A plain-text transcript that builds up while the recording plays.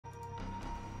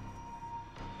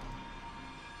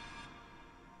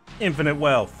Infinite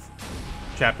Wealth,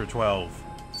 Chapter 12.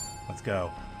 Let's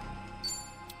go.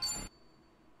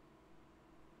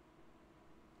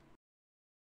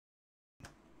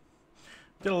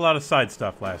 Did a lot of side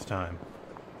stuff last time.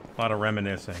 A lot of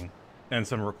reminiscing. And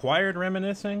some required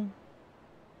reminiscing?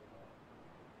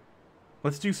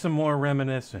 Let's do some more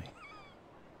reminiscing.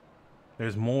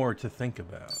 There's more to think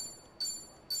about.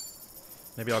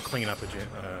 Maybe I'll clean up a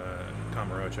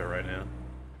Kamurocho right now.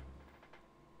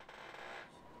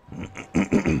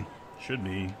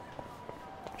 Shouldn't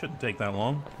take that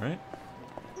long, right?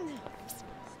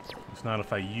 It's not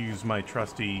if I use my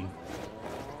trusty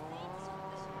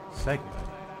segway.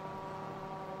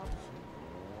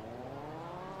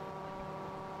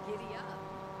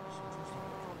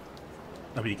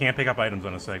 No, but you can't pick up items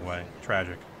on a Segway.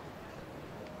 Tragic.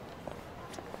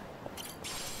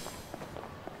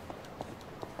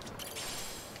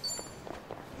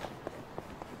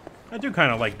 I do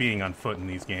kind of like being on foot in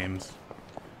these games.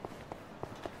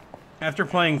 After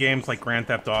playing games like Grand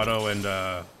Theft Auto and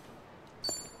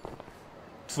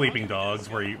Sleeping Dogs,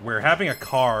 where having a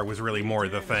car was really more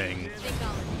the thing.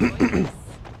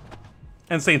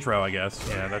 And Saints Row, I guess.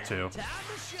 Yeah, that too.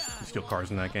 You steal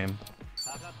cars in that game.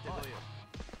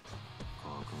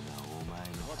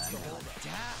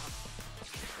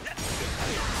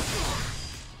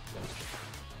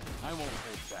 I won't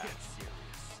hold back.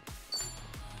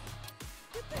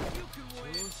 You can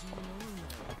win.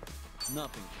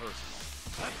 Nothing personal.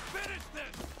 Let's finish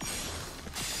this.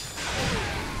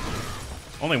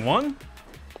 Only one?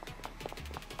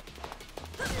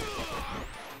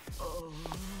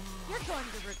 You're going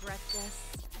to regret this.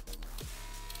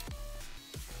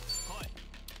 Hi,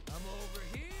 I'm over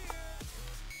here.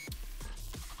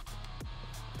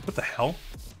 What the hell?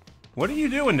 What are you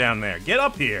doing down there? Get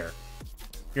up here.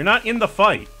 You're not in the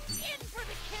fight. In for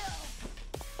the kill.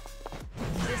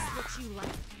 This what you like?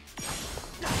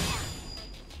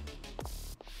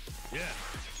 Yeah.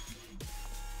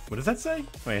 What does that say?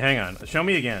 Wait, hang on. Show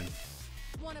me again.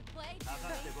 Wanna play?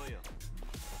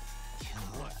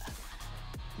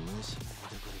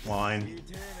 Wine.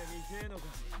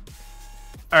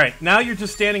 Alright, now you're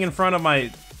just standing in front of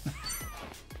my...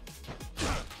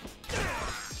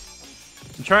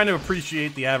 I'm trying to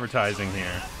appreciate the advertising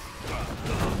here.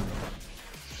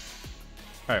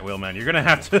 Alright, Wheelman, you're gonna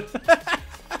have to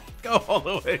go all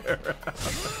the way around.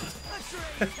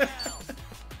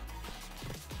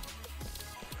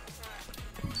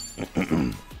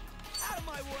 Out of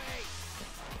my way.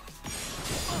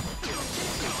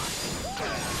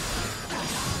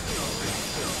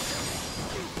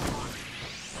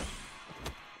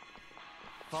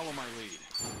 Follow my lead.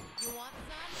 You want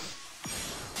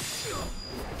some?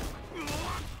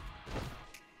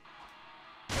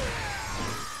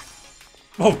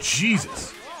 Oh,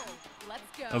 Jesus. Whoa, let's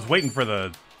go. I was waiting for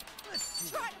the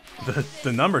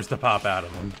numbers to pop out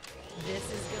of them. This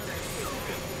is gonna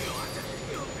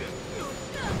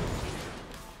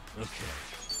Okay.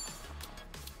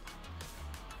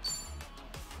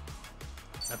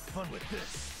 Have fun with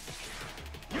this.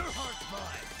 Your heart's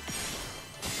mine.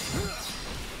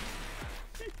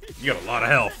 You got a lot of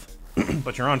health,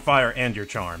 but you're on fire and you're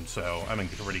charmed, so I'm in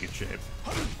pretty good shape.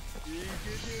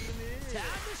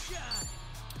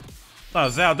 Oh,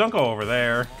 Zao, don't go over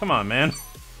there. Come on, man.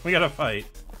 We gotta fight.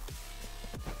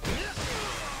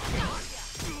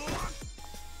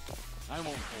 I won't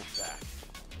hold back.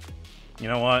 You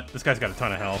know what? This guy's got a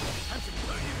ton of health.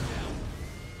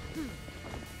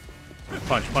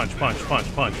 Punch, punch, punch,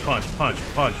 punch, punch, punch, punch,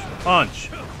 punch, punch.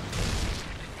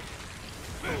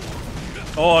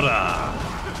 Order!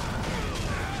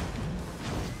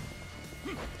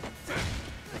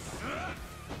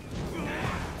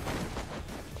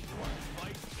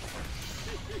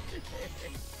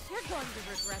 You're going to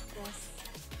regret this.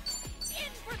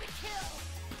 In for the kill.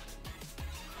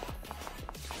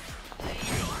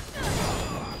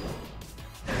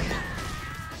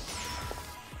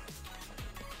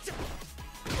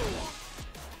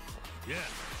 Yeah.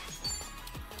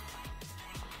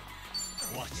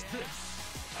 Watch this.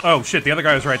 Oh shit, the other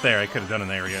guy was right there. I could have done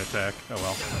an area attack. Oh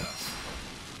well.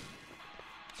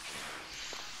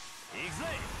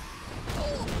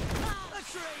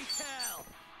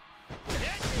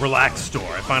 Relax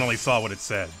store. I finally saw what it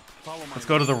said. Let's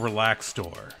go to the relax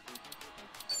store.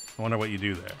 I wonder what you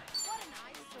do there. What an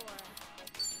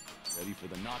eyesore. Ready for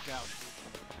the knockout.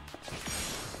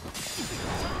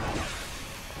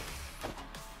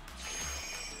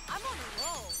 I'm on a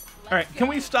roll. Alright, can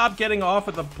we stop getting off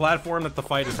at the platform that the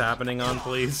fight is happening on,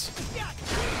 please?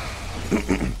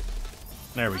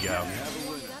 There we go.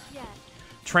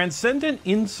 Transcendent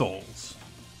Insoles.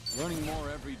 Learning more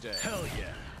every day. Hell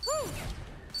yeah. Woo.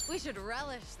 We should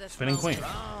relish this. Spinning queen.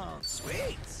 Oh,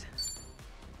 sweet.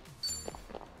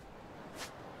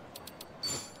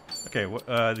 Okay,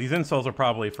 these installs are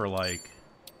probably for, like,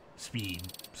 speed,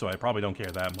 so I probably don't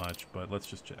care that much, but let's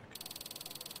just check.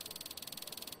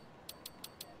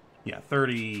 Yeah,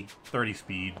 30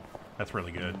 speed. That's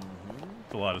really good.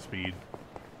 It's a lot of speed.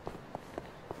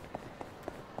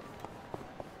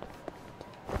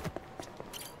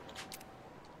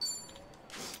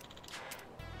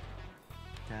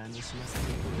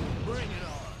 Bring it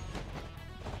on.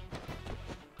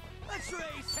 Let's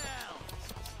raise hell.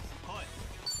 Hut.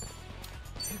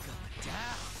 You're going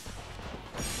down.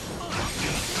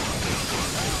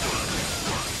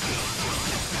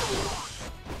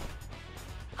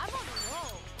 I'm on a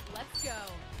roll. Let's go.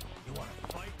 You want to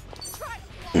fight? Try.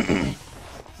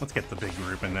 Let's get the big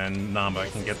group, and then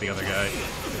Namba can get the other guy.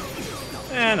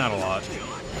 Not a lot.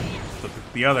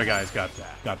 The other guy's got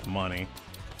the money.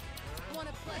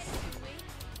 Wanna play, do we?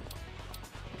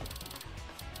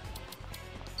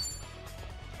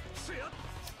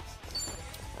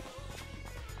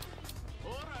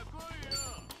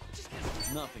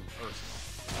 Nothing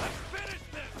personal. Let's finish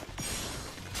this.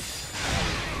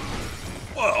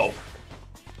 Whoa!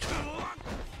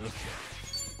 Okay.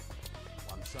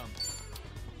 Want some?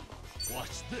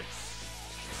 Watch this.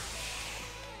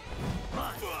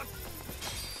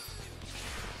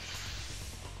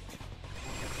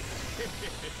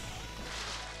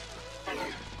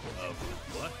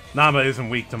 What? Namba isn't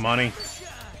weak to money.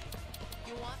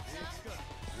 You want some?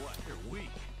 What? You're weak.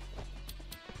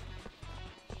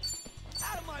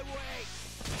 Out of my way.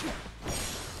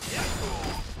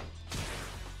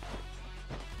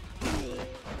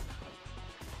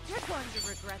 You're going to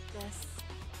regret this.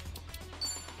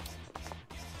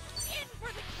 In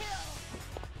for the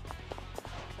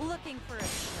kill. Looking for a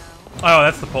show. Oh,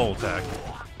 that's the pole attack.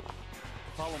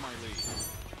 Follow my lead.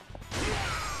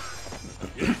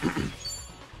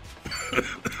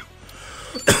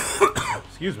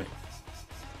 Excuse me.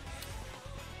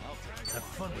 Have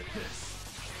fun with this.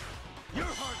 Your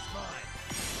heart's mine.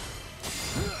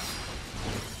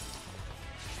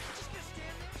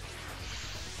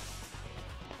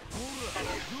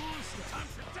 Time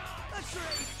to die. Let's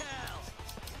raise hell.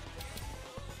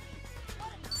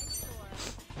 What an eyesore.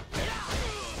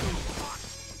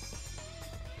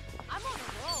 I'm on a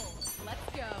roll. Let's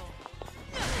go.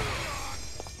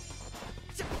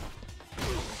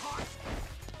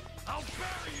 I'll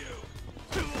bury you.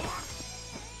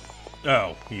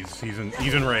 Oh, he's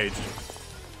enraged.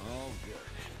 All good.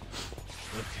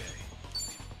 Okay.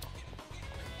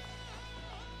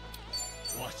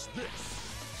 Watch this.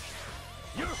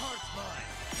 Your heart's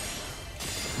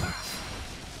mine.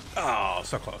 Oh,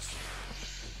 so close.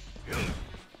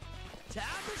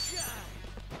 Time to shine.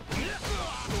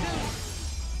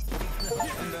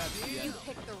 You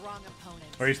picked the wrong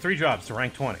opponent. Or he's 3 jobs to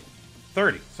rank 20.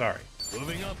 30, sorry.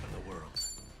 Moving up in the world.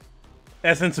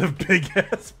 Essence of big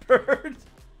ass bird.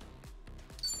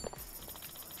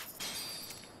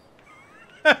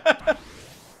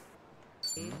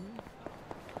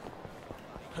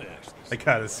 I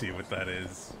gotta see what that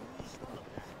is.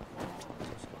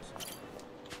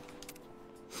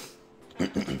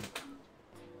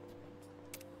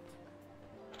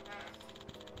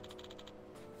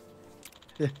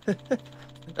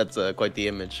 That's quite the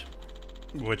image.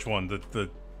 Which one? The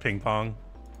ping pong?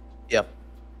 Yep.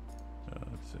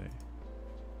 Let's see.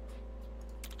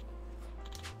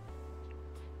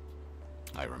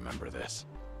 I remember this.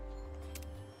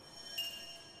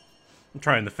 I'm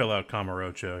trying to fill out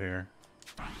Kamurocho here.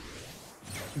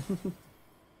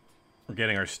 We're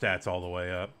getting our stats all the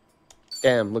way up.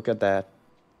 Damn, look at that.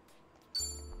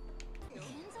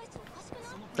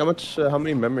 How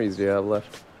many memories do you have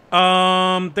left?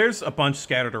 There's a bunch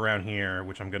scattered around here,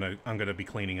 which I'm gonna be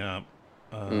cleaning up.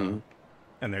 And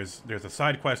there's a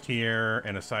side quest here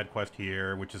and a side quest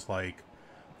here, which is like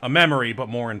a memory but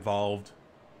more involved.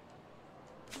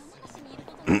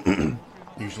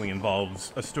 Usually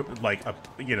involves a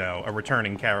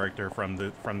returning character from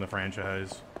the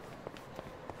franchise.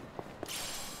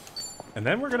 And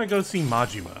then we're gonna go see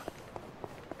Majima.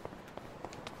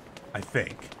 I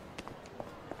think.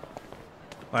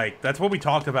 Like, that's what we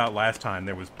talked about last time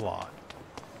there was plot.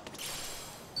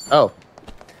 Oh.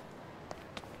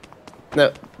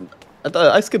 No, I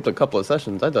thought I skipped a couple of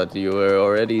sessions. I thought you were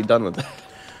already done with that.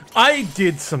 I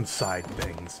did some side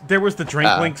things. There was the Drink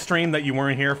Link stream that you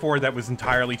weren't here for that was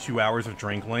entirely 2 hours of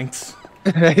Drink Links.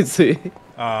 I see.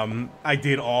 I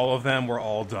did all of them. We're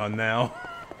all done now.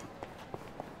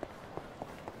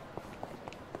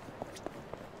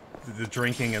 The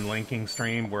drinking and linking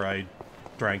stream where I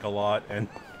drank a lot and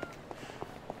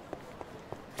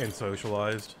and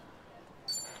socialized.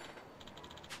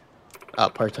 Ah,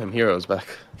 part-time heroes back.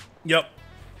 Yep.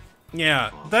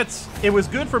 Yeah, it was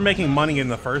good for making money in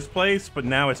the first place, but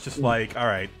now it's just like,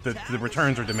 alright, the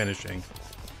returns are diminishing.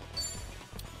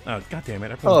 Oh, god damn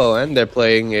it. Oh, and they're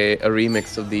playing a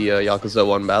remix of the Yakuza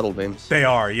 1 battle theme. They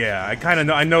are, yeah.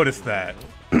 I noticed that.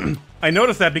 I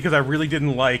noticed that because I really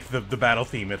didn't like the battle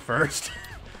theme at first.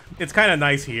 It's kind of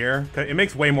nice here. It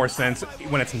makes way more sense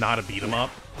when it's not a beat 'em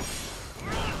up.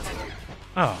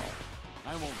 Oh.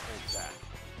 I won't hold back.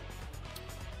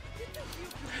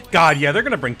 God, yeah, they're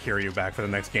gonna bring Kiryu back for the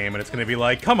next game, and it's gonna be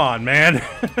like, come on, man. Ready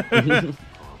for the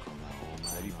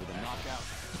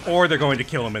knockout. Or they're going to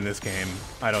kill him in this game.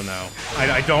 I don't know.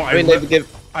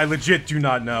 I legit do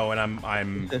not know, and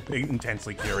I'm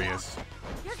intensely curious.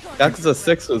 Yakuza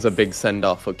 6 was a big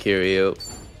send-off for Kiryu.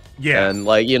 Yeah. And,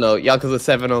 like, you know, Yakuza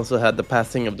 7 also had the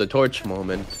passing of the torch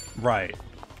moment. Right.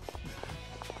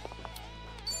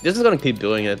 This is gonna keep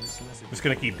doing it. Just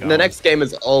gonna keep going. The next game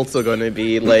is also gonna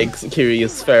be, like,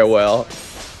 Kiryu's farewell.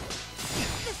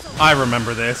 I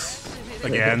remember this.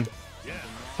 Again.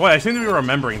 Boy, I seem to be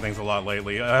remembering things a lot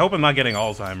lately. I hope I'm not getting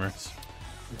Alzheimer's.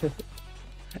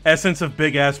 Essence of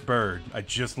big-ass bird. I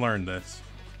just learned this.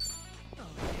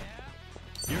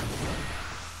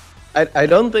 I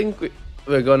don't think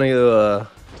we're gonna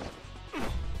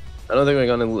I don't think we're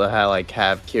gonna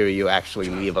have Kiryu actually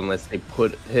leave unless they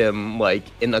put him like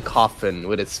in a coffin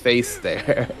with his face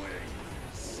there.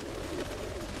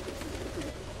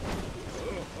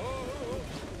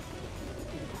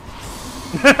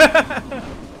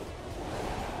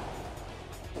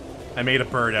 I made a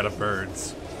bird out of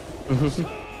birds.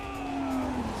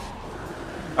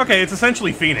 Okay, it's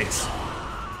essentially Phoenix.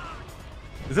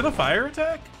 Is it a fire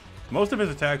attack? Most of his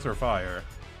attacks are fire.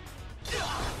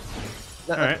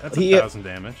 Alright, that's 1,000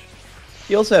 damage.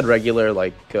 He also had regular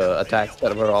like attacks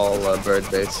that were all bird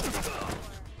based.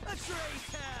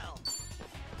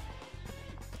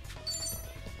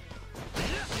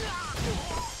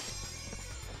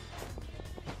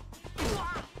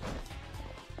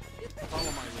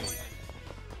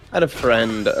 I had a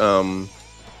friend,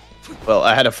 well,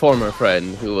 I had a former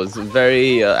friend who was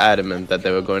very adamant that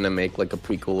they were going to make like a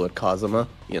prequel with Kazuma,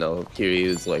 you know,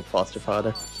 Kiryu's like foster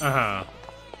father. Uh-huh.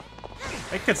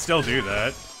 They could still do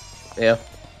that. Yeah.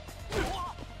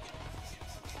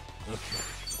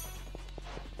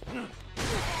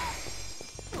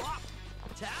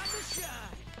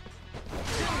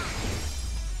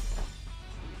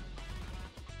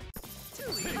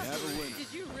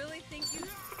 Did you really think you...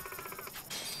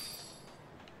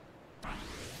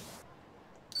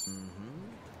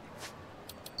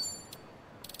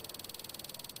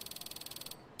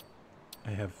 I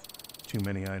have too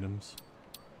many items.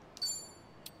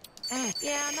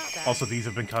 Yeah, not bad. Also, these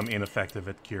have become ineffective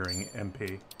at curing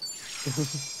MP.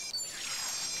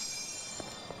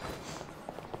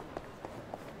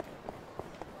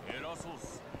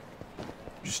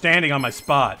 You're standing on my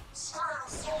spot.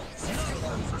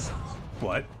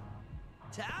 What?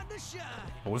 Time to shine.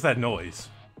 What was that noise?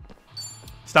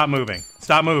 Stop moving.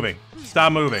 Stop moving.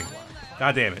 Stop moving.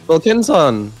 God damn it. Well,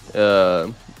 Kinson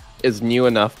is new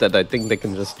enough that I think they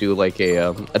can just do like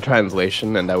a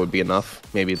translation and that would be enough.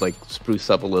 Maybe like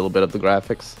spruce up a little bit of the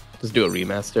graphics. Just do a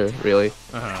remaster, really.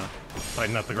 Uh-huh.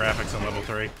 Tighten up the graphics on level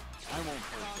 3.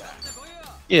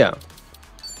 Yeah.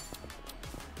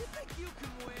 You think you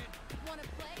can win? Wanna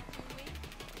play, Kiwi?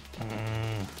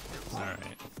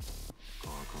 Alright.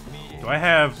 Do I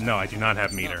have... No, I do not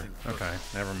have meter. Okay,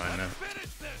 never mind now.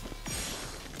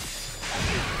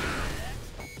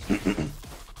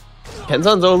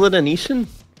 Kenzon's older than Ishin?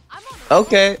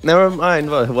 Okay, never mind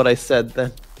what I said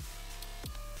then.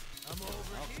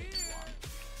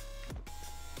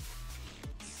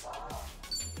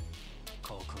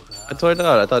 I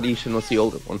thought Ishin was the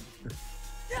older one.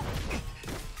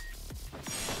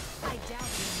 I doubt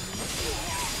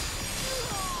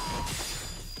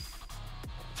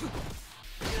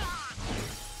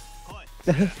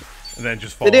And then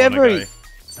just fall Did they on a ever- guy.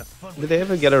 Did they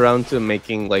ever get around to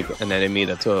making like an enemy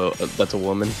that's a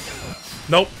woman?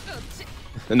 Nope.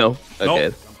 No. Okay.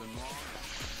 Nope.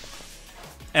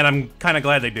 And I'm kind of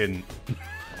glad they didn't.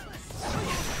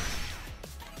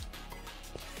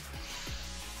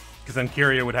 Because then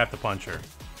Kiryu would have to punch her.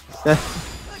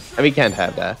 And we can't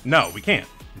have that. No, we can't.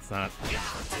 It's not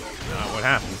what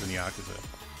happens in Yakuza.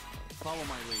 Follow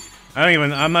my lead.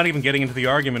 I'm not even getting into the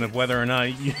argument of whether or not,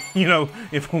 you know,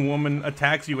 if a woman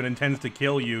attacks you and intends to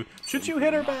kill you, should you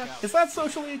hit her back? Is that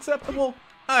socially acceptable?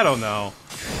 I don't know.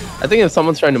 I think if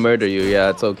someone's trying to murder you, yeah,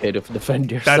 it's okay to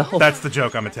defend yourself. That's the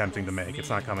joke I'm attempting to make. It's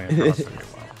not coming across very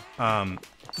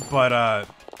well.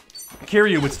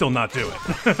 Kiryu would still not do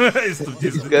it.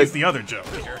 is the other joke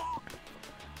here.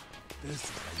 This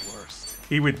is the worst.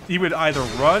 He would either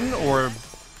run or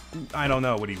I don't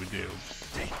know what he would do.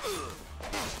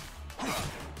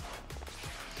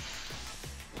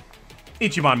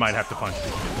 Ichiban might have to punch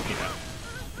me. Yeah.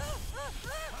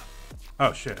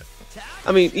 Oh shit.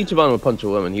 I mean, Ichiban would punch a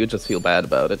woman. He would just feel bad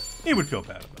about it. He would feel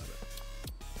bad about it.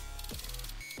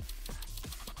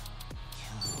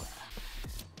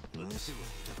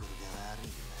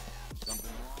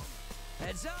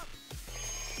 Heads up.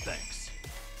 Thanks.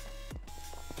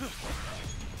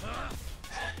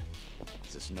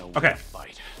 This is no Okay.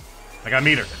 fight. I got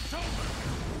meter.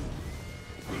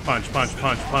 Punch, punch,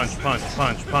 punch, punch, punch,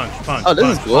 punch, punch, punch. Oh,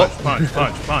 this is cool. Punch,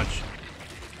 punch, punch.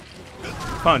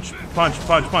 Punch, punch,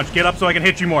 punch, punch. Get up so I can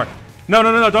hit you more. No,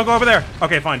 no, no, no, don't go over there.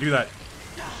 Okay, fine, do that.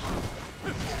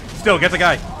 Still, get the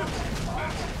guy.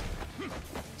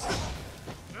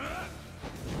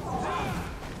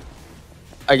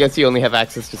 I guess you only have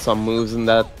access to some moves in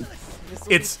that.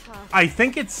 It's, I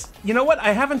think it's, you know what?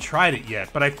 I haven't tried it yet,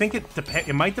 but I think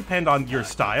it might depend on your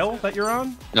style that you're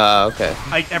on. Okay.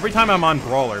 Every time I'm on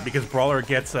Brawler, because Brawler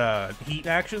gets heat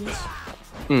actions.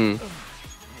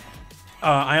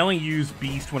 I only use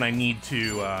Beast when I need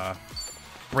to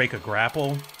break a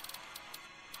grapple.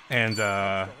 And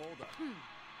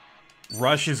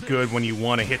Rush is good when you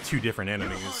want to hit two different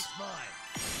enemies.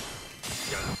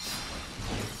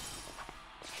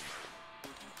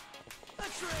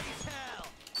 Let's raise hell.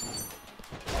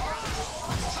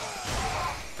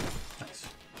 Nice.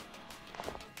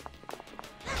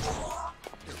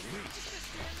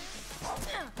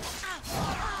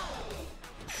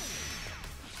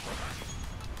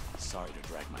 Sorry to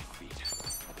drag my feet.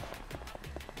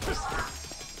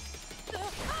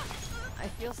 I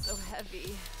feel so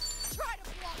heavy. Try to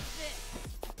block this.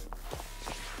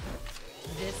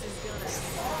 This is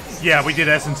gonna. Yeah, we did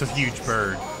Essence of Huge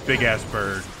Bird. Big ass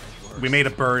bird. We made a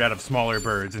bird out of smaller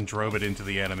birds and drove it into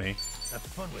the enemy. Have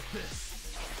fun with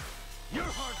this. Your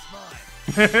heart's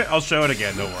mine. I'll show it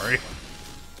again, don't worry.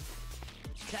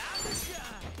 Time to shine.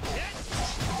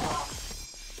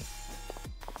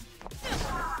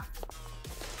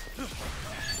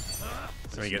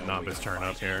 Let me get Namba's turn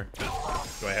up here.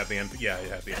 Do I have the MP? Yeah, I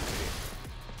have the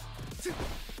MP.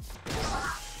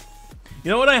 You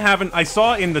know what I haven't? I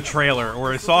saw in the trailer,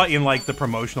 or I saw in like the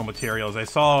promotional materials, I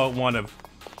saw one of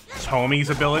Tomi's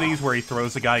abilities where he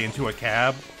throws a guy into a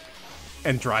cab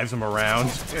and drives him around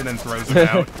and then throws him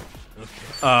out.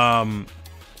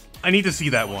 I need to see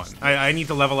that one. I need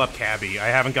to level up Cabby. I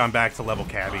haven't gone back to level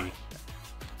Cabby.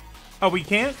 Oh, we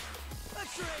can't?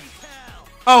 Let's raise hell.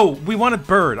 Oh, we wanted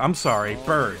Bird. I'm sorry.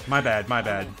 Bird. My bad, my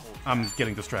bad. I'm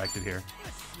getting distracted here.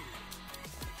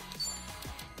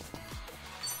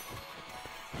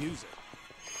 Use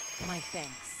it. My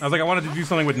thanks. I was like, I wanted to do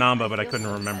something with Namba, but I couldn't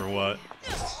remember what.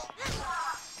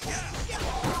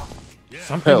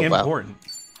 Something Oh, wow. important.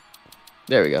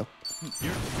 There we go.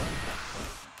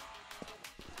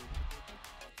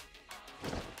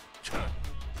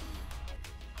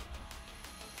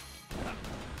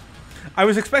 I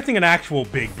was expecting an actual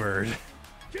big bird.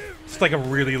 It's like a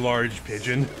really large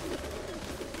pigeon.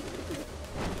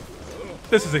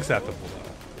 This is acceptable,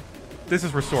 though. This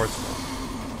is resourceful.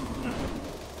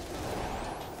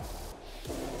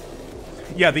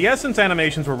 Yeah, the Essence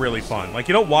animations were really fun. Like,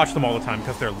 you don't watch them all the time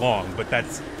because they're long, but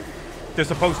they're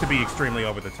supposed to be extremely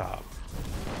over the top.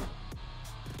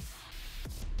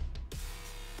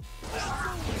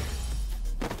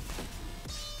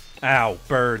 Ow,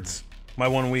 birds. My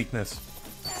one weakness.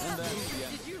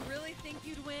 Did you really think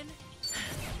you'd win?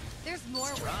 There's more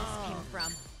where this came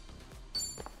from.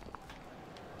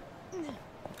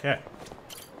 Okay.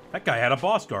 That guy had a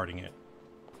boss guarding it.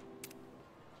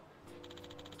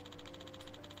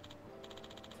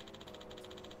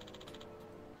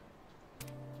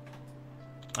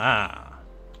 Ah.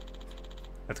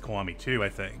 That's Kiwami too, I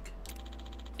think.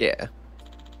 Yeah.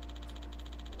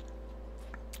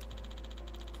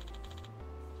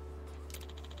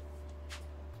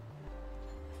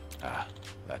 Ah,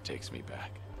 that takes me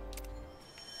back.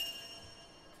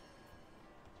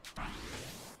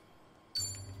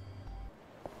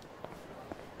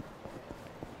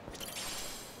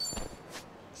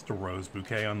 Just a rose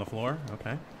bouquet on the floor.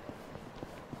 Okay.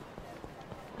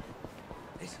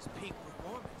 This is peak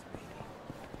performance,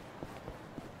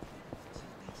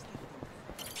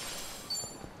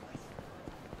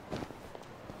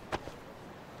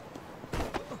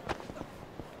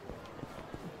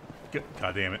 baby.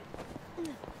 God damn it.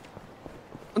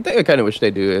 One thing I kind of wish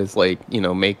they do is, like, you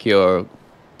know, make your,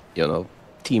 you know,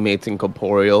 teammates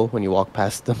incorporeal when you walk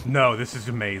past them. No, this is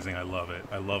amazing. I love it.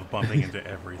 I love bumping into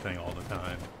everything all the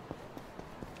time.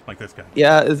 Like this guy.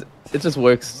 Yeah, it just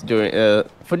works during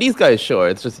for these guys. Sure,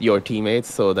 it's just your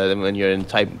teammates, so that when you're in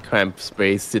tight cramped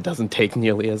space, it doesn't take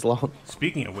nearly as long.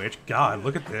 Speaking of which, God,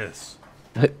 look at this.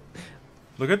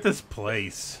 Look at this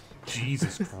place.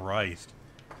 Jesus Christ.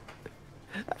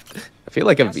 I feel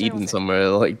like I've eaten somewhere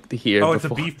like here. Oh,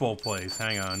 before. it's a beef bowl place.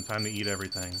 Hang on, time to eat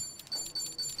everything.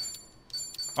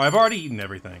 Oh, I've already eaten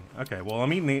everything. Okay, well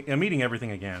I'm eating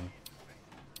everything again.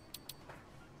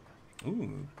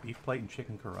 Ooh, beef plate and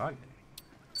chicken karage.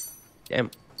 Damn.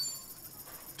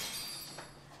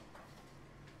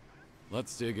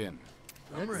 Let's dig in.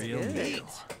 Real meat.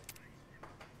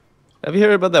 Have you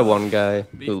heard about that one guy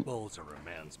Beef who bowls are a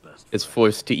man's best is friend.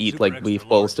 forced to eat Super like extra beef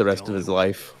bowls large, the rest of his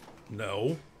life?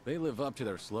 No. They live up to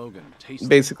their slogan. Taste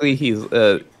Basically, he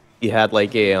had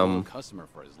like a customer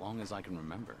for as long as I can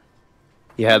remember.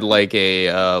 he had like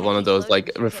a one of those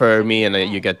like refer me and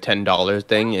you get $10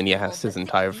 thing, and he asked his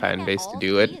entire fan base to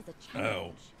do it.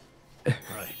 Oh. Right.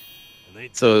 And they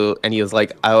So and he was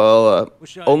like, I'll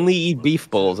only eat beef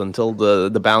bowls until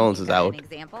the balance is out,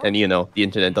 and you know the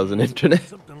internet doesn't internet.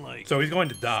 something like So he's going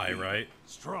to die, right?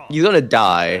 strong. He's gonna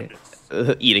die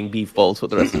eating beef bowls for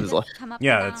the rest of his life.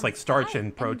 Yeah, it's like starch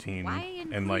and protein,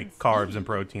 and like carbs and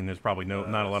protein. There's probably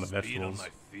not a lot of Speed on vegetables. my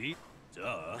feet?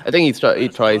 Duh. I think he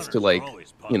tries to like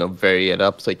vary it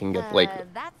up so he can get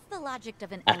like That's the logic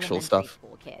of an actual elementary stuff.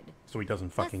 school kid. So he doesn't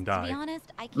fucking Plus, to be die. honest,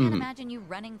 I can't imagine you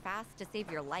running fast to save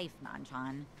your life,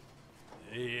 Nanchan.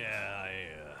 Yeah, I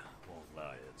won't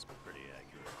lie. It's pretty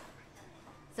accurate.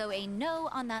 So a no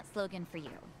on that slogan for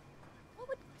you. What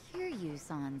would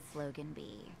Kiryu-san's slogan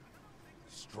be?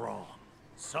 Strong,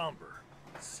 somber,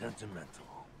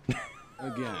 sentimental.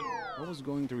 Again, what was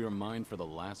going through your mind for the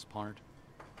last part?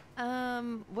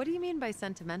 What do you mean by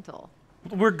sentimental?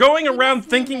 We're going He around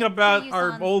must mean thinking that about Kiryu-san's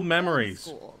our old memories.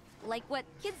 school, like what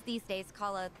kids these days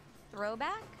call a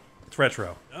throwback? It's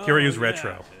retro. Oh, Kiryu's yeah,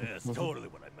 retro. Yeah, that's totally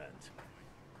what I meant.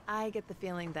 I get the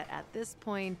feeling that at this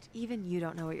point, even you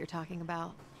don't know what you're talking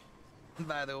about.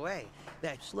 By the way,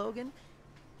 that slogan,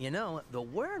 you know, the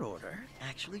word order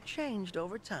actually changed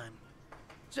over time.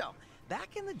 So,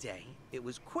 back in the day, it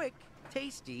was quick,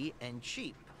 tasty, and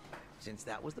cheap, since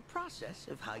that was the process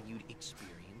of how you'd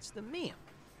experience the meal.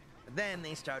 Then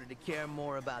they started to care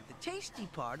more about the tasty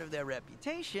part of their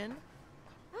reputation.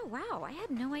 Oh wow, I had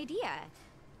no idea.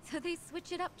 So they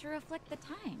switch it up to reflect the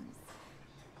times.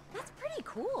 That's pretty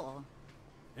cool.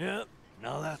 Yep,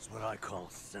 now that's what I call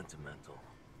sentimental.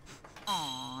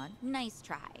 Aw, nice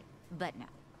try, but no.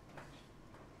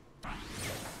 I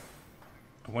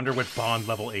wonder what Bond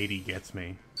level 80 gets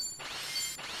me.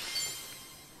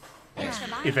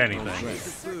 If anything. It's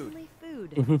certainly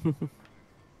food.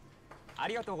 あ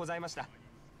りがとうございました。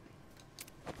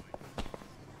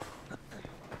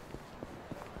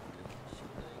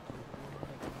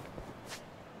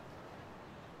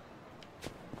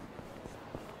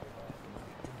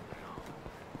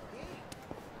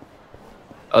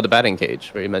 oh the batting cage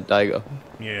where he met Daigo.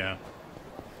 Yeah.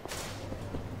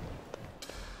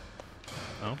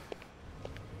 Oh.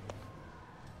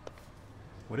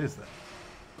 What is that?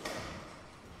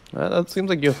 That seems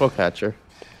like UFO catcher,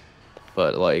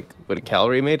 but like with a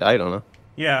calorie made, I don't know.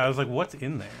 Yeah, I was like, what's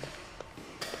in there?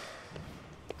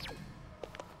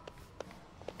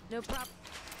 No problem.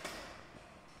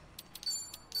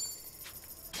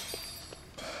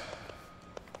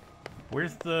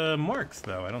 Where's the marks,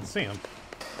 though? I don't see them.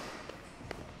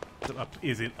 Is it up?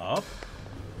 Is it up?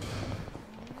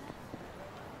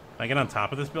 Can I get on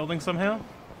top of this building somehow?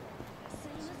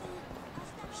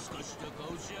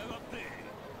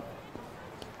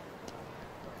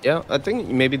 Yeah, I think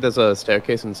maybe there's a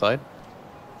staircase inside.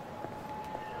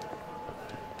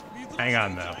 Hang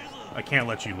on, though. I can't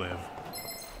let you live.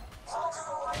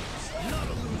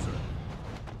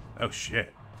 Oh,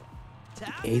 shit.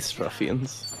 Ace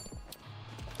ruffians.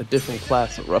 A different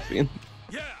class of ruffian.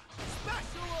 Yeah!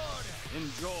 Special order!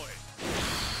 Enjoy!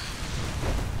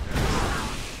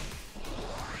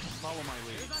 Follow my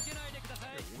lead.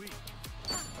 You're weak.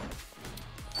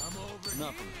 I'm over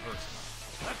Nothing here. personal.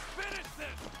 Let's finish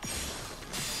this!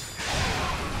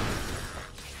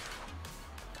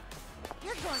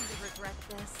 You're going to regret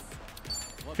this.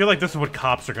 I feel like this is what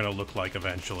cops are gonna look like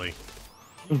eventually.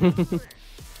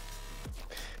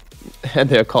 And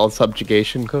they're called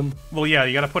subjugation kun. Well, yeah,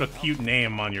 you gotta put a cute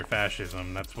name on your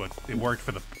fascism. That's what it worked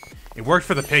for the. It worked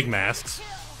for the pig masks.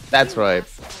 That's right.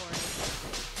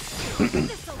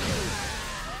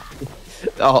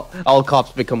 all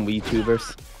cops become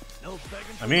VTubers. No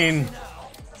begging I mean,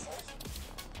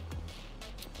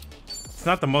 It's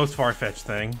not the most far-fetched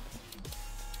thing.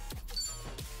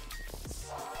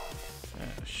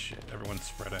 Ah, shit. Everyone's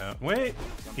spread out. Wait.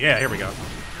 Yeah, here we go.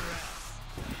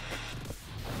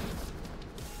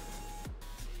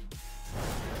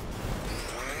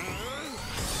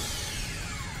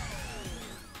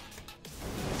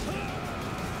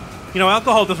 You know,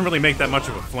 alcohol doesn't really make that much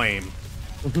of a flame.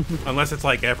 Unless it's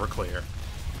like Everclear.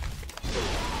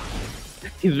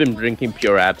 He's been drinking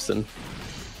pure absinthe.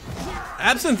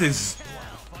 Absinthe is...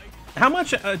 How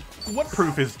much... what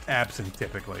proof is absinthe,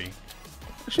 typically?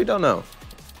 Actually, don't know.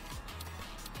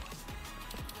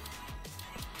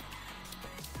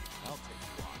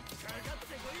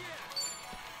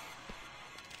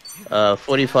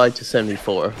 45 to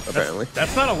 74, apparently.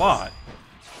 That's not a lot.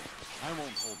 I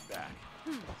won't hold back.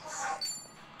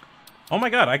 Oh my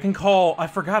god, I can call... I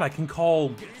forgot I can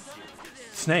call...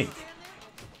 Snake.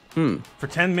 For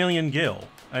 10 million gil.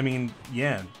 I mean,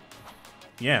 yen.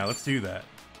 Yeah, let's do that.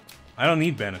 I don't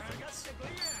need benefits.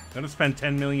 I'm gonna spend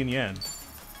 10 million yen.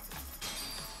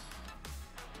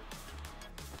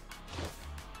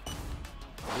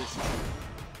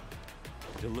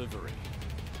 Delivery.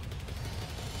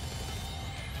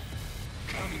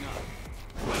 Coming up.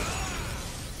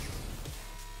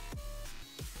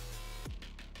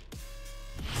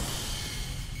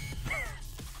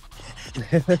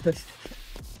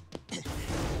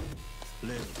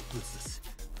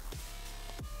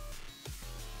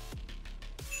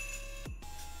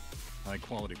 High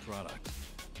quality product.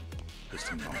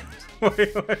 Just a moment.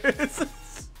 Wait, what is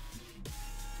this?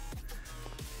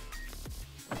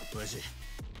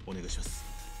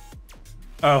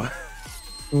 Oh.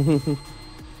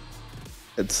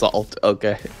 It's salt,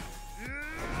 okay.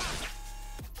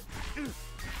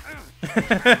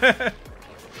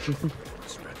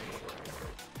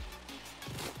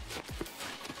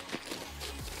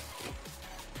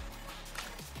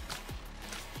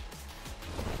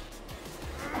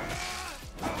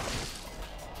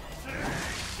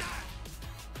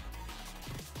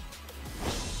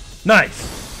 Nice.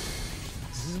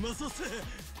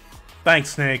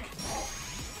 Thanks, Snake.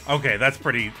 Okay, that's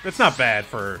pretty... That's not bad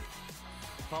for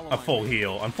a full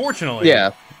heal. Unfortunately,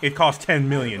 Yeah. it costs 10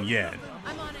 million yen.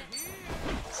 I'm on it.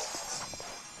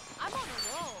 I'm on a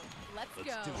roll. Let's go.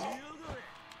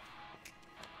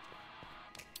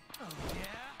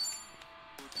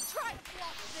 Try to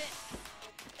block this.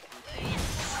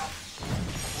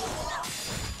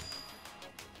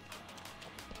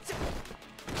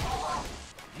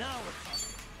 Now we're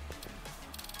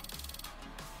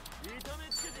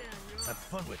have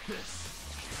fun with this.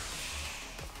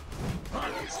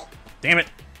 Damn it.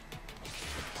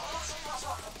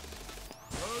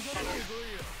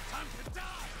 Time to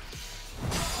die.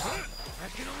 I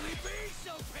can only be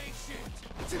so patient.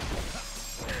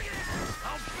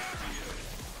 I'll bury you.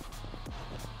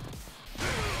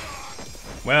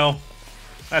 Well,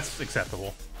 that's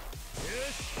acceptable.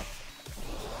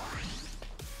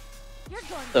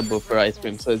 The Boofer Ice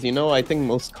Cream says, you know, I think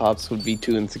most cops would be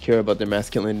too insecure about their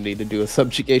masculinity to do a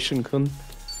subjugation kun.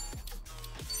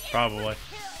 Probably.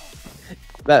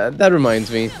 That reminds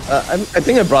me. I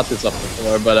think I brought this up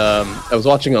before, but I was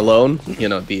watching Alone, you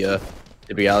know, the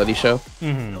reality show.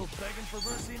 Mm-hmm.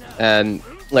 And,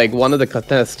 like, one of the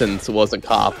contestants was a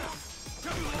cop.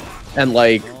 And,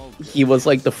 like, he was,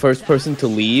 like, the first person to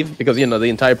leave, because, you know, the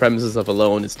entire premises of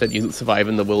Alone is that you survive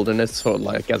in the wilderness for,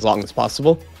 like, as long as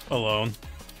possible. Alone.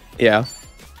 Yeah.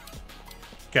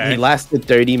 Okay. He lasted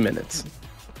 30 minutes.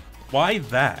 Why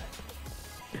that?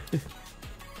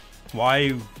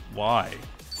 Why?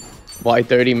 Why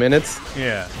 30 minutes?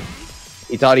 Yeah.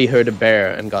 He thought he heard a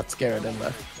bear and got scared and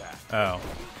left. Oh.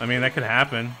 I mean, that could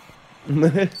happen.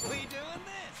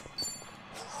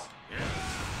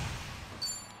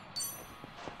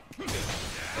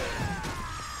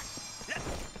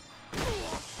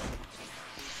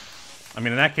 I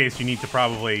mean, in that case, you need to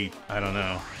probably, I don't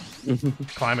know,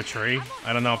 climb a tree?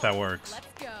 I don't know if that works. Let's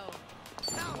go.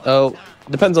 Oh,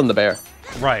 depends on the bear.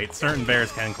 Right, certain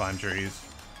bears can climb trees.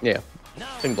 Yeah.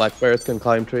 I think black bears can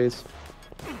climb trees.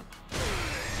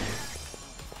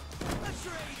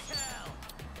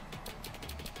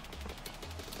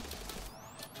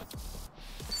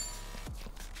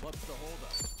 What's the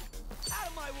holdup? Out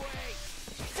of my way!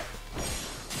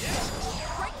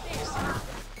 Right there.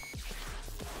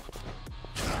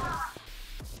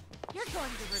 You're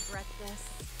going to regret this.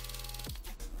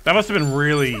 That must have been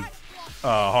really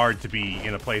hard to be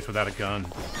in a place without a gun.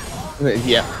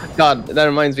 Yeah. God, that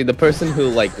reminds me, the person who,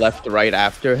 like, left right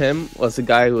after him was the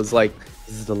guy who was like,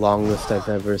 this is the longest I've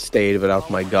ever stayed without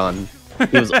my gun.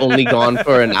 He was only gone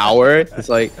for an hour. It's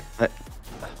like,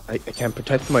 I can't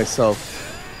protect myself.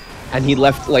 And he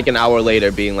left like an hour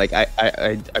later being like,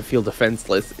 I feel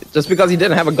defenseless. Just because he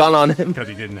didn't have a gun on him. Because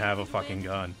he didn't have a fucking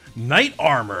gun. Knight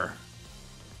armor!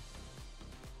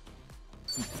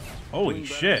 Holy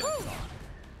shit.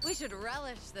 We should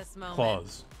relish this moment.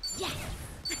 Claws. Yes.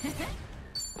 Is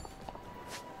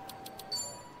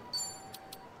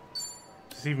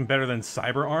this even better than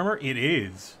cyber armor? It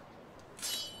is.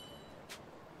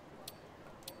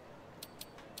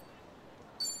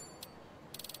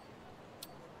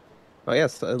 Oh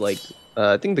yes,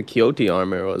 I think the Quixote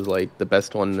armor was like the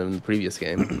best one in the previous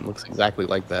game. It looks exactly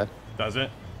like that. Does it?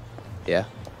 Yeah.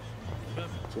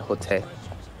 Quixote.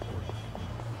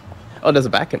 Oh, there's a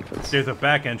back entrance. There's a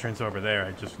back entrance over there,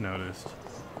 I just noticed.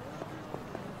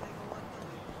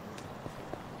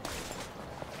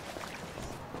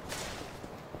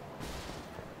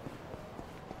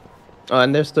 Oh,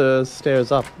 and there's the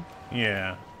stairs up.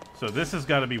 Yeah. So this has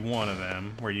got to be one of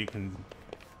them where you can...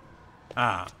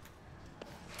 Ah.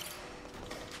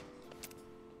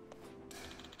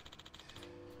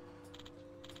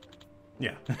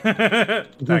 Yeah.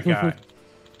 That guy.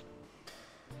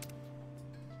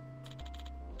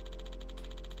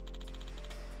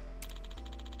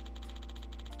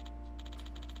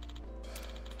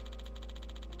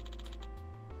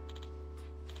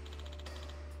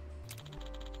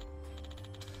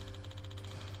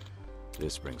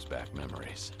 This brings back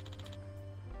memories.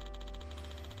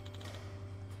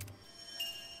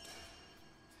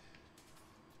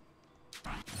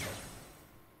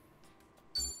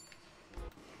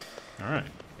 All right.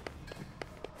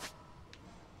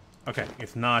 Okay,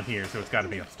 it's not here, so it's got to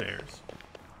be upstairs.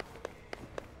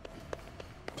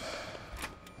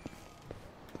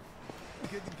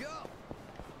 Good to go.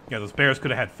 Yeah, those bears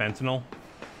could have had fentanyl.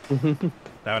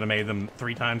 That would have made them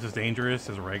 3 times as dangerous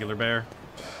as a regular bear.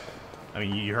 I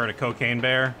mean, you heard a cocaine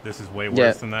bear? This is way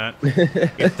worse than that.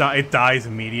 It dies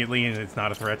immediately, and it's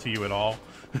not a threat to you at all.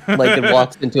 Like it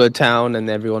walks into a town and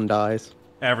everyone dies.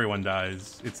 Everyone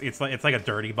dies. It's like a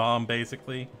dirty bomb,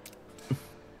 basically.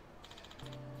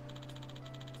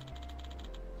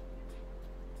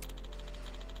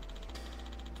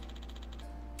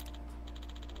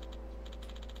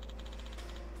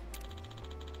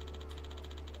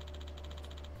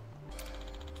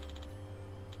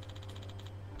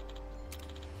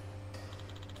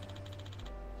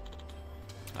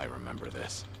 I remember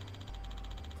this.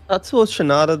 Tatsuo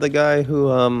Shinada, the guy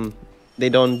who they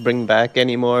don't bring back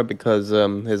anymore because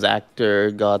his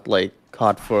actor got like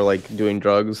caught for like doing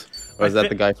drugs, or is that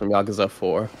the guy from Yakuza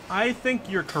 4? I think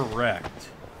you're correct.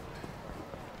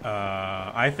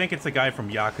 I think it's a guy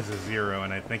from Yakuza 0,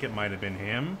 and I think it might have been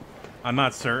him. I'm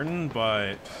not certain,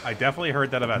 but I definitely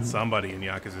heard that about somebody in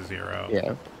Yakuza 0.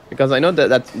 Yeah, because I know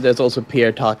that there's also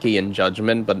Pierre Taki in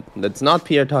Judgment, but it's not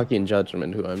Pierre Taki in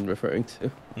Judgment who I'm referring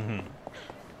to.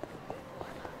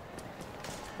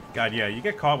 God, yeah, you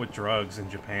get caught with drugs in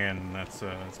Japan, and that's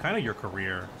it's kind of your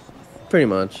career. Pretty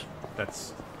much.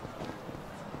 That's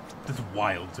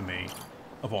wild to me,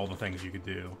 of all the things you could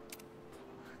do.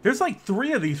 There's like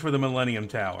 3 of these for the Millennium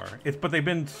Tower. But they've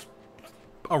been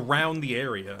around the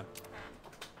area.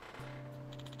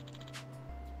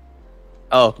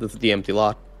 Oh, this is the empty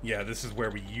lot. Yeah, this is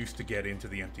where we used to get into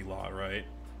the empty lot, right?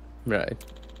 Right.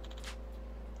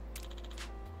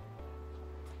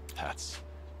 That's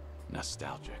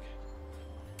nostalgic.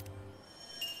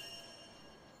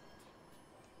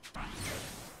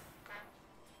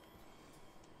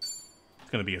 It's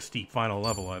gonna be a steep final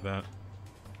level, I bet.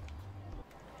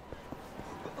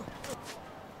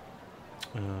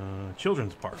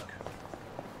 Children's park.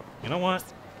 You know what?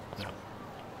 No.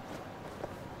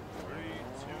 3,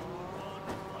 2,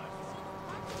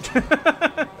 1,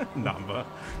 left. Namba.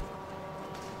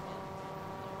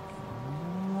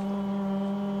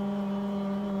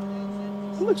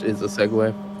 How much is a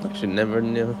Segway? I actually never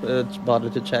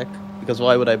bothered to check, because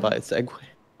why would I buy a Segway?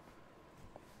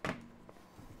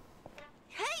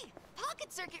 Hey,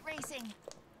 pocket circuit racing.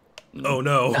 Oh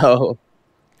no. Oh.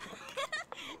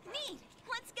 Neat.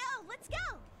 Let's go. Let's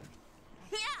go.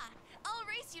 Yeah, I'll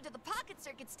race you to the pocket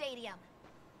circuit stadium.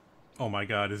 Oh my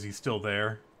god, is he still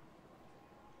there?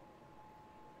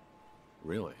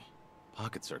 Really?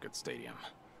 Pocket Circuit Stadium.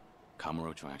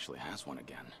 Kamurocho actually has one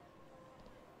again.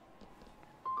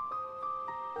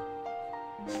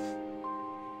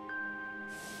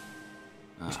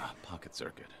 Ah, Pocket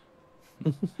Circuit.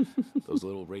 Those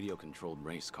little radio-controlled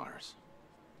race cars.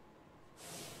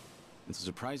 It's a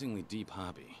surprisingly deep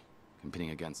hobby, competing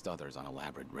against others on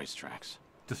elaborate racetracks.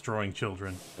 Destroying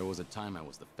children. There was a time I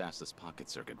was the fastest Pocket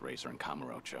Circuit racer in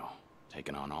Kamurocho,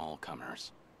 taking on all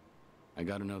comers. I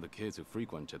got to know the kids who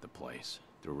frequented the place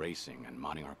through racing and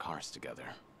modding our cars together.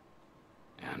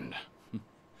 And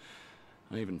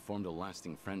I even formed a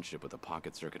lasting friendship with a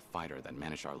pocket circuit fighter that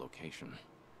managed our location.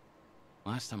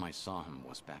 Last time I saw him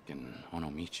was back in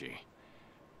Onomichi.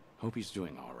 Hope he's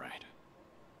doing all right.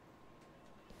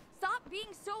 Stop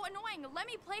being so annoying. Let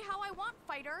me play how I want,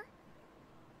 fighter.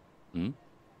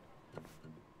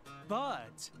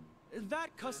 But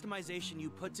that customization you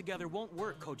put together won't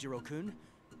work, Kojiro-kun.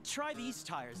 Try these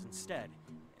tires instead.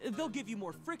 They'll give you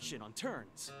more friction on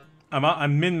turns.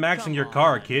 I'm min-maxing your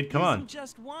car, kid. Come on.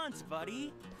 Just once,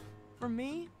 buddy. For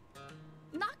me?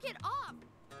 Knock it off.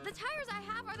 The tires I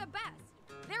have are the best.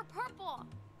 They're purple.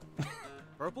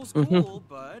 Purple's cool,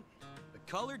 but the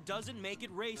color doesn't make it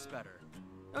race better.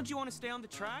 Don't you want to stay on the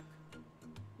track?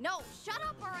 No, shut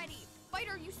up already.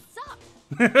 Fighter, you suck.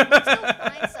 Let's go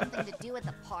find something to do at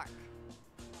the park.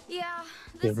 Yeah.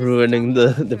 You're ruining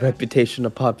the reputation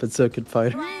of Pocket Circuit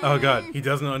Fighter. Oh god, he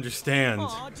doesn't understand.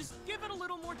 Aw, just give it a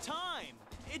little more time.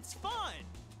 It's fun.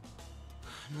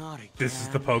 Not again. This is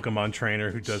the Pokemon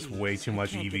trainer who does way too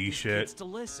much EV shit.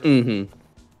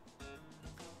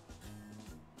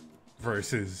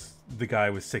 Versus the guy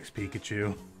with 6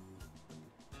 Pikachu.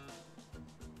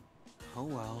 Oh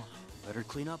well, better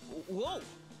clean up. Whoa!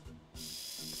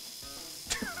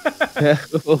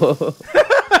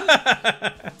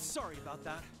 Sorry about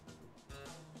that.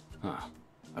 Huh.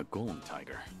 A golem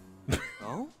tiger.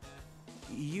 Oh?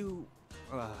 You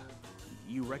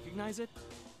recognize it?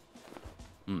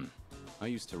 I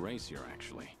used to race here,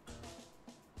 actually.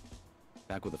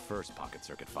 Back with the first Pocket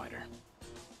Circuit Fighter.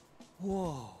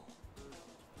 Whoa.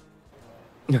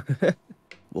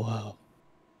 Wow.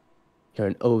 You're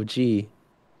an OG.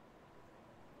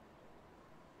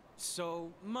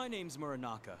 So, my name's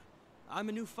Muranaka. I'm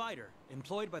a new fighter,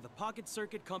 employed by the Pocket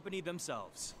Circuit Company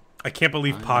themselves. I can't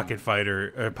believe Pocket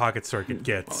Circuit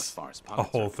gets a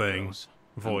whole thing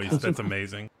voiced. That's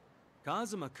amazing.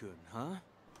 Kazuma-kun, huh?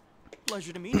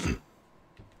 Pleasure to meet you.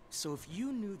 So if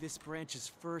you knew this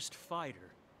branch's first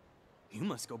fighter, you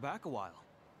must go back a while.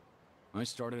 I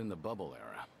started in the bubble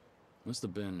era. Must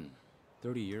have been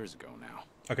 30 years ago now.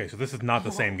 Okay, so this is not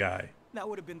the same guy. That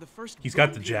would have been the first. He's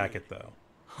got the jacket though.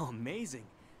 Oh, amazing.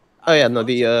 Oh yeah, no,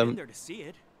 Been there to see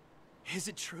it. Is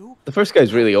it true? the first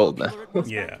guy's really old now.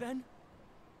 Yeah.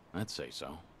 I'd say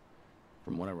so.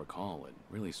 From what I recall, it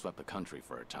really swept the country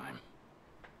for a time.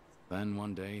 Then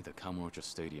one day, the Kamurocho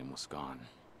Stadium was gone.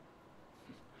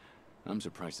 I'm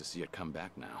surprised to see it come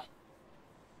back now.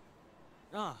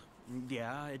 Ah,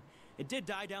 yeah, it did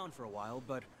die down for a while,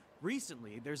 but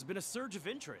recently there's been a surge of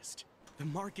interest. The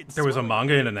market's There was a swelling.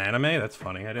 manga and an anime? That's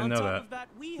funny. I didn't On know top that. of that,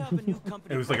 we have a new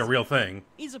company It was like a real thing.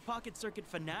 He's a Pocket Circuit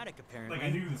fanatic, apparently. Like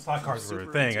I knew the slot cars were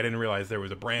a thing. I didn't realize there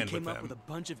was a brand He with came up with them. a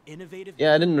bunch of innovative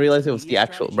Yeah, I didn't realize it was the media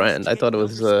actual strategies brand. to I get thought it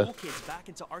was younger school kids back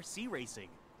into RC racing.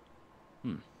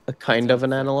 a kind of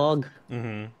an analog.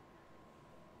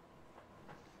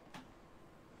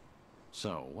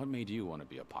 So, what made you want to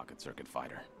be a Pocket Circuit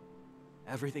Fighter?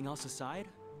 Everything else aside,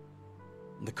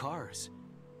 the cars.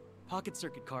 Pocket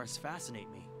Circuit cars fascinate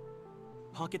me.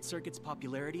 Pocket Circuit's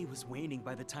popularity was waning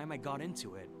by the time I got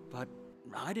into it, but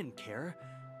I didn't care.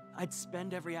 I'd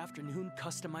spend every afternoon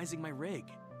customizing my rig.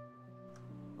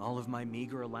 All of my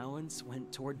meager allowance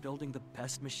went toward building the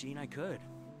best machine I could.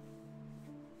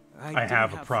 I didn't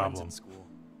have a friends problem. in school,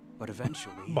 but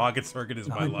eventually, Pocket Circuit is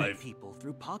my I met life. people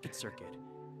through Pocket Circuit.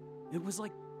 It was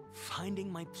like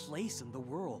finding my place in the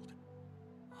world.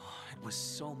 Oh, it was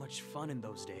so much fun in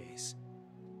those days.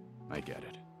 I get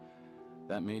it.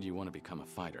 That made you want to become a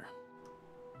fighter.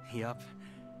 Yup.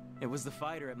 It was the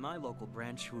fighter at my local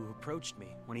branch who approached me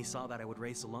when he saw that I would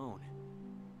race alone.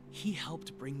 He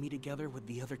helped bring me together with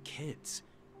the other kids.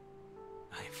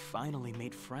 I finally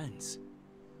made friends.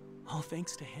 All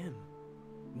thanks to him.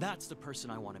 That's the person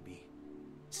I want to be.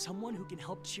 Someone who can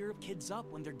help cheer kids up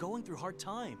when they're going through hard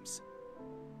times.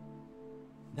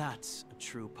 That's a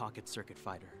true Pocket Circuit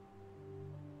fighter.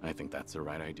 I think that's the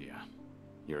right idea.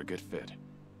 You're a good fit.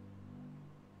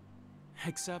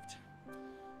 Except,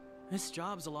 this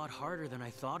job's a lot harder than I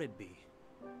thought it'd be.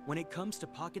 When it comes to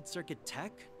Pocket Circuit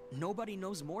tech, nobody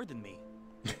knows more than me.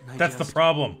 That's the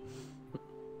problem.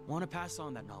 Want to pass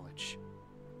on that knowledge.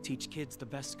 Teach kids the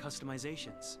best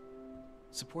customizations.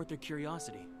 Support their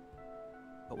curiosity.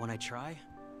 But when I try,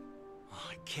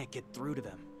 I can't get through to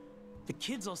them. The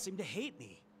kids all seem to hate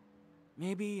me.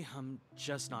 Maybe I'm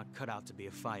just not cut out to be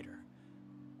a fighter.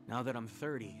 Now that I'm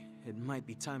 30, it might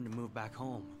be time to move back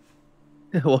home.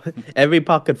 Well, every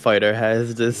pocket fighter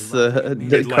has this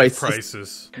Midlife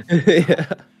crisis.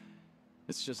 Yeah.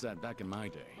 It's just that back in my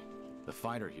day, the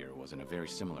fighter here was in a very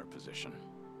similar position.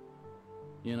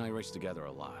 He and I raced together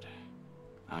a lot.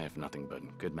 I have nothing but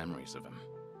good memories of him.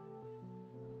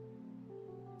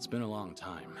 It's been a long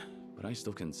time, but I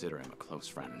still consider him a close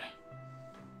friend.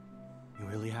 You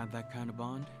really had that kind of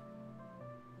bond?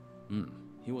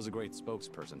 He was a great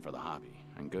spokesperson for the hobby,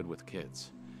 and good with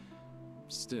kids.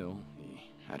 Still,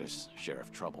 he had his share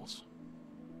of troubles.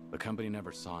 The company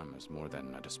never saw him as more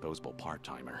than a disposable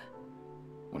part-timer.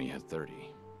 When he had 30,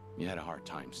 he had a hard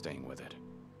time staying with it.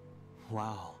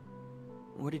 Wow.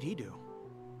 What did he do?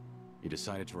 He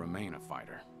decided to remain a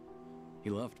fighter. He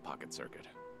loved Pocket Circuit.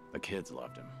 The kids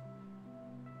loved him.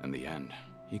 In the end,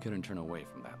 he couldn't turn away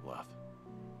from that love.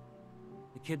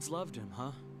 The kids loved him,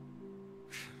 huh?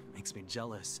 Makes me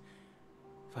jealous.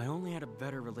 If I only had a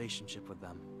better relationship with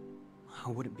them, I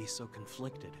wouldn't be so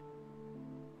conflicted.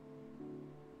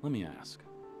 Let me ask,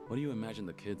 what do you imagine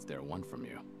the kids there want from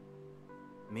you?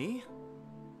 Me?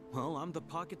 Well, I'm the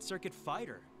Pocket Circuit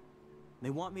fighter. They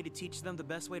want me to teach them the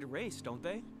best way to race, don't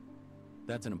they?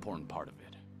 That's an important part of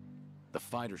it. The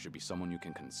fighter should be someone you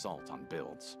can consult on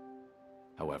builds.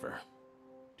 However,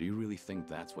 do you really think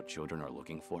that's what children are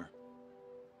looking for?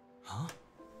 Huh?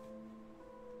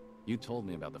 You told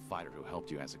me about the fighter who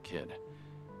helped you as a kid,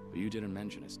 but you didn't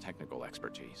mention his technical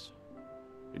expertise.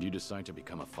 Did you decide to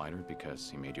become a fighter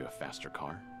because he made you a faster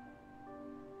car?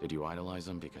 Did you idolize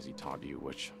him because he taught you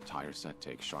which tire set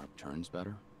takes sharp turns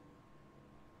better?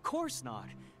 Course not.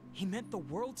 He meant the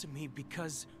world to me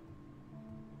because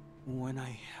when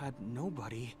I had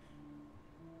nobody,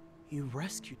 he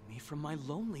rescued me from my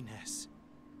loneliness.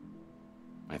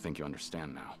 I think you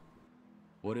understand now.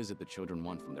 What is it the children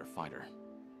want from their fighter?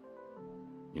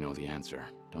 You know the answer,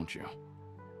 don't you?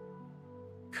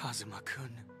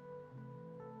 Kazuma-kun.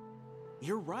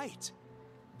 You're right.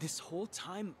 This whole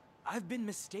time, I've been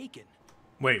mistaken.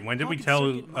 Wait, when did we Pocket tell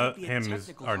Circuit might be a him his,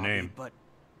 technical our hobby, name? But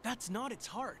that's not its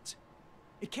heart.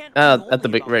 It can't At the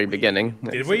very beginning.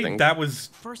 Did we? That was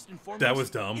First and foremost, that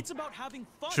was dumb. It's about having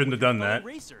fun Shouldn't with have done your fellow that.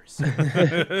 Racers.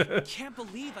 Can't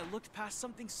believe I looked past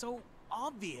something so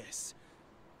obvious.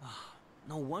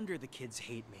 No wonder the kids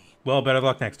hate me. Well, better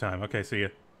luck next time. Okay, see ya.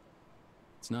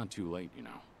 It's not too late, you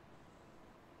know.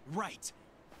 Right.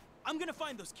 I'm gonna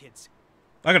find those kids.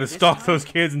 I gotta This stalk time, those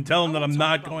kids and tell them I that I'm won't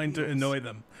not talk about going to wheels. annoy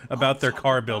them about their I'll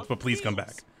car talk builds, about but please come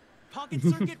feels. back. Pocket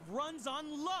Circuit runs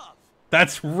on love.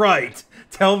 That's right.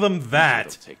 Tell them that.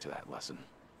 It'll take to that lesson.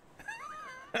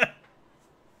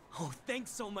 Oh, thanks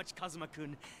so much,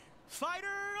 Kazuma-kun. Fighter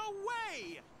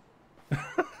away!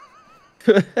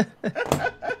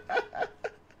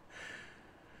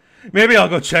 Maybe I'll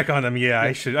go check on them. Yeah,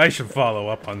 I should follow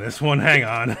up on this one. Hang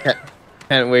on.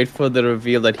 Can't wait for the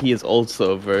reveal that he is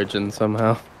also a virgin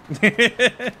somehow.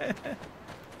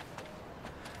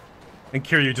 And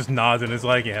Kiryu just nods and is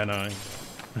like, yeah, no.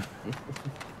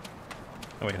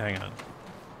 Oh, wait, hang on.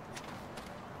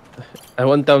 I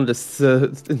went down this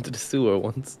into the sewer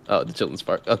once. Oh, the children's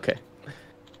park. Okay.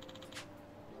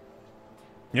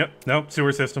 Yep, no,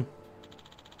 sewer system.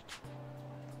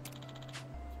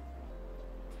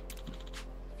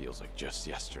 Feels like just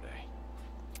yesterday.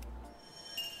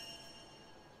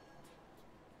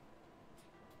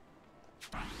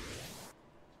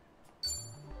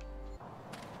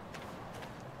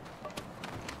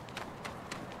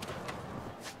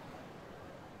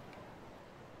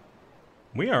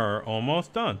 We are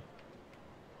almost done.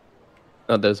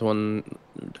 Oh, there's one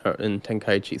in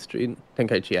Tenkaichi Street.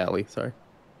 Tenkaichi Alley, sorry.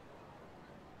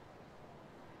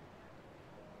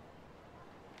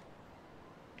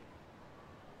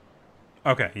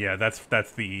 Okay, yeah, that's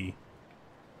the,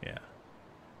 yeah.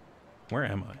 Where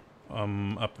am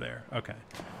I? Up there. Okay.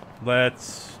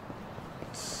 Let's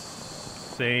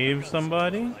save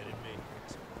somebody.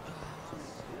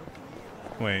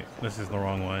 Wait, this is the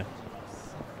wrong way.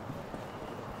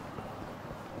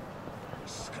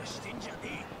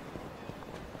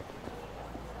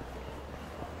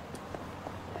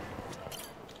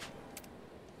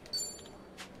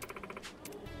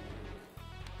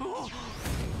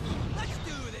 Let's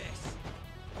do this!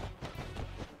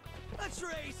 Let's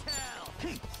raise hell!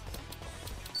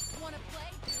 Wanna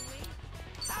play, do we?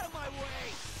 Out of my way!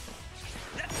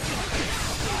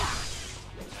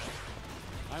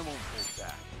 I won't hold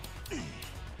back.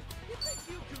 You think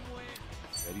you can win?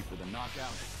 Ready for the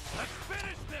knockout? Let's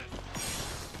finish this!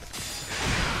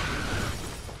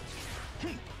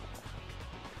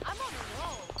 I'm on a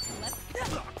roll. Let's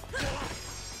go.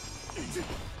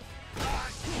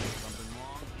 Something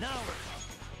wrong? Now we're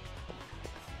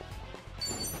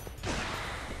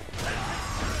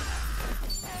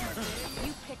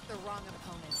You picked the wrong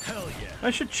opponent. hell yeah!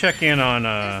 I should check in on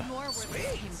There's more where this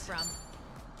came from.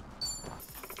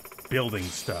 building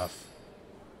stuff.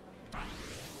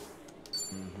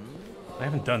 I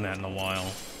haven't done that in a while.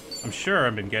 I'm sure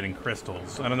I've been getting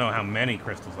crystals. I don't know how many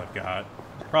crystals I've got.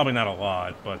 Probably not a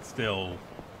lot, but still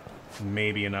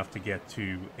maybe enough to get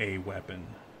to a weapon.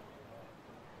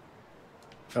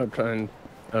 I'll try and...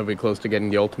 Are we close to getting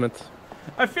the ultimates?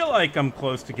 I feel like I'm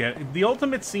close to get... The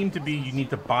ultimates seem to be you need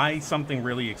to buy something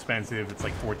really expensive. It's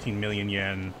like 14 million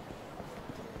yen.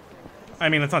 I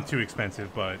mean, it's not too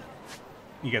expensive, but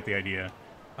you get the idea.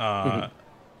 And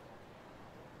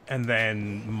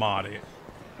then mod it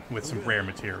with some rare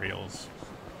materials.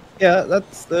 Yeah,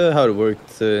 that's how it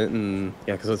worked in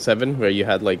Yakuza 7, where you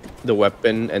had like the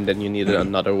weapon and then you needed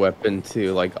another weapon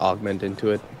to like augment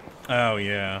into it. Oh,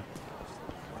 yeah.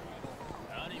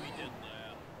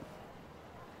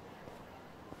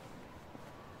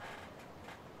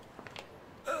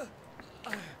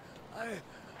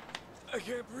 I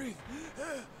can't breathe.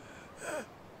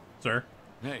 Sir?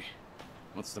 Hey,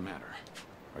 what's the matter?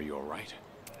 Are you alright?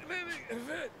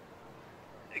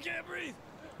 I can't breathe.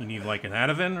 You need like an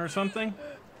Ativan or something?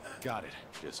 Got it.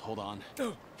 Just hold on.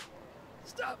 No.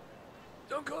 Stop.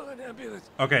 Don't call an ambulance.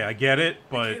 Okay, I get it, I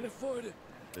but... can't afford it.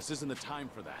 This isn't the time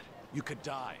for that. You could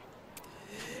die.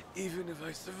 Even if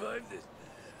I survive this,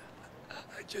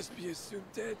 I'd just be assumed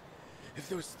dead if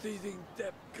those thieving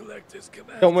debt collectors come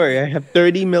out. Don't worry, I have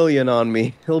 30 million on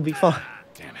me. He'll be fine.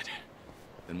 Damn it.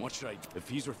 Then what should I... If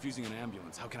he's refusing an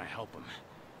ambulance, how can I help him?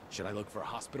 Should I look for a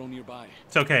hospital nearby?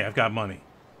 It's okay, I've got money.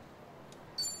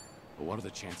 But what are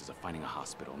the chances of finding a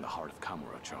hospital in the heart of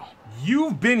Kamurocho?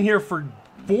 You've been here for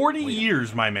 40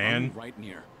 years, my man. I'm right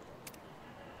near.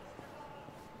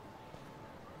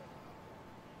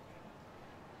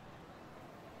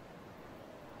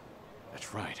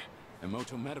 That's right.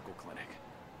 Emoto Medical Clinic.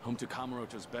 Home to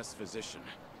Kamurocho's best physician.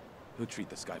 He'll treat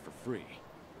this guy for free.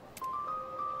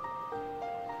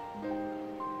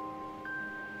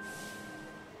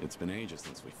 It's been ages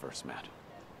since we first met.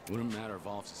 Wouldn't matter if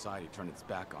all of society turned its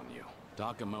back on you.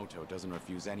 Doc Emoto doesn't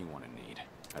refuse anyone in need.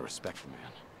 I respect the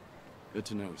man. Good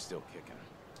to know he's still kicking.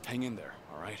 Hang in there,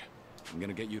 alright? I'm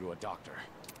gonna get you to a doctor.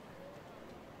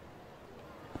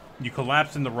 You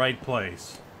collapsed in the right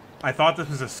place. I thought this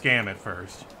was a scam at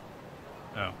first.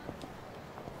 Oh.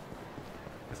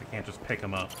 Guess I can't just pick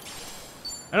him up.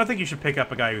 I don't think you should pick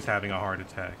up a guy who's having a heart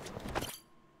attack.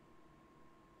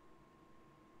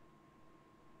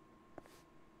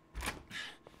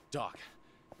 Doc,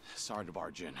 sorry to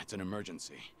barge in. It's an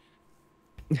emergency.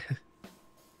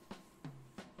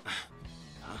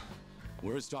 Huh?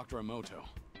 Where's Dr. Emoto?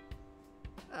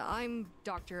 I'm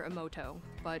Dr. Emoto,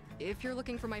 but if you're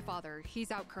looking for my father,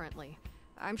 he's out currently.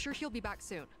 I'm sure he'll be back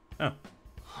soon. Oh.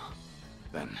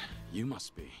 Then you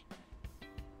must be.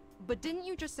 But didn't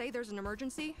you just say there's an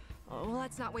emergency? Oh, well,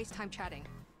 let's not waste time chatting.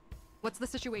 What's the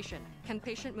situation? Can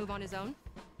patient move on his own?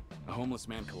 A homeless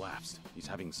man collapsed. He's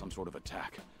having some sort of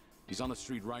attack. He's on the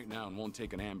street right now and won't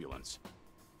take an ambulance.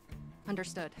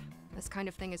 Understood. This kind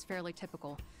of thing is fairly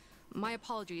typical. My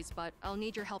apologies, but I'll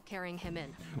need your help carrying him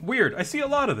in. Weird. I see a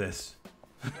lot of this.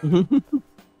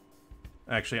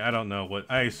 Actually, I don't know what...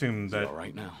 I assume that... all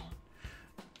right now?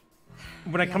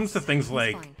 When it comes to things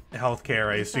like fine.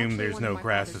 healthcare, I He's assume actually there's one of no my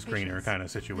grass father's is greener patients. kind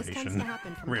of This tends situation. to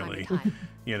happen from Really. time to time.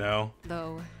 You know?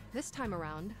 Though, this time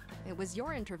around, it was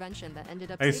your intervention that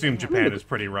ended up I assume saving him. Japan is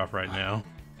pretty rough right now.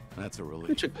 That's a We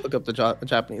relief. should look up the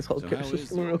Japanese So healthcare how is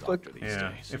system your real quick. doctor these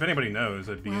Yeah. days? If anybody knows,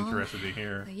 I'd be Well, interested to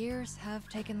hear. The years have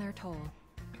taken their toll.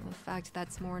 In fact,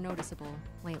 that's more noticeable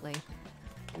lately.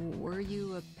 Were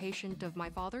you a patient of my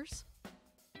father's?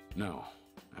 No,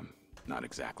 I'm not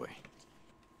exactly.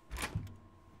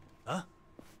 Huh?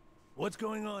 What's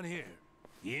going on here?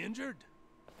 You injured?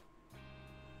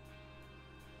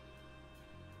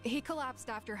 He collapsed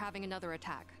after having another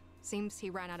attack. Seems he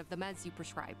ran out of the meds you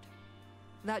prescribed.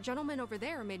 That gentleman over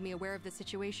there made me aware of the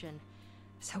situation,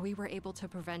 so we were able to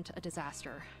prevent a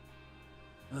disaster.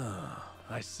 Ah,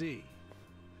 I see.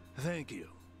 Thank you.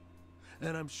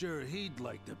 And I'm sure he'd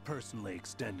like to personally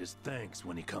extend his thanks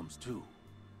when he comes to.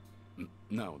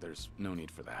 No, there's no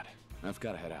need for that. I've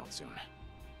got to head out soon.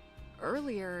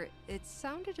 Earlier, it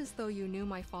sounded as though you knew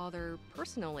my father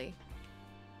personally.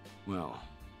 Well,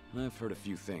 I've heard a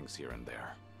few things here and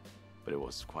there, but it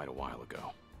was quite a while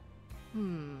ago.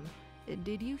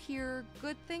 Did you hear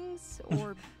good things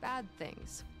or bad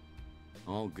things?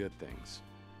 All good things.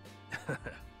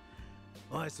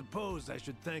 Well, I suppose I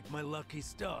should thank my lucky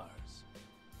stars.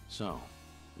 So,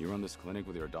 you run this clinic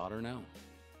with your daughter now?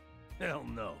 Hell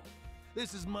no.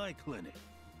 This is my clinic.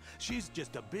 She's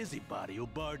just a busybody who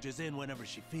barges in whenever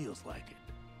she feels like it.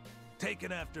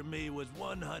 Taking after me was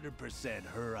 100%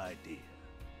 her idea.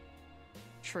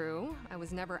 True, I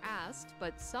was never asked,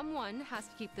 but someone has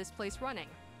to keep this place running.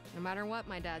 No matter what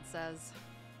my dad says.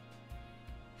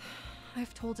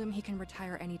 I've told him he can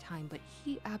retire anytime, but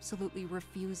he absolutely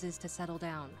refuses to settle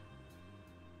down.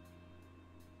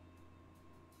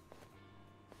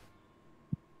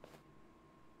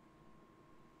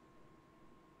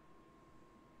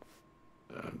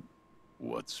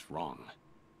 What's wrong?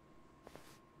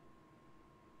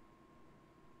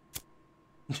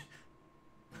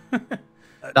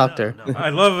 Doctor. No. I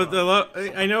love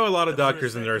it. I know a lot of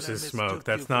doctors and nurses smoke.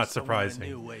 That's not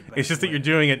surprising. It's just that you're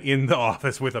doing it in the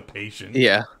office with a patient.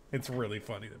 Yeah. It's really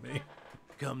funny to me.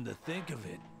 Come to think of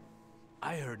it,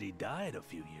 I heard he died a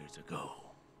few years ago.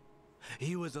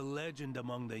 He was a legend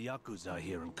among the Yakuza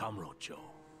here in Kamurocho.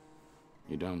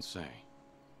 You don't say.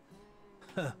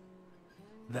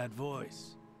 That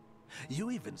voice.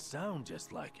 You even sound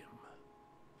just like him.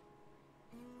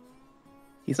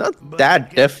 He's not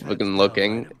that different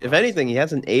looking. If anything, he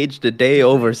hasn't aged a day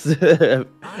over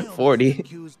 40.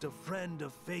 Accused a friend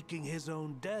of faking his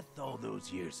own death all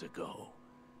those years ago.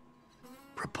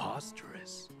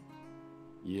 Preposterous.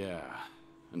 Yeah.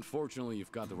 Unfortunately,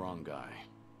 you've got the wrong guy.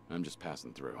 I'm just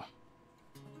passing through.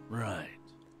 Right.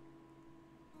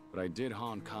 But I did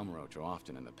haunt Kamurocho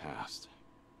often in the past.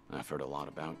 I've heard a lot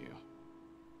about you.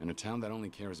 In a town that only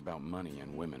cares about money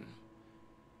and women,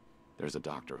 there's a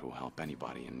doctor who'll help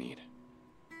anybody in need.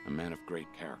 A man of great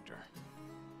character.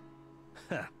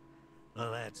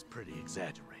 Well, that's pretty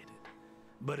exaggerated.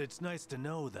 But it's nice to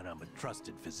know that I'm a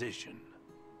trusted physician.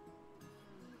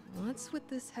 What's with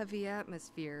this heavy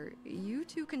atmosphere? You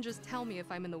two can just tell me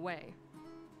if I'm in the way.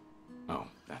 Oh,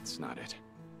 that's not it.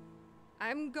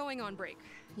 I'm going on break.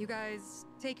 You guys,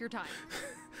 take your time.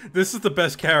 This is the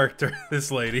best character, this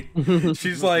lady.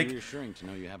 She's like, reassuring to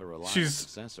know you have a reliable she's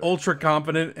successor. ultra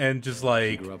competent and just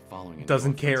like Grew up following in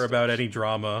doesn't your care about footsteps. any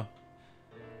drama.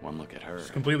 One look at her.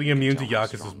 She's completely you can immune to tell how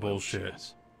Yakuza's strong-willed she bullshit.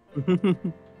 is.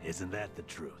 Isn't that the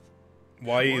truth?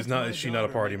 Why Once my is she not a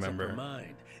daughter party makes up her member?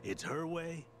 mind, it's her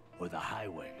way or the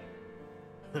highway.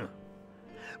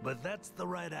 But that's the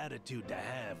right attitude to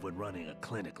have when running a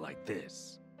clinic like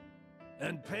this.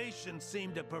 And patients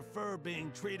seem to prefer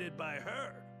being treated by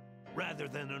her rather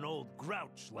than an old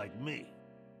grouch like me.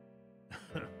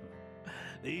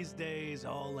 These days,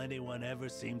 all anyone ever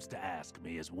seems to ask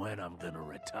me is when I'm gonna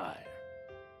retire.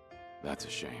 That's a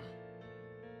shame.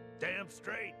 Damn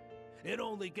straight. It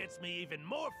only gets me even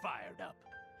more fired up.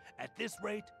 At this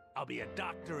rate, I'll be a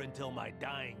doctor until my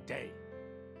dying day.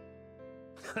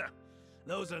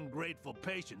 Those ungrateful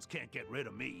patients can't get rid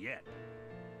of me yet.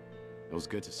 It was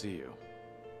good to see you,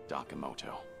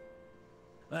 Dakamoto.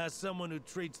 As someone who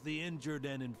treats the injured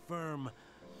and infirm,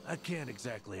 I can't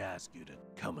exactly ask you to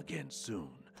come again soon.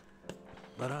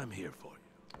 But I'm here for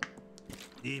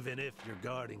you. Even if you're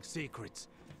guarding secrets,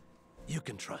 you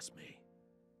can trust me.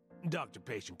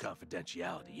 Doctor-patient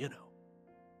confidentiality, you know.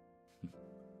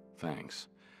 Thanks.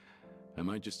 I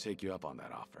might just take you up on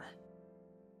that offer.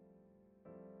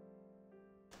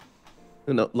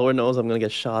 Lord knows I'm gonna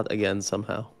get shot again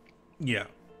somehow. Yeah.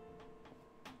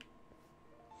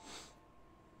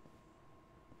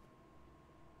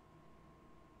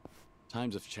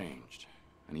 Times have changed,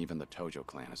 and even the Tojo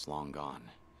clan is long gone.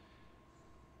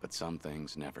 But some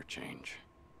things never change.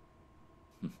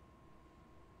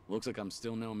 Looks like I'm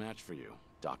still no match for you,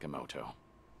 Dakamoto.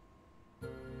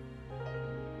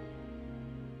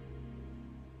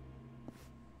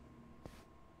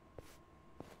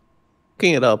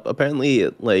 Looking it up, apparently,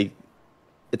 like,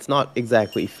 it's not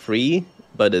exactly free,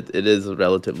 but it is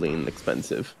relatively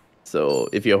inexpensive. So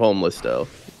if you're homeless, though,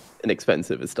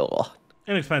 inexpensive is still a lot.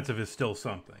 Inexpensive is still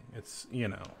something. It's, you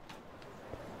know.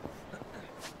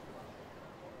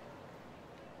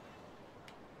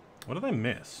 What did I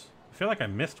miss? I feel like I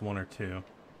missed one or two.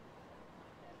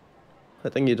 I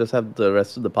think you just have the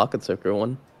rest of the Pocket Circuit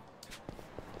one.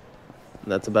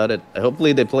 And that's about it.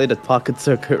 Hopefully they play the Pocket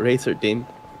Circuit Racer team.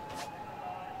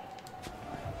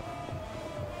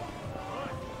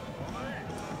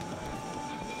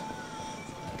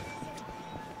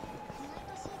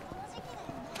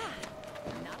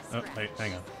 Oh, wait,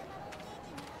 hang on.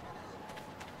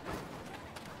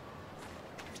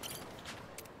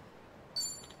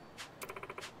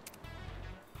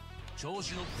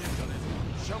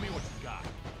 Show me what you got.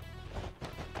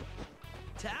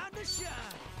 Time to shine.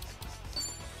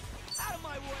 Out of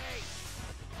my way.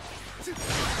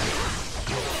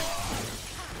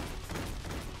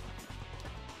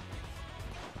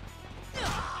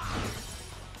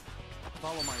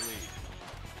 Follow my lead.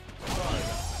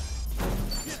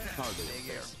 Hardly a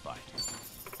fair fight.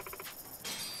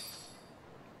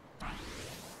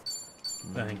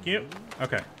 Thank you.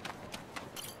 Okay.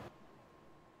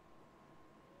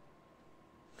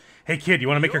 Hey kid, you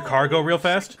want to make your car go real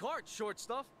fast? Cart, short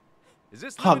stuff. Is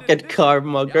this Pocket car Yeah, I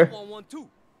mugger. want one too.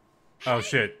 Oh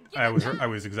shit! I was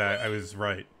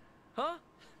right. Huh?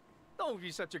 Don't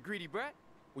be such a greedy brat.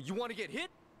 Well, you want to get hit?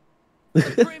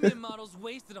 The premium model's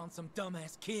wasted on some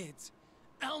dumbass kids.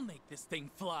 I'll make this thing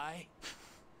fly.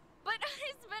 But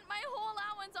I spent my whole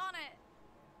allowance on it.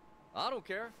 I don't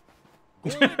care.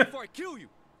 Go away before I kill you.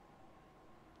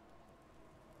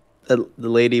 The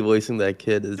lady voicing that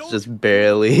kid is just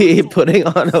barely putting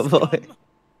on a voice.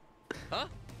 Huh?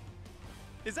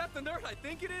 Is that the nerd I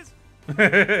think it is?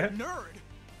 Nerd?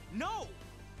 No!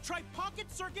 Try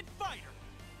Pocket Circuit Fighter!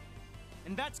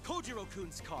 And that's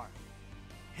Kojiro-kun's car.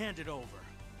 Hand it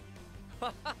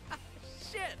over.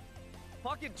 Shit!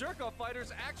 Pocket jerk-off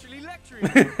fighters actually lecturing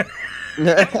you.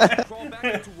 Crawl back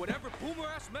into whatever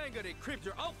boomer-ass manga they cribbed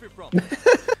your outfit from.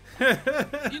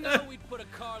 You know we'd put a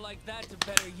car like that to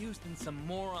better use than some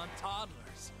moron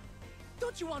toddlers.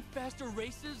 Don't you want faster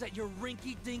races at your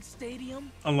rinky-dink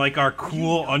stadium? Unlike our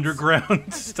cool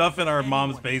underground stuff in our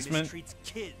mom's basement. Treats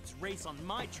kids race on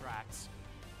my tracks.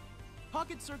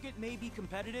 Pocket Circuit may be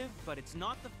competitive, but it's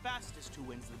not the fastest who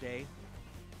wins the day.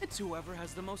 It's whoever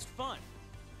has the most fun.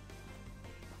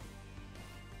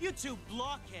 You two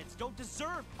blockheads don't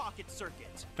deserve Pocket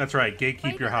Circuit. That's right.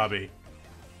 Gatekeep your hobby.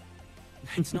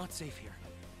 It's not safe here.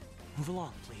 Move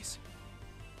along, please.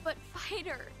 But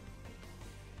Fighter...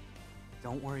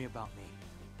 Don't worry about me.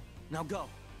 Now go.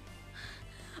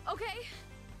 Okay.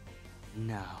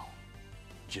 Now,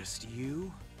 just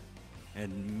you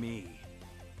and me.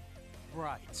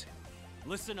 Right.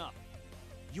 Listen up.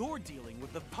 You're dealing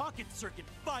with the Pocket Circuit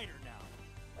Fighter now.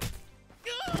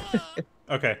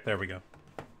 Okay, there we go.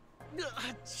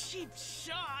 Cheap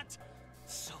shot.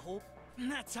 So,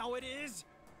 that's how it is?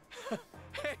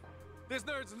 Hey, this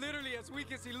nerd's literally as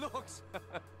weak as he looks.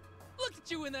 Look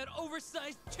at you in that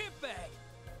oversized chip bag.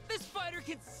 This fighter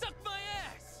can suck my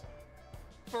ass.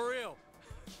 For real.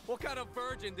 What kind of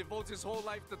virgin devotes his whole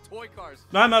life to toy cars?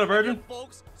 No, I'm not a Have virgin. you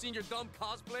folks seen your dumb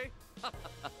cosplay?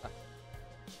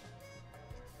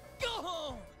 Go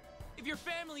home. If your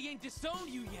family ain't disowned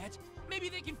you yet, maybe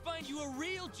they can find you a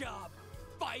real job,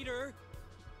 fighter.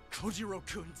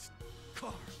 Kojiro-kun's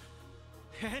car.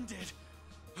 Hand it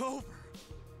over.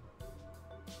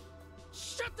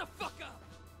 Shut the fuck up.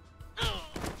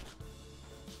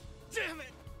 Damn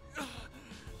it!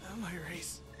 My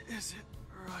race isn't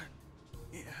run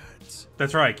yet.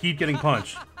 That's right. Keep getting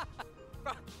punched.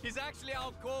 He's actually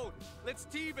out cold. Let's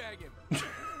teabag him.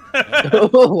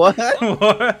 What?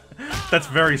 What? That's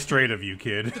very straight of you,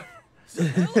 kid.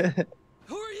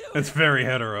 Who are you? That's very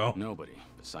hetero. Nobody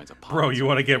besides a Bro, you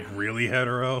want to get circuit really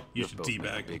hetero? You You've should both made a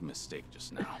teabag big him. mistake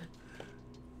just now.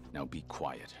 Now be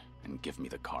quiet and give me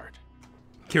the card.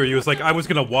 Kiryu was like, I was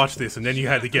gonna watch this, and then you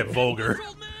had to get vulgar.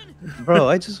 Bro,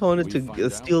 I just wanted to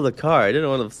steal the car. I didn't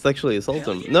want to sexually assault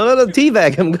him. No,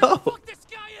 teabag him, go!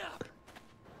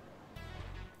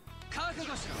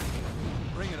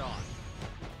 Bring it on.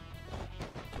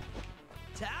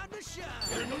 Time to shine.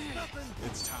 Here goes nothing.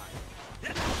 It's time.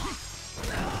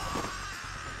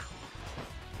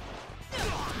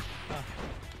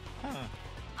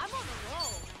 I'm on the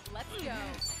roll. Let's go.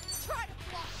 Try to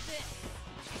block this.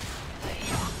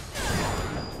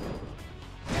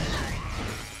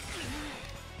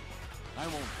 I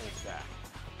won't hold back.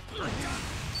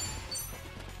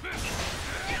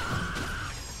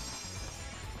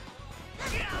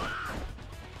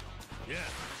 Yeah.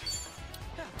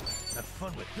 Have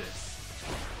fun with this.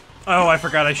 Oh, I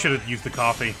forgot I should have used the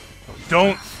coffee.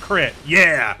 Don't crit.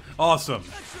 Yeah! Awesome.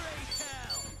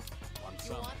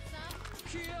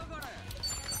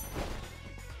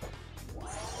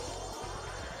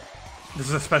 This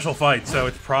is a special fight, so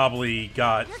it's probably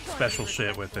got special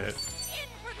shit with it.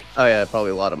 Oh yeah,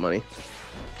 probably a lot of money.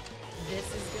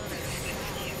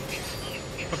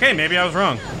 Okay, maybe I was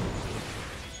wrong.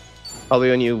 Probably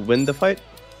when you win the fight.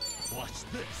 Watch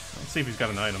this. Let's see if he's got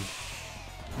an item.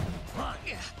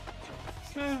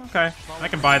 Okay, I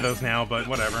can buy those now, but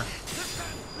whatever.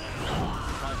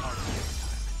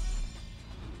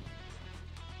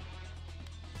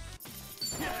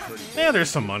 Yeah, there's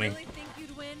some money. Really think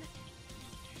you'd win?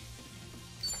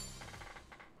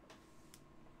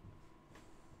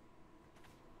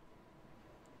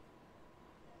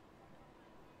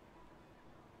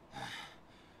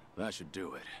 That should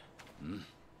do it. Hmm?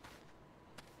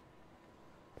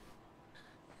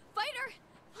 Fighter,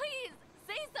 please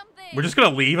say something. We're just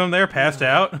gonna leave him there, passed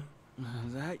out?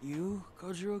 Is that you,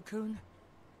 Kojiro-kun?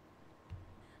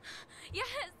 Yes,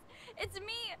 it's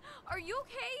me. Are you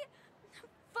okay?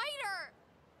 Fighter.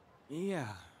 Yeah,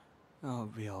 I'll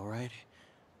be alright.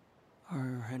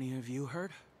 Are any of you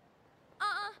hurt?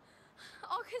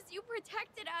 All 'cause you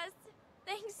protected us.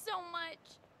 Thanks so much.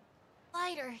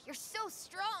 Fighter, you're so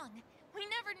strong. We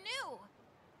never knew.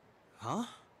 Huh?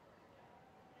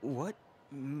 What?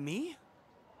 Me?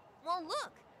 Well,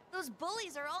 look. Those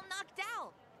bullies are all knocked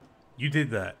out. You did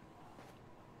that.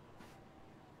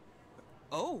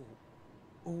 Oh.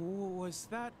 Was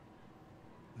that...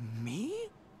 me?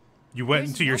 You went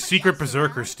into your secret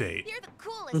berserker state. You're the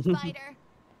coolest fighter.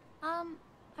 I'm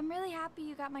really happy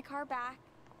you got my car back.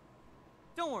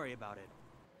 Don't worry about it.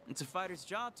 It's a fighter's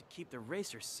job to keep the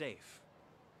racers safe.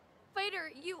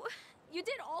 Fighter, you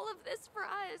did all of this for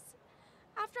us.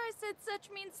 After I said such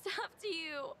mean stuff to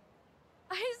you.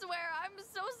 I swear, I'm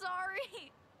so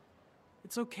sorry.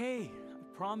 It's okay.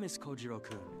 I promise,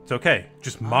 Kojiro-kun. It's okay.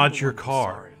 Just mod your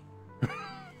car.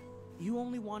 You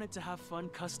only wanted to have fun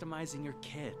customizing your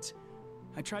kit.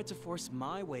 I tried to force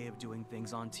my way of doing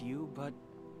things onto you, but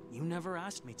you never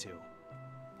asked me to.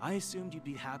 I assumed you'd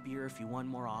be happier if you won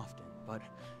more often, but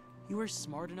you were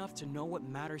smart enough to know what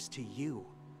matters to you.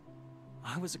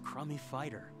 I was a crummy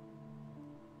fighter.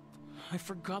 I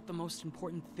forgot the most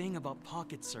important thing about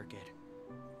Pocket Circuit.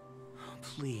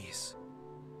 Please,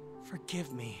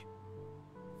 forgive me.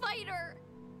 Fighter!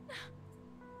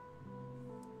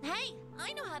 Hey,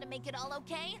 I know how to make it all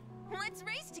okay. Let's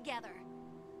race together.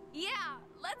 Yeah,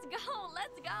 let's go.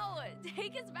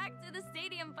 Take us back to the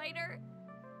stadium, Fighter.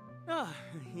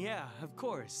 Yeah, of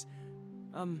course.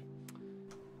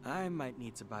 I might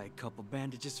need to buy a couple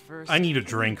bandages first. I need a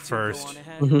drink first.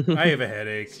 I have a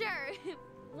headache. Sure.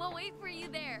 We'll wait for you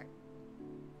there.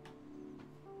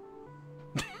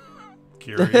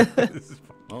 Kiryu.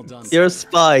 Well done. You're a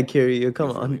spy, Kiryu.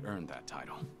 Come on. Really earned that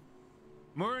title.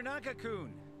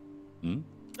 Muranaka-kun.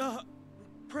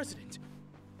 President.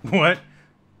 What?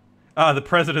 The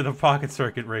president of Pocket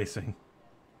Circuit Racing.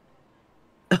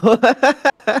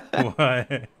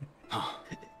 What?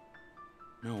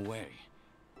 No way.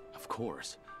 Of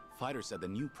course. Fighter said the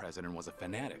new president was a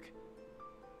fanatic.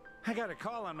 I got a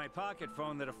call on my pocket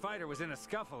phone that a fighter was in a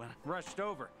scuffle and rushed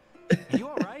over. You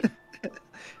all right?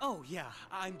 Oh, yeah,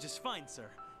 I'm just fine,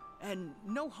 sir. And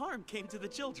no harm came to the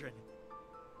children.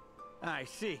 I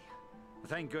see. Well,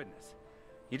 thank goodness.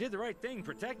 You did the right thing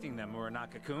protecting them,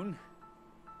 Muranaka-kun.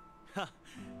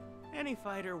 Any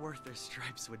fighter worth their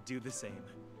stripes would do the same.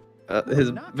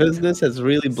 His business has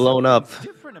really blown up. What's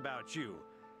different about you?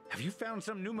 Have you found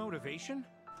some new motivation?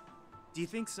 Do you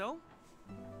think so?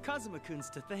 Kazuma-kun's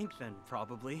to thank then,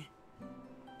 probably.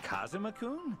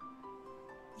 Kazuma-kun?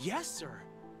 Yes, sir.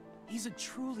 He's a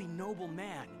truly noble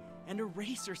man, and a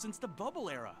racer since the bubble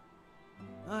era.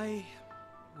 I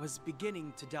was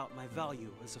beginning to doubt my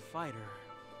value as a fighter.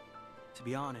 To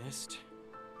be honest,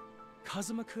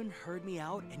 Kazuma-kun heard me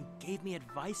out and gave me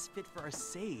advice fit for a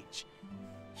sage.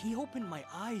 He opened my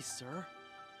eyes, sir.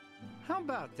 How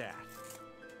about that?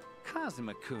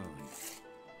 Kazuma-kun.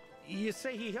 You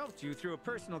say he helped you through a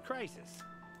personal crisis?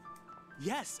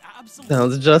 Yes, absolutely.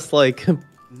 Sounds just like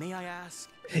May I ask?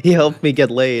 he helped me get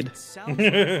laid. Sounds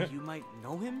like you might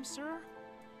know him, sir?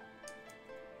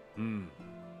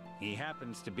 He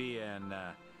happens to be an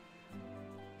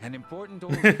important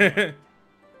old friend.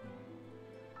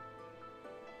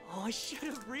 Oh, I should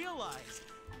have realized.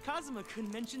 Kazuma-kun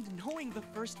mentioned knowing the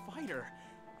first fighter.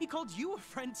 He called you a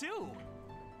friend too.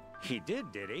 He did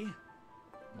he?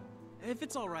 If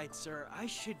it's all right, sir, I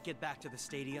should get back to the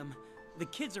stadium. The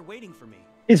kids are waiting for me.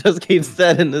 He just keeps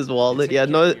that in his wallet. Yeah,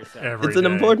 no, it's Every an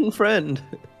day. important friend.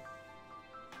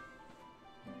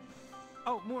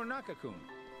 Oh, Muranaka-kun.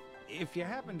 If you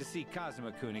happen to see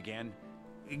Kazuma-kun again,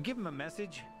 give him a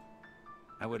message.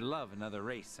 I would love another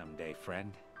race someday,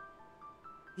 friend.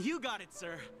 You got it,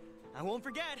 sir. I won't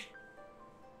forget.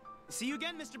 See you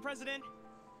again, Mr. President.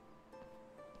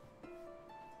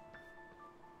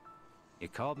 You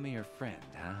called me your friend,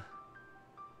 huh?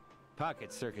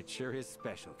 Pocket Circuit sure is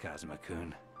special,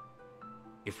 Kazuma-kun.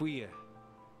 If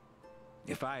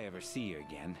I ever see you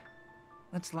again,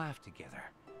 let's laugh together.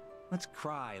 Let's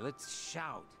cry, let's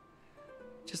shout.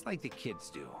 Just like the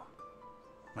kids do.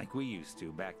 Like we used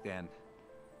to back then.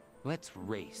 Let's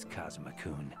race,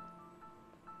 Kazuma-kun.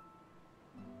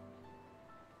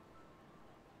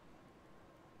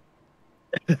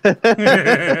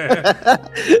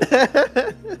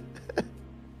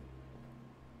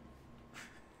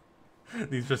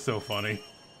 These are so funny.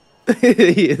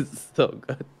 He is so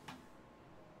good.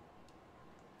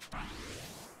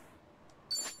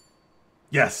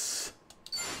 Yes.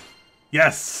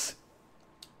 Yes.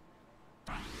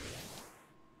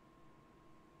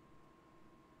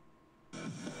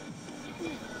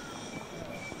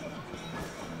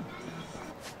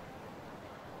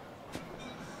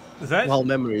 Is that While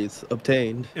memories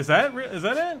obtained. Is that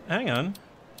it? Hang on.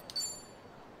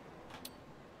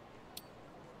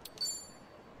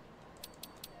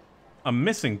 I'm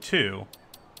missing 2.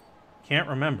 Can't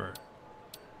remember.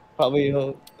 Probably.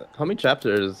 How many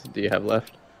chapters do you have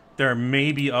left? There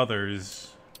may be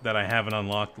others that I haven't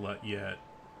unlocked yet.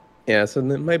 Yeah, so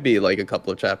there might be like a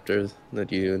couple of chapters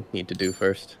that you need to do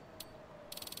first.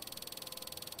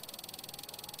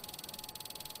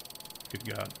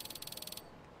 Good God.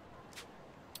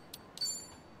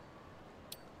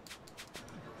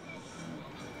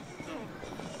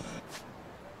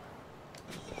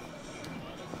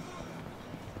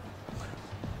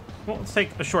 Well, let's take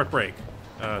a short break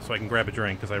so I can grab a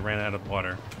drink because I ran out of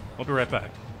water. I'll be right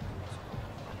back.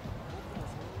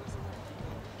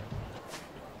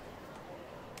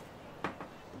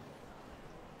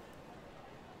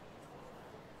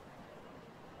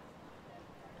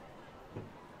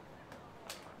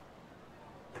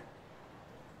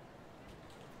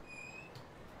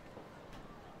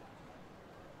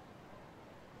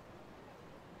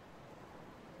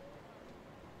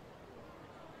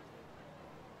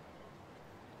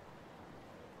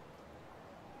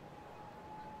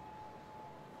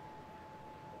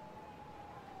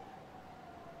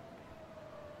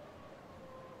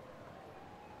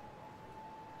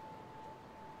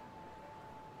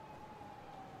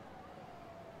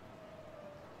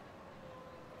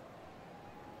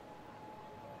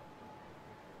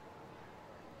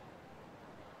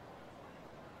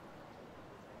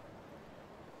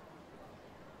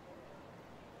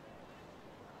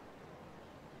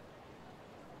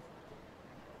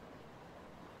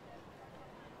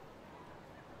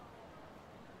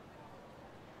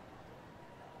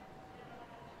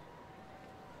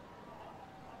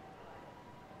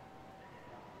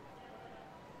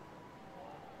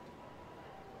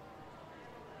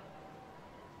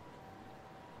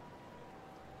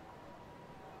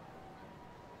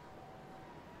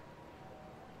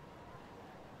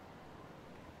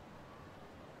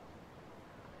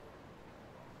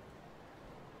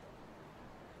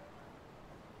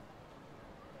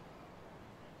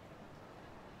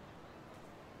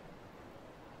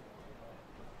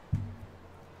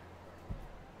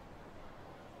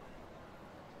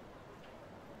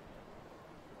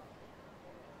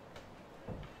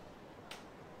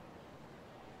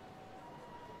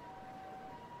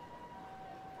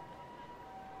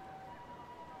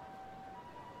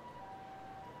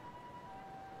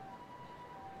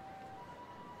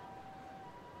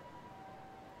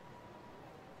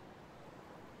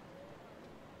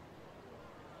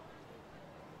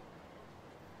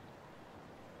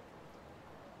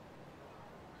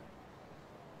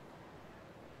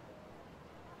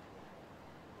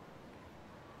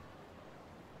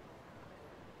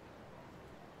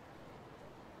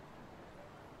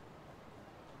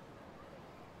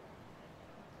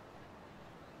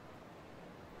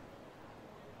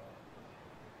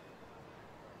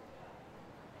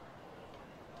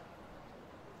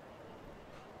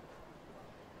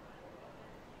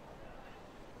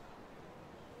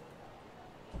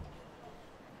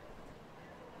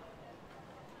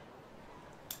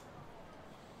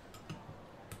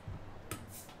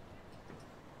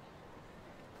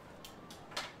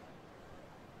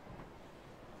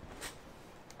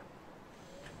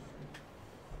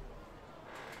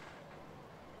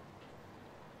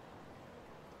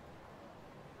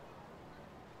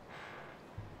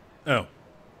 Oh,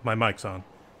 my mic's on.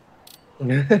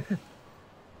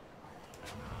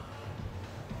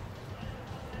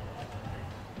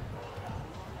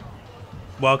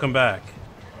 Welcome back.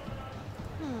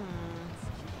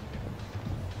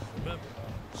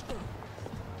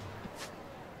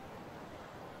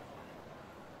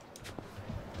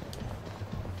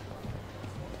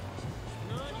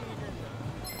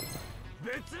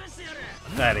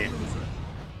 That is.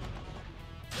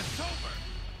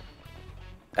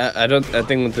 I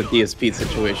think the DSP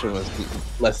situation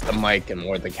was less the mic and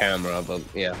more the camera, but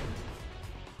yeah.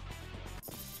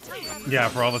 Yeah,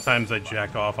 for all the times I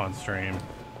jack off on stream.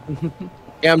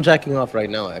 Yeah, I'm jacking off right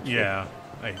now, actually. Yeah,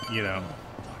 you know.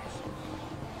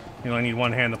 You only need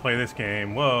one hand to play this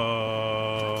game.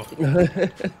 Whoa.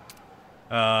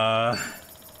 Alright.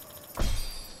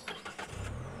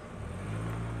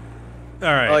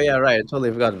 Oh, yeah, right. I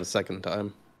totally forgot the second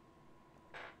time.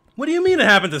 What do you mean it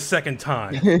happened the second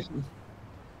time?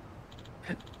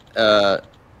 So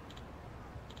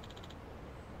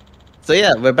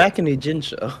yeah, we're back in the Jin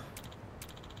show. There's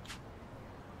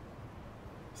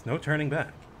no turning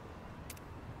back.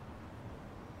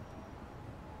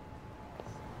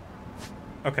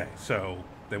 Okay, so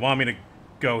they want me to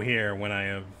go here when I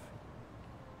have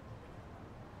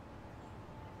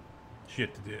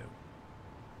shit to do.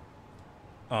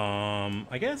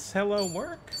 I guess hello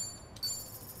work?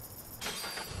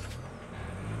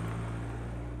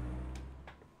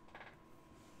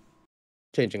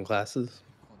 Changing classes.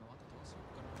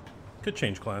 Could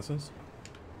change classes.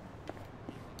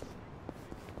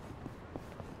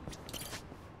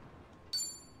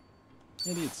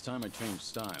 Maybe it's time I change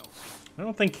styles. I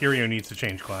don't think Kiryu needs to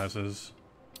change classes.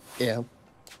 Yeah.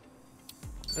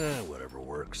 Whatever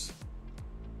works.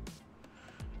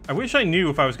 I wish I knew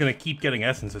if I was going to keep getting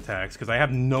essence attacks, because I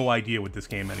have no idea with this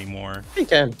game anymore. You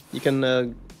can. You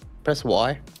can press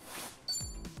Y.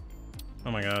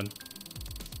 Oh my god.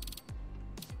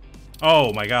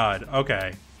 Oh my god.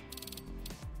 Okay.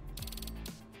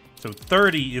 So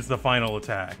 30 is the final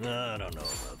attack. I don't know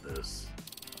about this.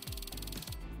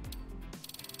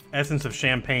 Essence of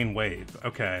Champagne Wave.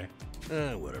 Okay.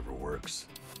 Whatever works.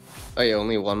 Oh yeah,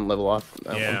 only one level off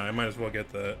from that Yeah, one. I might as well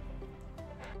get that.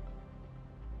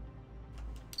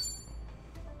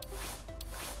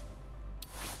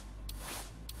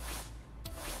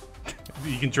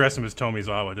 You can dress him as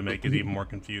Tomizawa to make it even more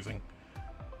confusing.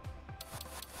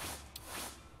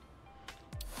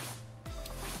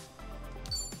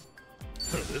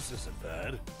 This isn't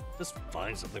bad. Just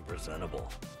find something presentable.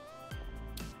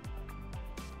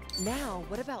 Now,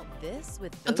 what about this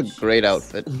with That's a those great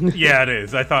shoes? outfit. Yeah, it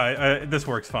is. I thought this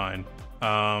works fine.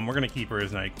 We're gonna keep her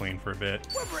as Night Queen for a bit.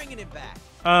 We're bringing it back.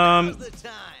 Um, Now's the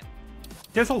time.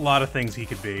 There's a lot of things he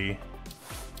could be.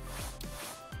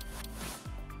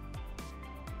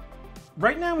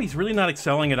 Right now, he's really not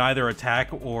excelling at either attack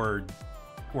or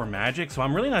magic, so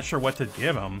I'm really not sure what to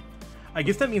give him. I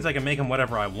guess that means I can make him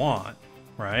whatever I want,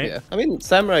 right? Yeah. I mean,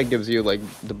 Samurai gives you like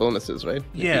the bonuses, right? If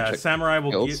you Yeah, check Samurai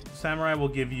will skills.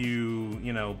 give you,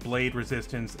 you know, blade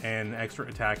resistance and extra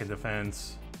attack and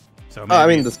defense. So Oh, I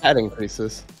maybe- mean, the stat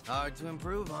increases. Hard to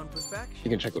improve on perfection. You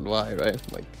can check with Y,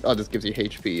 right? Like, oh, this gives you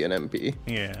HP and MP.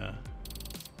 Yeah.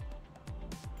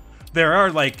 There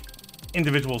are like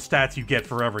individual stats you get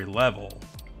for every level.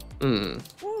 Hmm.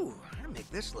 Ooh, I make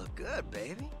this look good,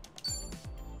 baby.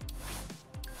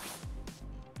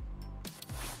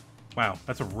 Wow,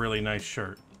 that's a really nice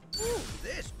shirt. Ooh,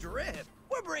 this drip.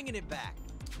 We're bringing it back.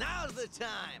 Now's the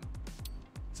time.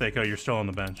 Seiko, you're still on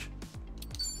the bench.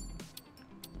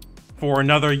 For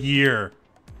another year.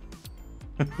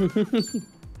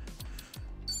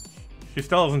 She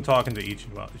still isn't talking to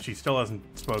Ichiban. She still hasn't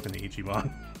spoken to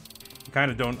Ichiban. I kind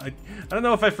of don't... I don't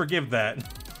know if I forgive that.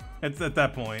 It's at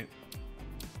that point.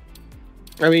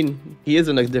 I mean, he is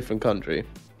in a different country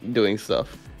doing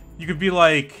stuff. You could be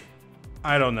like...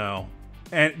 I don't know.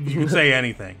 And you can say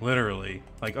anything, literally.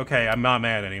 Like, okay, I'm not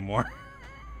mad anymore.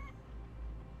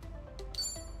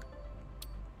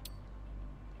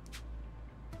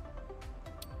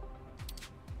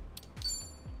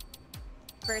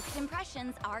 First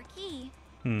impressions are key.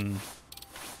 Hmm.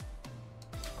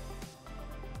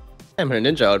 Damn, her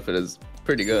ninja outfit is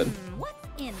pretty good. What's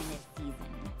in this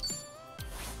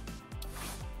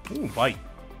season? Ooh, bite.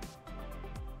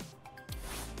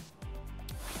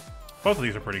 Both of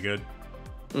these are pretty good.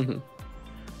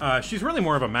 Mm-hmm. She's really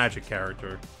more of a magic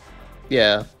character.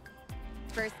 Yeah.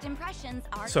 First impressions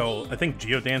are So, key. I think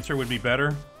Geodancer would be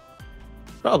better.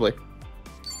 Probably.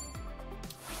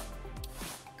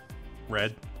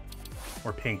 Red.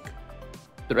 Or pink.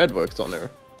 The red works on her.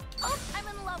 Oh, I'm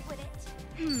in love with it.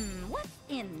 What's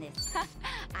in this?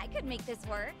 I could make this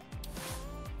work.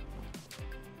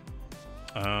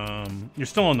 You're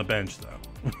still on the bench,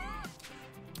 though.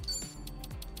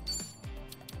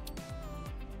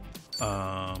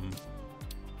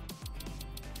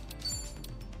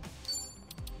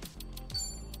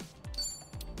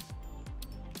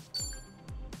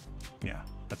 Yeah,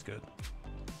 that's good.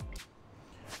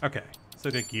 Okay, let's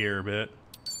look at gear a bit.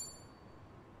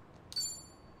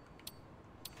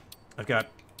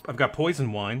 I've got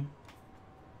poison wine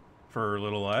for a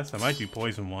little less. I might do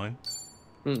poison wine.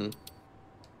 Hmm.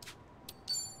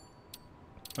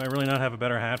 Do I really not have a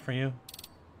better hat for you?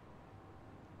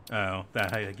 Oh,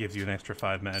 that gives you an extra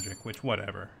 5 magic, which,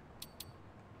 whatever.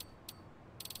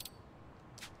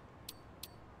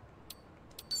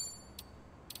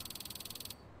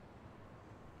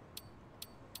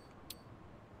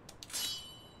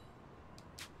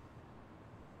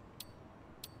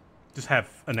 Just have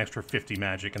an extra 50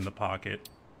 magic in the pocket.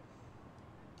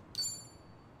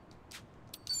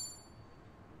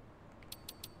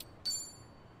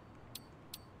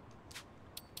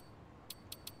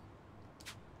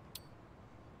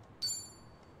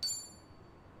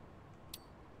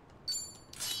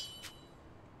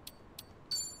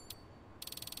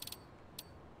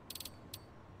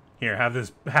 Here, have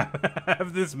this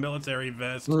have this military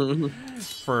vest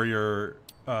for your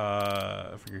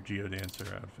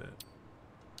Geodancer outfit.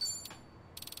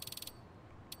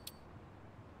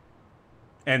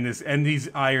 And these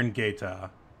iron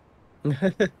gaita.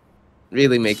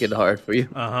 really make it hard for you.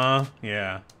 Uh-huh,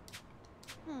 yeah.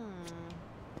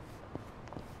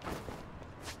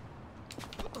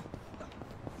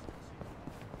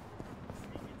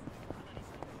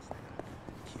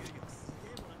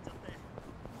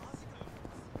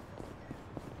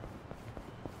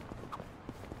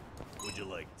 Would you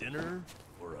like dinner,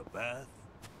 or a bath,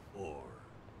 or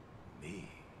me?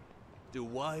 Do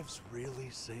wives really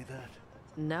say that?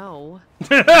 No.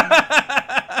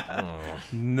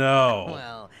 No.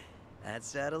 Well, that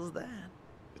settles that.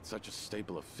 It's such a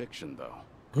staple of fiction, though.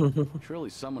 Surely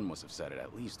someone must have said it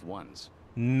at least once.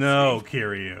 No,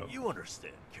 Kiryu. You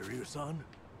understand, Kiryu-san.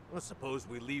 Let's suppose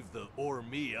we leave the or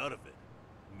me out of it.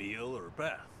 Meal or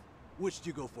bath? Which do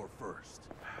you go for first?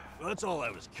 Well, that's all I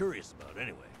was curious about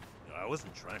anyway. You know, I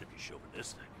wasn't trying to be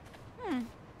chauvinistic. I'm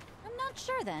not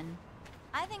sure then.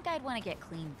 I think I'd want to get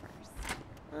clean first.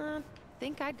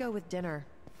 Think I'd go with dinner.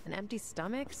 An empty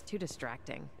stomach's too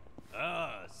distracting.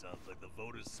 Ah, sounds like the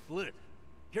vote is split.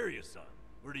 Kiryu-san,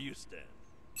 where do you stand?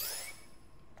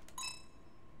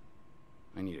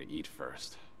 I need to eat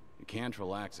first. You can't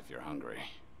relax if you're hungry.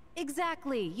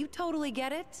 Exactly. You totally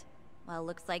get it. Well,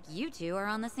 looks like you two are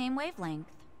on the same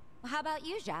wavelength. Well, how about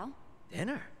you, Zhao?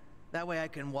 Dinner. That way I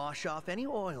can wash off any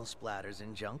oil splatters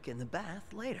and junk in the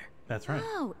bath later. That's right.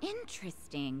 Oh,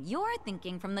 interesting. You're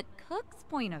thinking from the cook's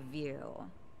point of view.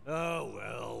 Oh,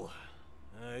 well.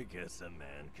 I guess a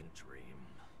man can dream.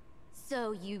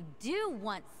 So you do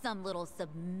want some little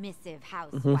submissive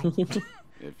housewife.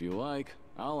 If you like,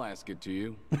 I'll ask it to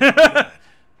you. That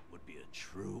would be a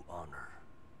true honor.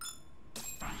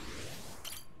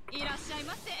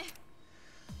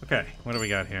 Okay, what do we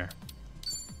got here?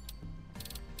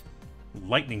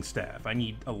 Lightning staff. I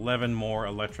need 11 more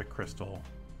electric crystal.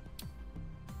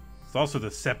 It's also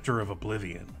the scepter of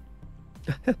oblivion.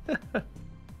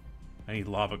 I need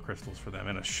lava crystals for them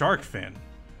and a shark fin.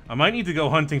 I might need to go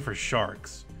hunting for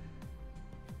sharks.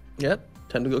 Yep,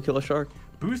 time to go kill a shark.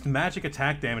 Boost magic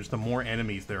attack damage the more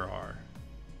enemies there are.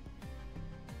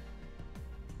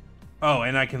 Oh,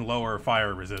 and I can lower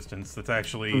fire resistance. That's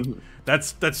actually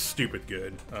that's stupid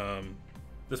good.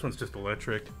 This one's just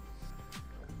electric.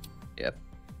 Yep.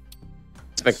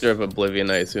 Spectre of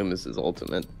Oblivion, I assume, is his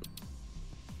ultimate.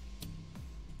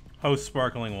 Host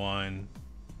sparkling wine.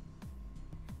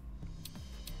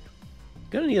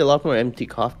 Gonna need a lot more empty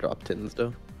cough drop tins,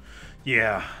 though.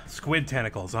 Yeah, squid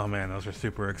tentacles. Oh man, those are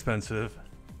super expensive.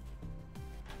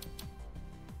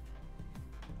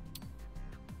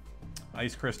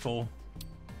 Ice crystal.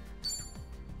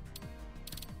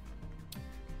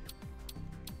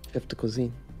 Chef de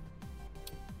cuisine.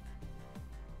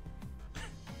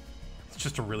 It's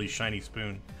just a really shiny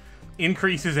spoon.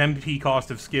 Increases MP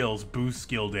cost of skills, boosts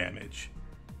skill damage.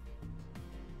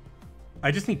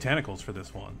 I just need tentacles for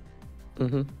this one.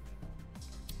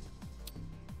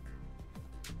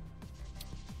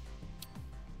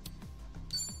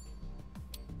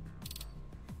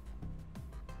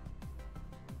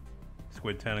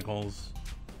 Squid tentacles.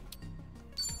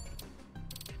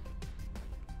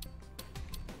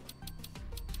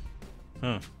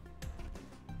 Huh.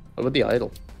 What about the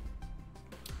idol?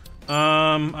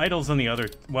 Idol's on the other...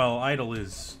 Well, Idol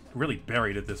is really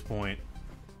buried at this point.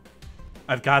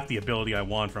 I've got the ability I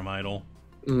want from Idol.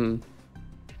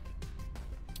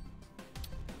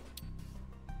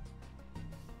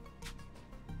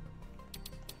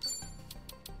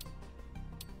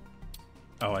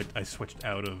 Oh, I switched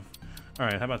out of...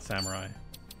 Alright, how about Samurai?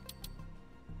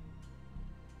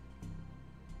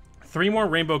 3 more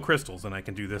rainbow crystals and I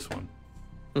can do this one.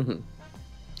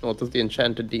 What does the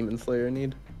enchanted demon slayer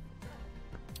need?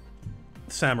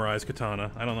 Samurai's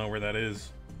katana. I don't know where that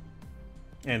is.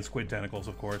 And squid tentacles,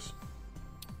 of course.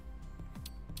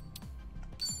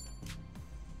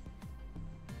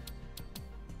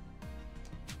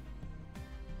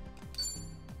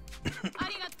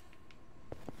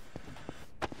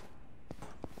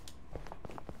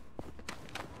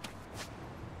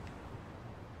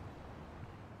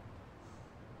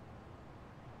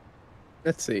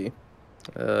 Let's see.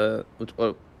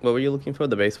 What were you looking for?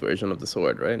 The base version of the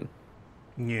sword, right?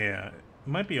 Yeah, it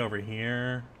might be over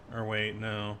here. Or wait,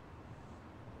 no.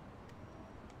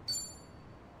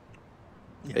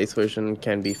 Base version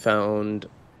can be found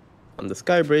on the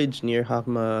Sky Bridge near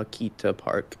Hamakita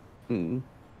Park in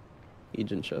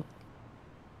Ijincho.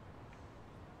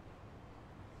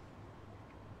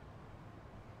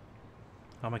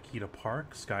 Hamakita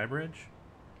Park? Skybridge?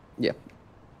 Yeah.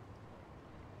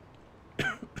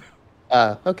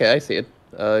 Okay, I see it.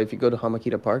 If you go to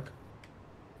Hamakita Park,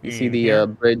 you see the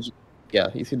bridge. Yeah,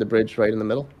 you see the bridge right in the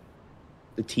middle.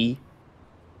 The T.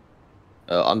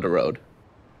 On the road.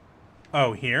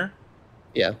 Oh, here?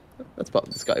 Yeah. That's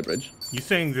probably the sky bridge. You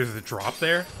saying there's a drop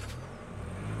there?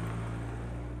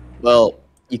 Well,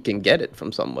 you can get it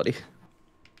from somebody.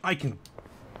 I can...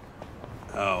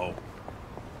 Oh.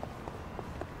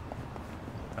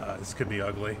 This could be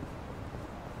ugly.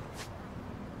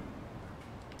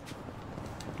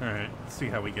 Alright, let's see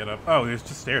how we get up. Oh, there's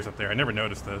just stairs up there. I never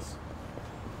noticed this.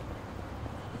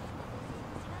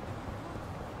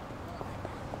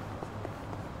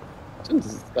 This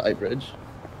is the sky bridge.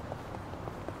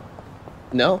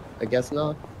 No, I guess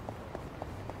not.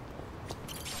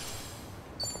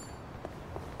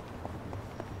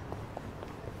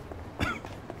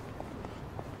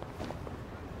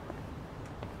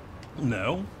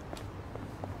 No.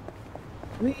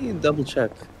 Let me double check.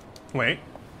 Wait.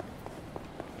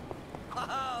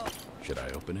 Should I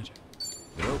open it?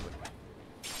 It open.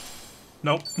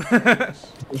 Nope.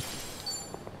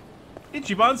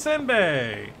 Ichiban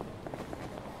Senbei!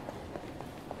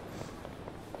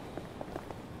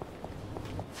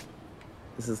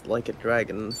 This is like a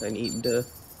dragon. I need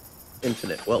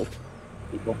infinite wealth,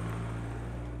 people.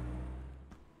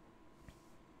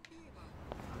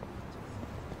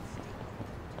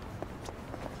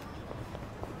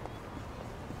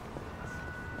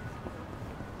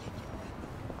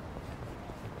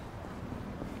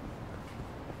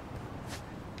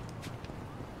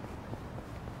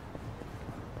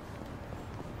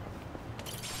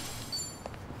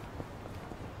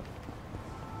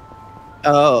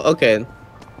 Oh, okay.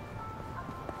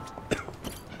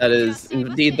 That is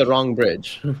indeed the wrong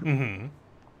bridge. Mm-hmm.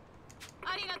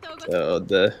 So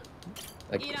the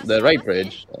right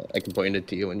bridge, I can point it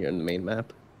to you when you're in the main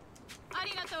map.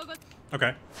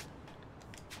 Okay.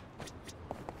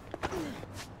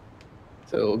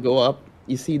 So go up.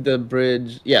 You see the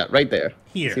bridge? Yeah, right there.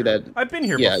 Here. You see that? I've been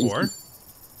here yeah, before.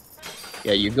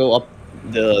 Yeah, you go up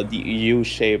the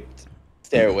U-shaped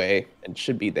stairway and it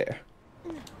should be there.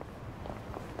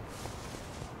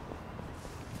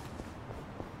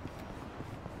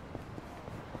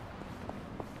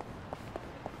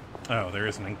 Oh, there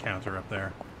is an encounter up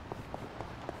there.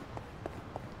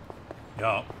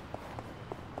 Yup.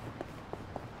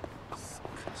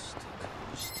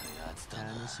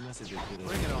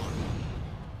 Bring it on.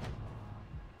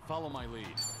 Follow my lead.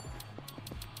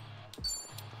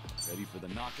 Ready for the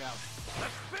knockout?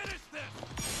 Let's finish this!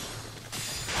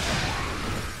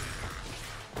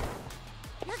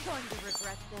 You're going to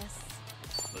regret this.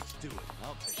 Let's do it.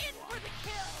 I'll take In you for on. the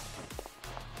kill!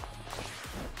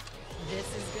 This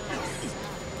is gonna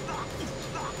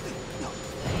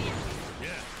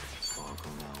Yeah.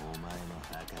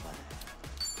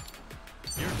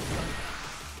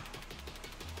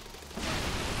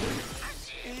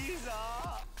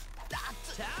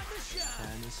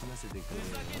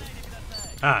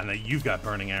 Ah, now you've got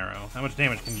Burning Arrow. How much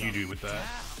damage can you do with that?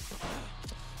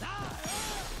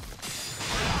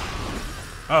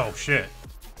 Oh, shit.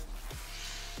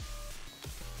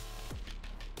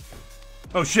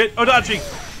 Oh, shit. Odachi!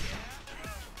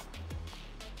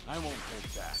 I won't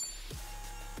hold back.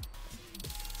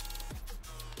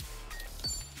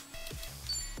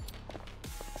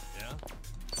 Yeah?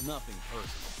 Nothing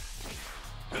personal.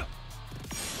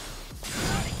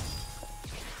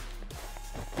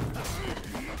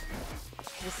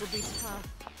 This will be tough.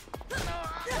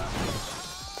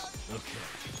 Okay.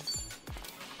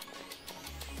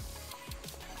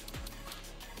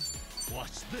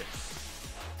 Watch this.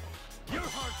 Your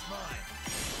heart's mine.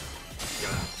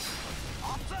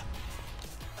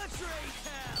 A trade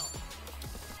town.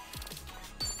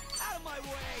 Out of my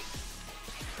way.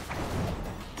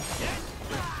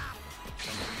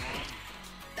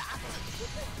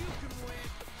 You can win.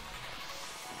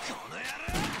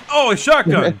 Oh, a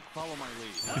shotgun! Follow my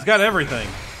lead. He's got everything.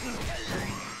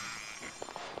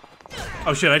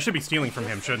 Oh shit, I should be stealing from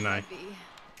him, shouldn't I?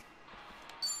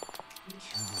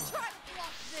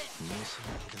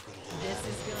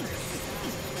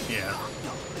 Yeah.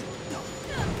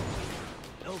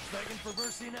 No begging for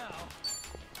mercy now.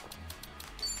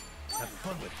 Have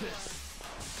fun with this.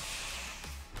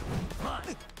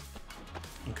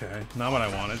 Okay, not what I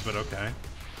wanted, but okay.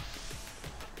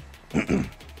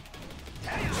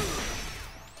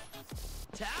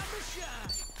 Time to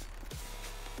shine.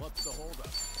 What's the holdup?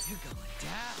 You're going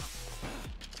down.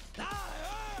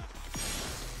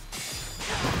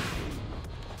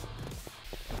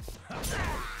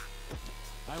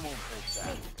 I won't hold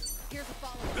back. Here's a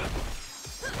follow-up.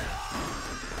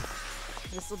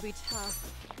 This will be tough.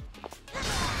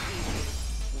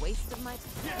 Easy. Waste of my time.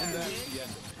 And that's the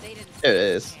end of it. They didn't. It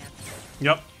is.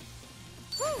 Yep.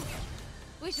 Whew.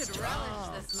 We should relish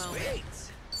this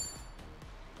moment.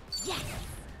 Yes!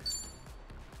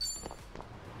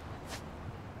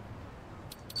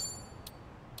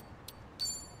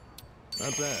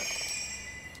 Not bad.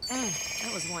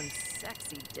 That was one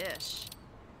sexy dish.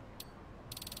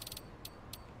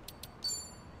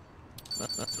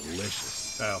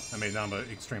 Delicious. Oh, I made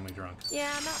Namba extremely drunk.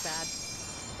 Yeah, not bad.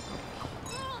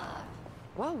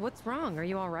 Whoa, what's wrong? Are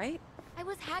you all right? I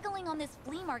was haggling on this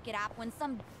flea market app when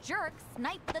some jerk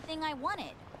sniped the thing I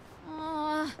wanted.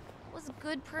 It was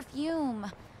good perfume.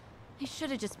 I should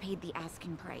have just paid the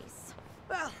asking price.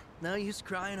 Well, no use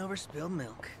crying over spilled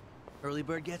milk. Early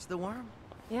bird gets the worm.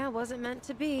 Yeah, wasn't meant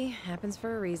to be. Happens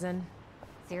for a reason.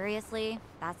 Seriously?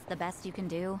 That's the best you can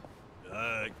do?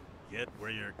 Get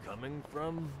where you're coming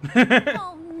from?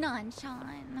 Oh,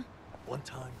 Nanchan. One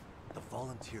time, the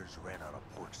volunteers ran out of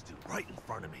pork stew right in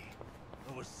front of me.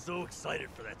 I was so excited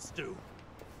for that stew.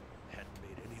 I hadn't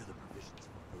made any other provisions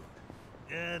for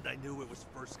food. And I knew it was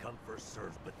first come, first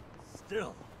served, but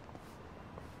still.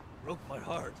 Broke my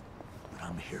heart. But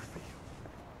I'm here for you.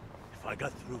 If I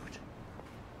got through it,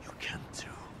 you can too.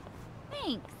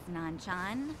 Thanks,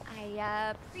 Nanchan.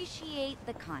 I appreciate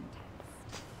the context.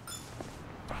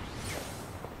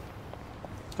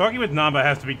 Talking with Namba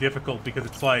has to be difficult because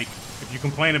it's like, if you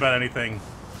complain about anything...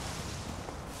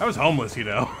 I was homeless, you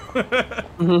know.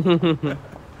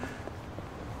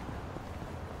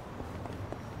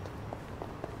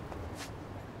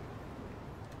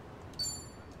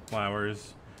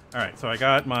 Flowers. Alright, so I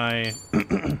got my...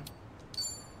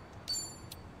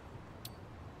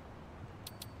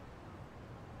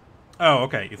 Oh,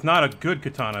 okay. It's not a good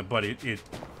katana, but it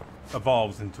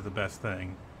evolves into the best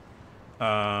thing.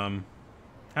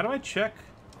 How do I check?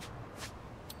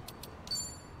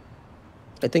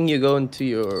 I think you go into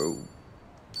your...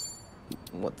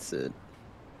 What's it?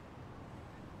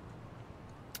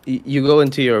 You go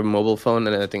into your mobile phone,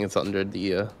 and I think it's under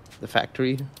the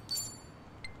factory.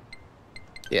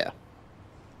 Yeah.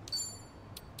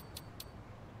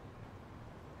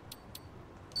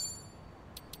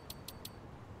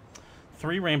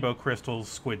 Three rainbow crystals,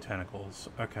 squid tentacles.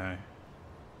 Okay.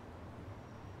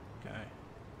 Okay.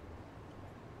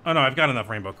 Oh no, I've got enough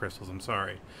rainbow crystals, I'm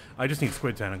sorry. I just need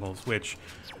squid tentacles, which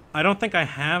I don't think I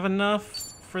have enough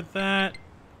for that,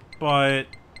 but...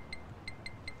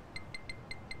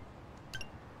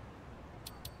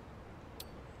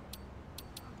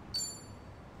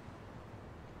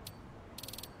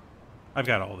 I've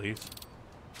got all these.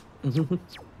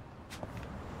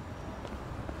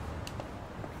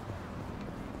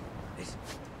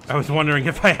 I was wondering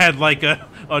if I had like a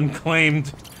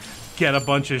unclaimed get a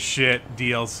bunch of shit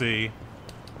DLC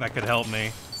that could help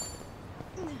me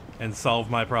and solve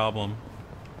my problem.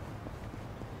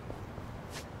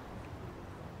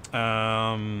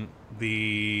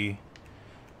 The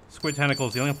squid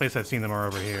tentacles, the only place I've seen them are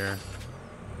over here.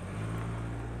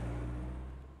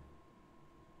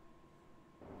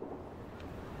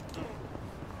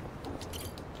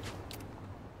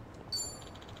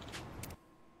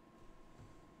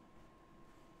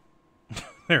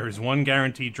 There is one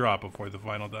guaranteed drop before the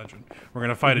final dungeon. We're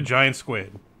gonna fight a giant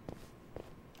squid.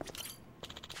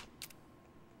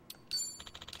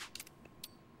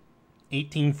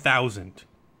 $18,000.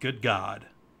 Good God.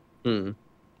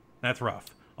 That's rough.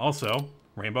 Also,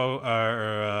 rainbow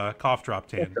cough drop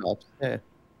tin. Yeah.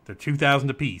 They're 2,000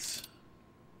 apiece.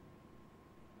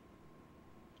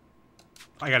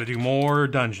 I gotta do more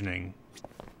dungeoning.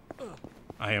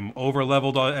 I am over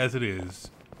leveled as it is.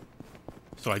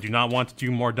 So I do not want to do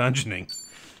more dungeoning.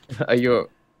 Are you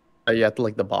at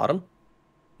like the bottom?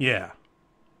 Yeah.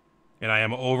 And I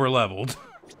am over leveled.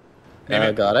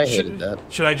 Oh god, I hated that.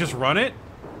 Should I just run it?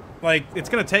 Like, it's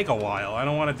gonna take a while. I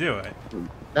don't want to do it.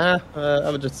 I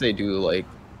would just say do like,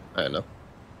 I don't know.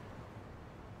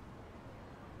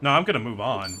 No, I'm gonna move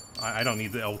on. I don't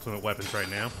need the ultimate weapons right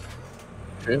now.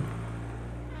 True.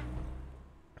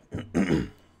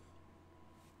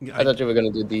 I thought you were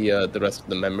gonna do the rest of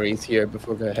the memories here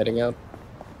before heading out.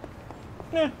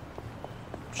 Yeah.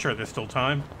 Sure, there's still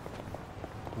time.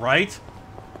 Right?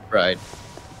 Right.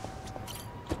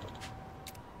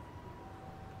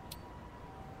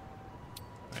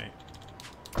 Right.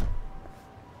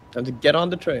 Time to get on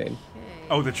the train.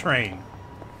 Oh, the train.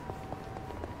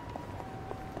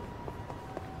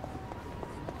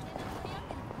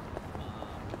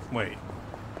 Wait.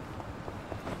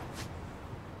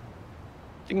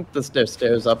 I think there's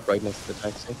stairs up right next to the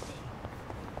taxi.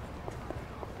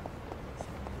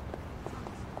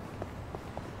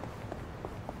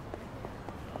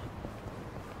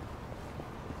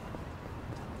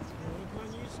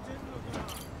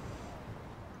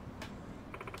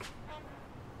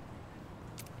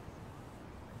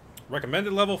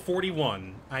 Recommended level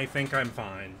 41. I think I'm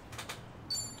fine.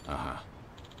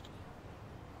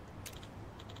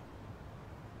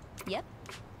 Yep.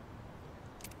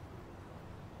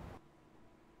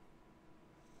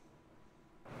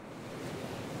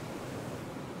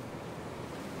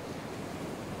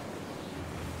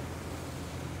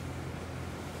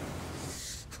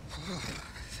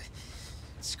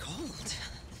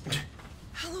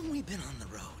 only been on the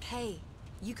road. Hey,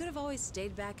 you could have always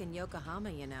stayed back in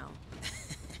Yokohama, you know.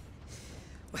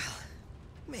 Well,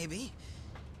 maybe.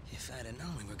 If I'd have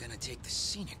known we were gonna take the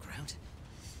scenic route.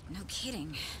 No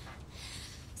kidding.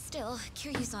 Still,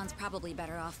 Kiryu-san's probably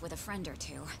better off with a friend or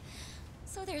two.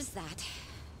 So there's that.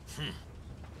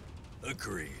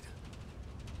 Agreed.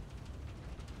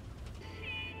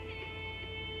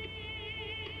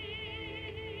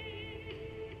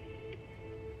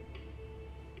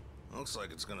 Looks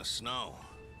like it's gonna snow.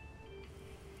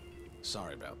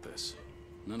 Sorry about this.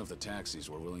 None of the taxis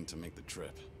were willing to make the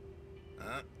trip.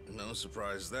 No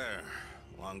surprise there.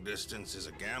 Long distance is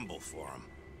a gamble for them.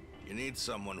 You need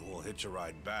someone who will hitch a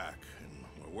ride back, and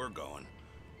where we're going,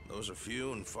 those are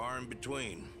few and far in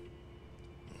between.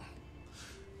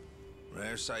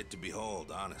 Rare sight to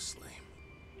behold, honestly.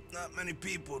 Not many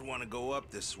people would want to go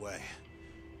up this way.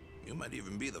 You might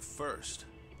even be the first.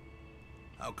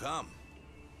 How come?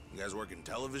 You guys work in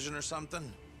television or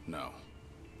something? No.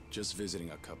 Just visiting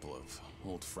a couple of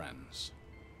old friends.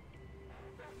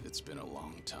 It's been a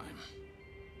long time.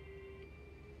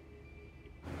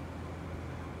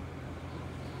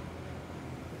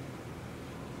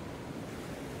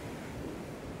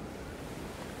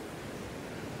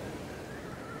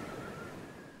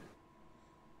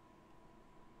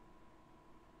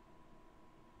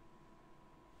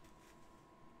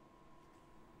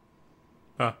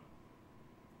 Huh.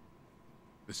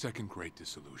 The Second Great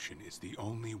Dissolution is the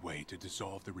only way to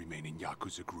dissolve the remaining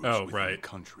Yakuza groups within the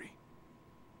country.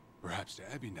 Perhaps to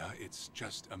Ebina, it's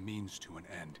just a means to an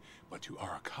end, but to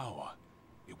Arakawa,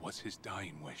 it was his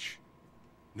dying wish.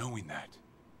 Knowing that,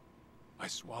 I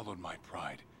swallowed my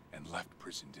pride and left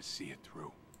prison to see it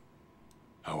through.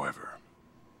 However,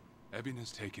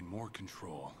 Ebina's taken more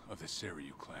control of the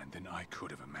Seiryu clan than I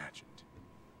could have imagined.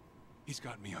 He's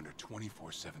got me under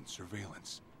 24/7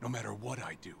 surveillance, no matter what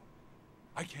I do.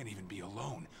 I can't even be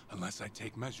alone unless I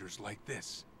take measures like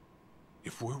this.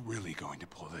 If we're really going to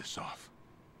pull this off,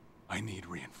 I need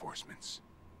reinforcements.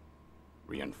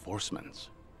 Reinforcements?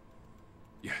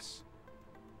 Yes.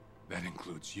 That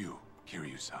includes you,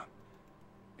 Kiryu-san.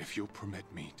 If you'll permit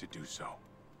me to do so.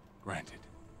 Granted,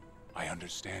 I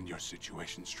understand your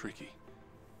situation's tricky.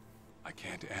 I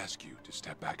can't ask you to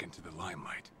step back into the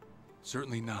limelight.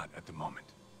 Certainly not at the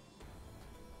moment.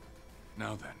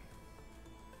 Now then,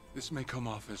 this may come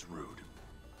off as rude,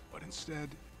 but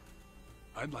instead,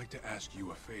 I'd like to ask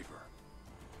you a favor.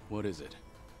 What is it?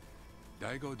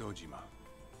 Daigo Dojima,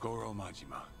 Goro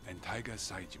Majima, and Taiga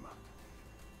Saijima.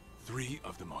 3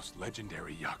 of the most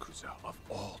legendary Yakuza of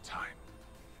all time.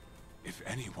 If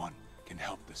anyone can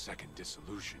help the Second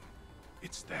Dissolution,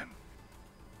 it's them.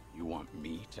 You want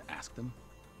me to ask them?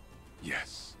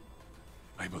 Yes.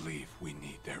 I believe we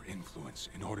need their influence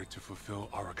in order to fulfill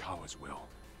Arakawa's will,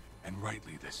 and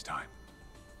rightly this time.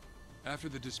 After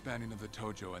the disbanding of the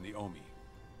Tojo and the Omi,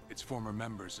 its former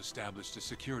members established a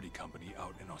security company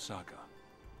out in Osaka.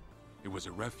 It was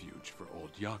a refuge for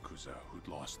old Yakuza who'd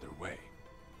lost their way.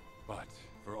 But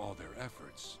for all their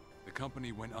efforts, the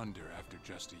company went under after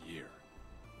just a year.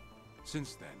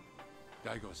 Since then,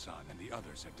 Daigo-san and the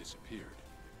others have disappeared.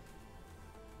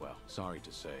 Well, sorry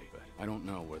to say, but I don't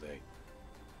know where they...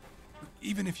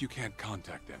 Even if you can't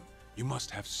contact them, you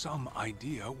must have some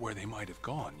idea where they might have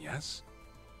gone, yes?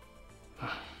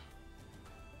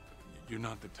 You're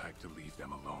not the type to leave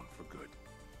them alone for good.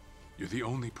 You're the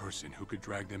only person who could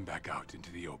drag them back out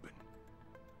into the open.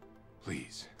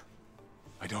 Please,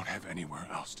 I don't have anywhere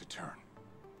else to turn.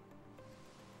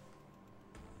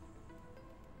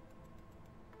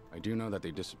 I do know that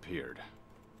they disappeared.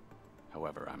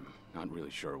 However, I'm not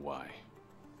really sure why.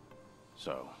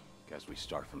 So, guess we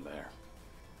start from there.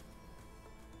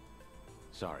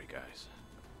 Sorry, guys.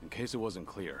 In case it wasn't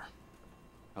clear,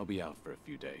 I'll be out for a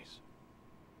few days.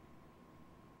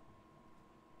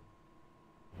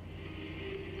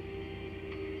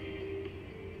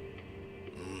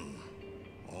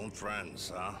 Old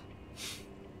friends, huh?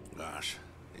 Gosh,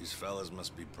 these fellas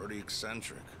must be pretty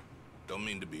eccentric. Don't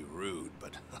mean to be rude,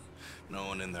 but no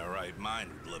one in their right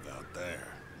mind would live out there.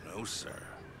 No, sir.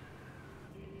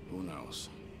 Who knows?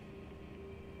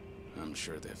 I'm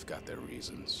sure they've got their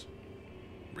reasons.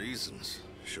 Reasons,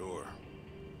 sure.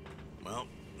 Well,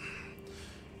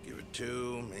 give it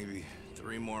 2, maybe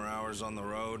 3 more hours on the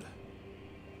road.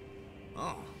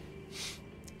 Oh,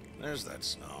 there's that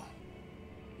snow.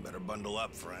 Better bundle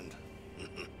up, friend.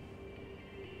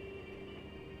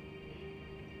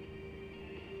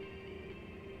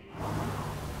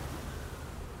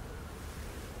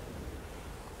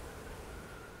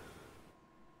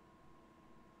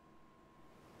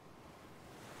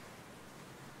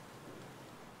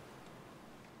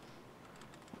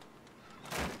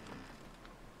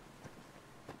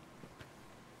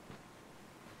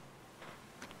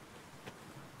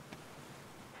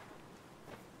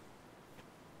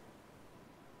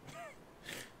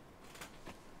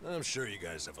 I'm sure you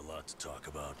guys have a lot to talk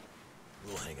about.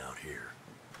 We'll hang out here.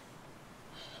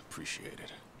 Appreciate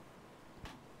it.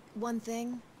 One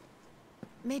thing,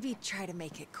 maybe try to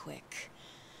make it quick.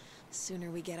 The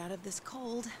sooner we get out of this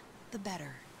cold, the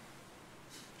better.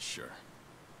 Sure.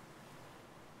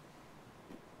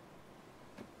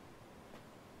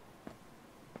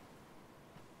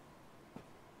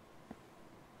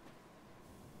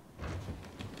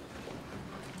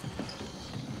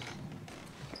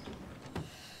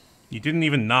 You didn't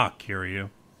even knock, Kiryu.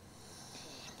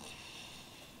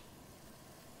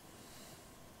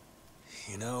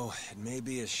 You know, it may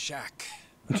be a shack,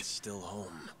 but it's still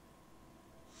home.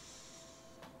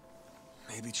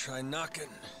 Maybe try knocking.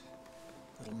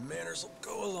 Little manners will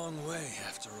go a long way,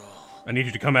 after all. I need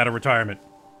you to come out of retirement.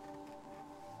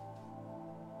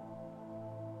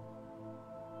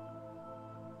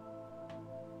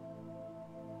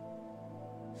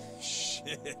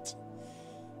 Shit.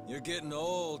 You're getting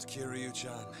old,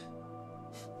 Kiryu-chan.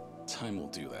 Time will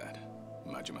do that,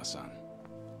 Majima-san.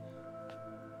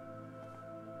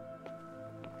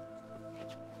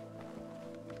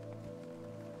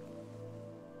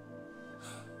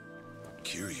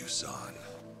 Kiryu-san.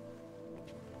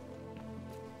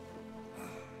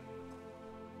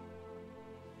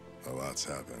 A lot's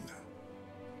happened.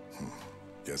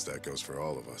 Guess that goes for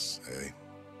all of us, eh?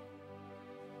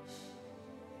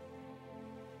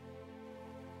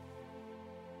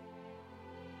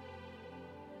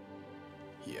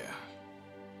 Yeah.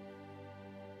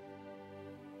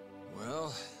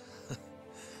 Well,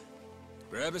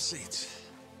 grab a seat.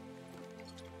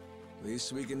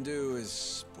 Least we can do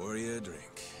is pour you a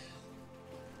drink.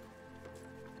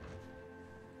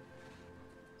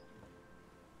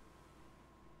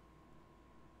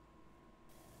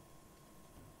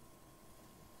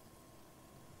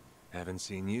 Haven't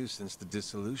seen you since the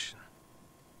dissolution.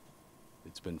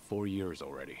 It's been 4 years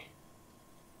already.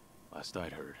 Last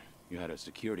I'd heard, you had a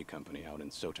security company out in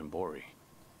Sotenbori.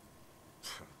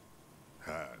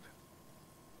 Had.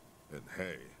 And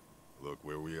hey, look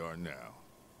where we are now.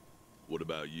 What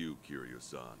about you,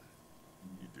 Kiryu-san?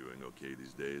 You doing okay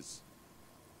these days?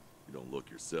 You don't look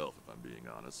yourself, if I'm being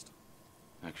honest.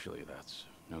 Actually, that's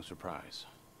no surprise.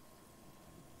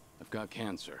 I've got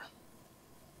cancer.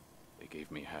 They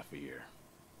gave me half a year.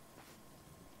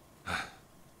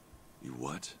 You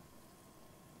what?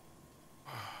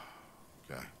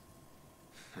 Okay.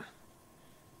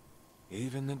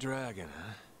 Even the dragon,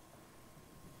 huh?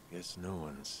 Guess no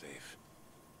one's safe.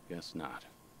 Guess not.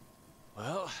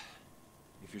 Well,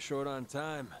 if you're short on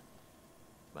time,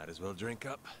 might as well drink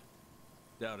up.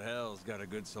 Doubt hell's got a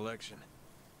good selection.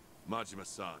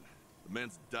 Majima-san, the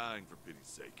man's dying for pity's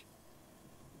sake.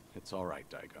 It's all right,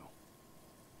 Daigo.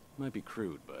 Might be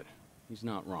crude, but he's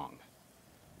not wrong.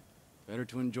 Better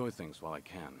to enjoy things while I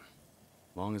can.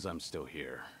 Long as I'm still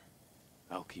here,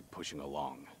 I'll keep pushing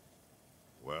along.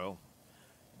 Well,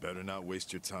 better not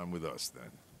waste your time with us,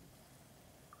 then.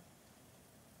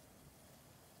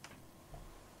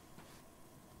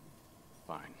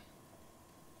 Fine.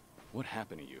 What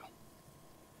happened to you?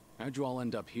 How'd you all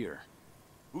end up here?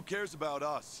 Who cares about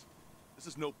us? This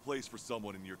is no place for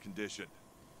someone in your condition.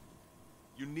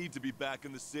 You need to be back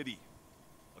in the city.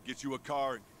 I'll get you a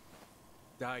car and...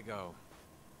 Daigo.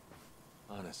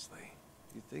 Honestly,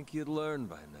 you'd think you'd learn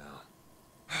by now.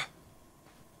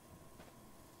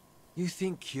 You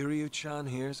think Kiryu-chan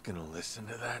here's gonna listen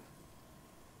to that?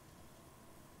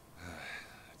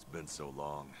 It's been so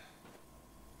long.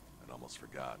 I'd almost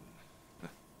forgotten.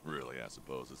 Really, I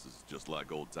suppose this is just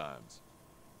like old times.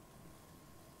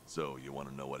 So, you want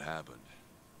to know what happened?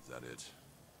 Is that it?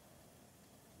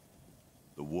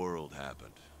 The world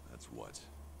happened, that's what.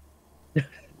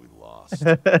 We lost.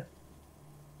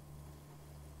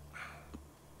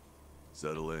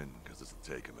 Settle in, because this'll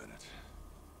take a minute.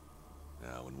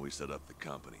 Now, when we set up the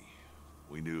company,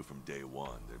 we knew from day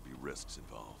one there'd be risks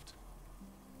involved.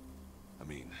 I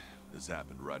mean, this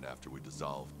happened right after we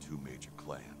dissolved 2 major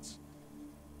clans.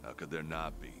 How could there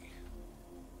not be?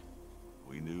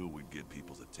 We knew we'd get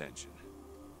people's attention,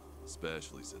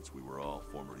 especially since we were all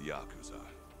former Yakuza.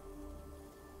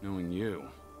 Knowing you,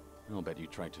 I'll bet you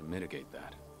tried to mitigate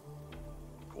that.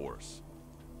 Of course.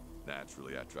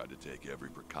 Naturally, I tried to take every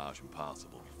precaution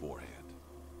possible beforehand.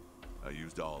 I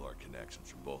used all our connections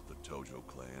from both the Tojo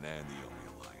clan and the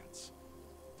Omi Alliance.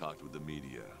 Talked with the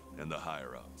media and the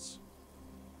higher-ups.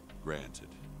 Granted,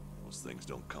 those things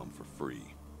don't come for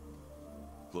free.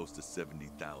 Close to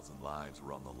 70,000 lives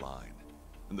were on the line,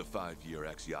 and the 5-year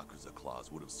ex-Yakuza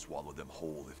clause would have swallowed them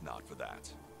whole if not for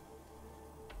that.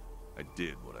 I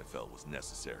did what I felt was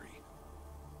necessary.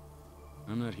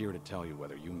 I'm not here to tell you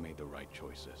whether you made the right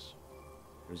choices.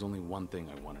 There's only one thing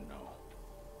I want to know.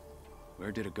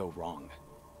 Where did it go wrong?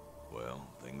 Well,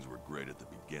 things were great at the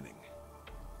beginning.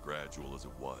 Gradual as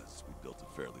it was, we built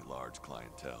a fairly large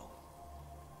clientele.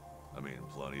 I mean,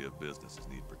 plenty of businesses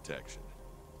need protection.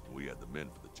 We had the men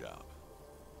for the job.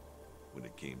 When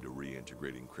it came to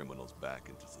reintegrating criminals back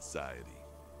into society,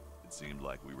 it seemed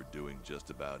like we were doing just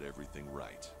about everything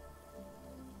right.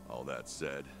 All that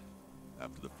said,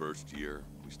 after the first year,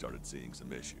 we started seeing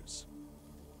some issues.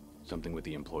 Something with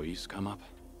the employees come up?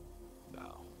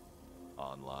 No.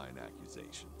 Online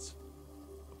accusations.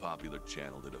 A popular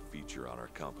channel did a feature on our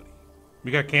company. We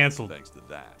got canceled. Thanks to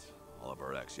that, all of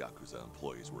our ex-Yakuza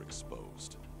employees were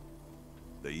exposed.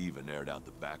 They even aired out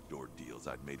the backdoor deals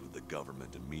I'd made with the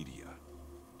government and media.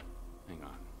 Hang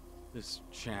on. This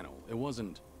channel, it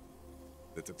wasn't...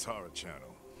 The Tatara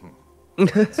channel.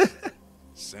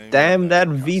 Damn that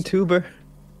VTuber.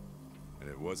 And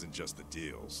it wasn't just the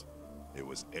deals. It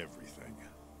was everything.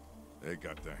 They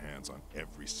got their hands on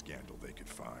every scandal they could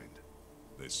find.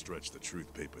 They stretched the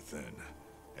truth paper thin,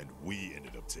 and we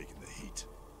ended up taking the heat.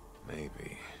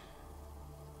 Maybe.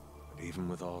 But even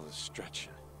with all the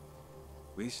stretching,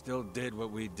 we still did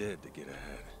what we did to get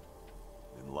ahead.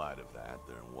 In light of that,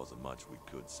 there wasn't much we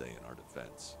could say in our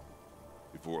defense.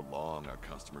 Before long, our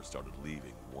customers started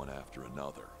leaving one after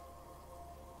another.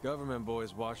 Government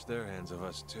boys washed their hands of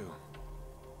us too.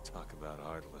 Talk about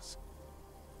heartless.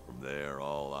 From there,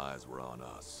 all eyes were on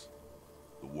us.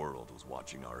 The world was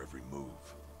watching our every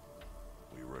move.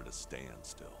 We were at a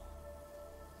standstill.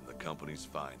 And the company's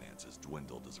finances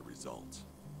dwindled as a result.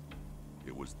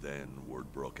 It was then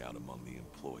word broke out among the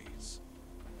employees.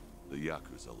 The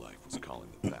Yakuza life was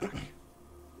calling them back.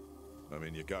 I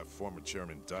mean, you got former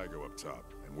Chairman Daigo up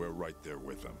top, and we're right there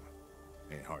with him.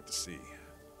 Ain't hard to see.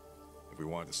 If we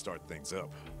wanted to start things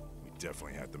up, we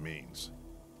definitely had the means.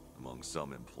 Among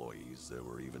some employees, there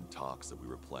were even talks that we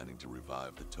were planning to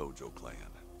revive the Tojo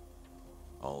clan.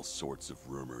 All sorts of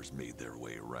rumors made their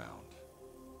way around.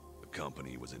 The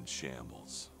company was in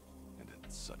shambles, and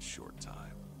in such short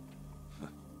time.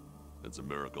 It's a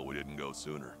miracle we didn't go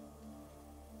sooner.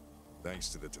 Thanks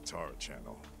to the Tatara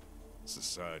channel,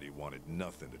 society wanted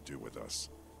nothing to do with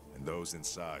us, and those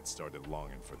inside started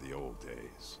longing for the old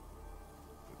days.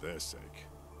 For their sake,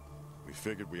 we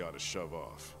figured we ought to shove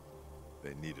off.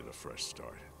 They needed a fresh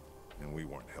start, and we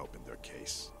weren't helping their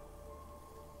case.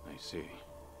 I see.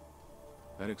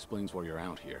 That explains why you're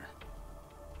out here.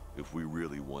 If we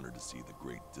really wanted to see the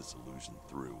Great Dissolution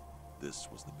through, this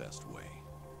was the best way.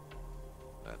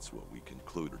 That's what we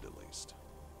concluded, at least.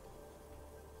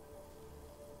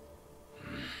 I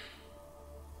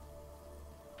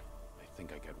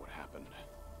think I get what happened.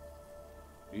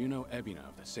 Do you know Ebina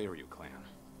of the Seiryu clan?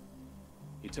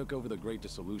 He took over the Great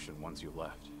Dissolution once you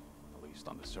left, at least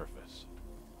on the surface.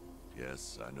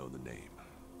 Yes, I know the name.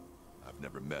 I've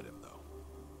never met him, though.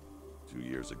 2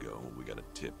 years ago, we got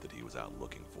a tip that he was out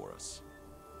looking for us.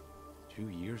 2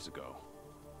 years ago?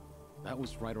 That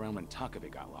was right around when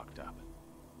Takabe got locked up.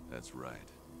 That's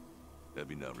right.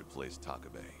 Ebina replaced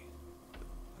Takabe.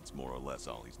 That's more or less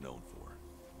all he's known for.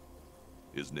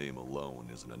 His name alone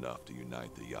isn't enough to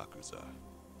unite the Yakuza.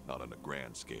 Not on a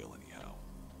grand scale, anyhow.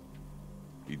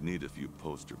 He'd need a few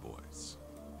poster boys,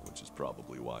 which is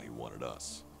probably why he wanted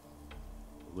us.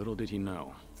 Little did he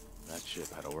know, that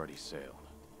ship had already sailed.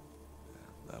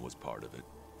 Yeah, that was part of it.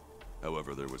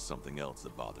 However, there was something else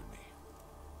that bothered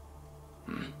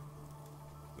me.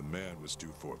 The man was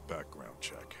due for a background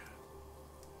check.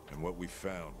 And what we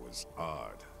found was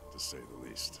odd, to say the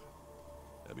least.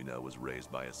 Ebina was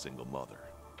raised by a single mother,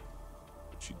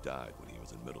 but she died when he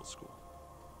was in middle school.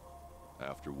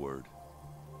 Afterward,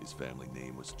 his family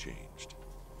name was changed.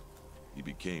 He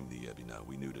became the Ebina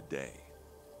we knew today.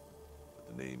 But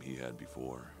the name he had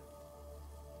before,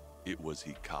 it was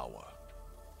Hikawa.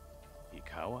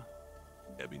 Hikawa?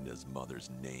 Ebina's mother's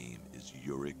name is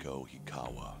Yuriko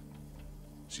Hikawa.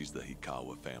 She's the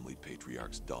Hikawa family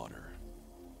patriarch's daughter.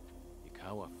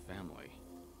 Hikawa family?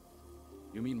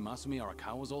 You mean Masumi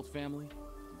Arakawa's old family?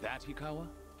 That Hikawa?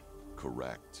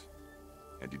 Correct.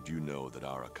 And did you know that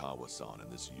Arakawa-san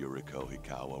and this Yuriko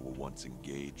Hikawa were once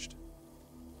engaged?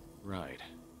 Right.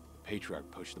 The patriarch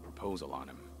pushed the proposal on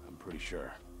him, I'm pretty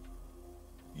sure.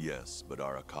 Yes, but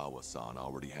Arakawa-san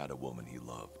already had a woman he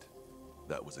loved.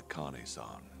 That was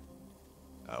Akane-san.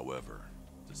 However,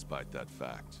 despite that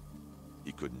fact,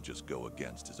 he couldn't just go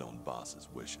against his own boss's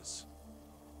wishes.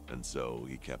 And so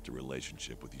he kept a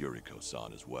relationship with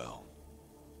Yuriko-san as well.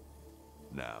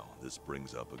 Now, this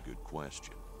brings up a good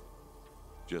question.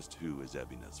 Just who is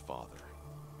Ebina's father?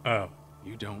 Oh.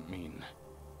 You don't mean...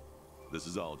 This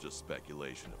is all just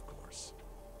speculation, of course.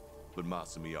 but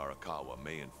Masumi Arakawa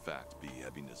may in fact be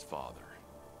Ebina's father.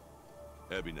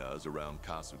 Ebina is around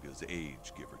Kasuga's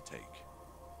age, give or take.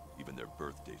 Even their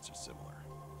birth dates are similar.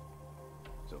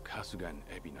 So Kasuga and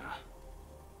Ebina,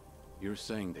 you're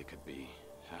saying they could be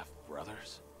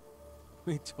half-brothers?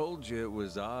 We told you it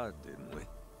was odd, didn't we?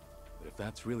 But if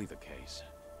that's really the case,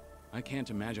 I can't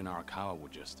imagine Arakawa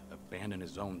would just abandon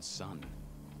his own son.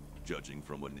 Judging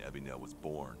from when Ebina was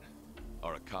born,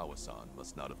 Arakawa-san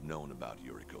must not have known about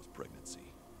Yuriko's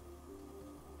pregnancy.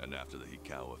 And after the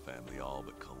Hikawa family all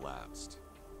but collapsed,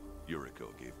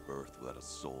 Yuriko gave birth without a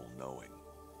soul knowing.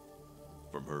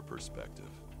 From her perspective,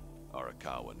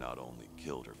 Arakawa not only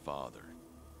killed her father,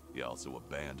 he also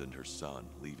abandoned her son,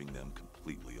 leaving them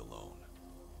completely alone.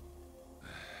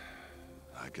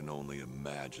 I can only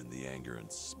imagine the anger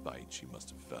and spite she must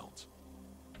have felt.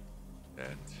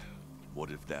 And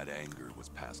what if that anger was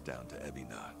passed down to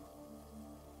Ebina?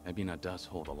 Ebina does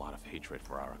hold a lot of hatred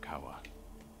for Arakawa.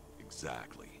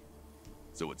 Exactly.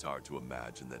 So it's hard to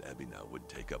imagine that Ebina would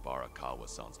take up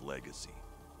Arakawa-san's legacy.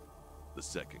 The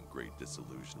second great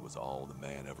dissolution was all the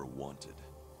man ever wanted.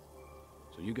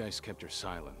 So you guys kept your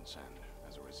silence, and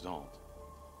as a result,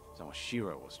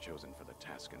 Sawashiro was chosen for the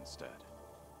task instead.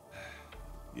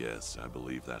 Yes, I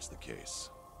believe that's the case.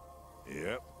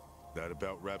 Yep, that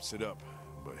about wraps it up.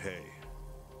 But hey,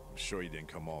 I'm sure you didn't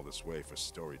come all this way for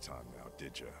story time now,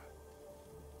 did ya?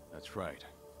 That's right.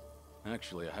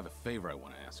 Actually, I have a favor I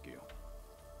want to ask you.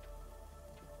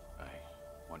 I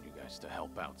want you guys to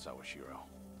help out Sawashiro.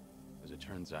 As it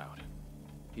turns out,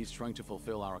 he's trying to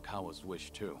fulfill Arakawa's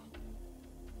wish too.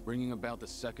 Bringing about the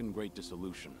second great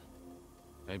dissolution.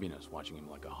 Ebina's watching him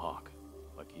like a hawk,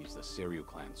 like he's the Seiryu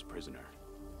clan's prisoner.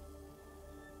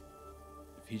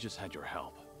 If he just had your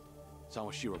help,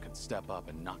 Sawashiro could step up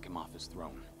and knock him off his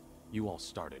throne. You all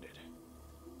started it.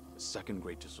 The second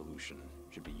great dissolution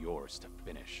should be yours to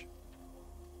finish.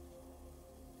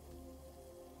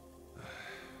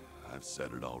 I've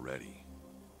said it already.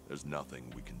 There's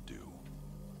nothing we can do.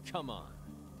 Come on.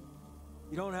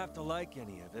 You don't have to like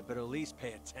any of it, but at least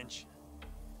pay attention.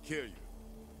 Kiryu,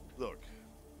 look,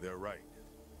 they're right.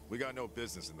 We got no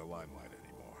business in the limelight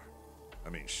anymore. I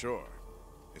mean, sure,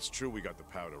 it's true we got the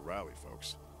power to rally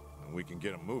folks, and we can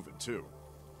get them moving too.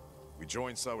 We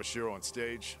join Sawashiro on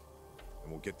stage,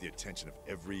 and we'll get the attention of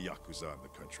every Yakuza in the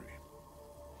country.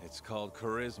 It's called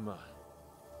charisma.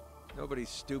 Nobody's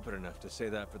stupid enough to say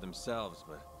that for themselves,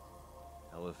 but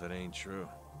hell if it ain't true.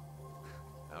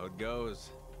 How it goes.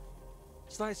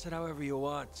 Slice it however you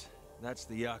want. That's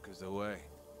the Yakuza way.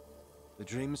 The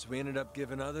dreams we ended up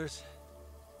giving others,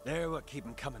 they're what keep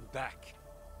them coming back.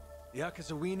 The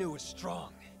Yakuza we knew was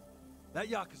strong. That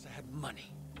Yakuza had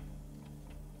money.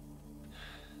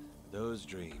 Those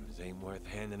dreams ain't worth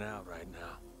handing out right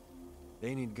now.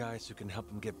 They need guys who can help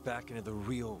them get back into the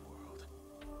real world.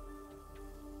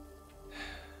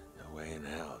 No way in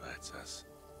hell that's us.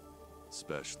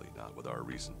 Especially not with our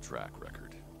recent track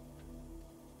record.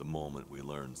 The moment we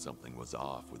learned something was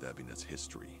off with Ebina's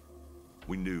history,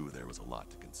 we knew there was a lot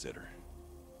to consider.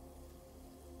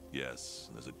 Yes,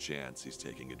 there's a chance he's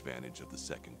taking advantage of the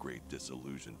second great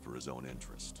dissolution for his own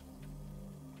interest.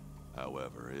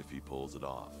 However, if he pulls it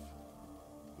off,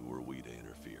 who are we to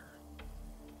interfere?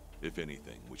 If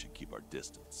anything, we should keep our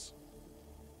distance.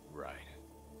 Right.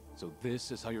 So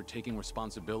this is how you're taking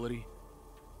responsibility?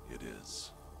 It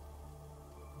is.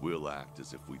 We'll act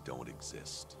as if we don't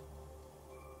exist.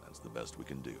 That's the best we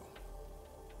can do.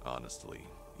 Honestly,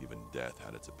 even death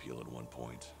had its appeal at one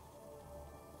point.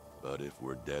 But if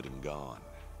we're dead and gone,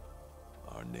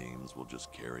 our names will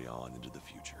just carry on into the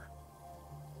future.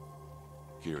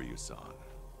 Kiryu-san,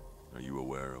 are you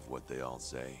aware of what they all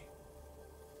say?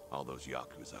 All those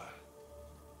Yakuza.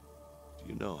 Do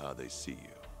you know how they see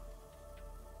you?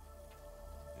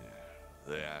 Yeah,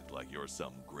 they act like you're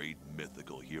some great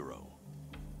mythical hero.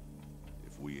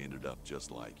 If we ended up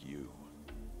just like you,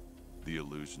 the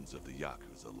illusions of the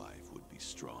Yakuza life would be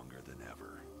stronger than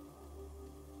ever.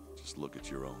 Just look at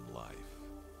your own life.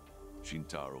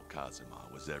 Shintaro Kazuma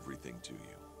was everything to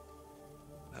you.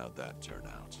 How'd that turn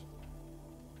out?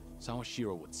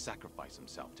 Sawashiro would sacrifice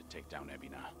himself to take down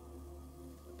Ebina.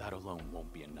 But that alone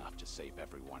won't be enough to save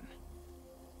everyone.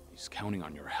 He's counting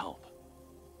on your help.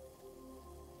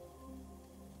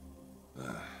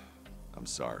 I'm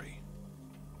sorry.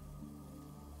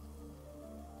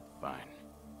 Fine.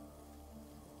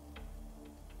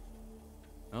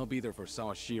 I'll be there for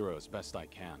Sawashiro as best I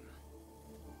can.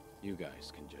 You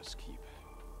guys can just keep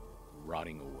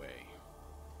rotting away.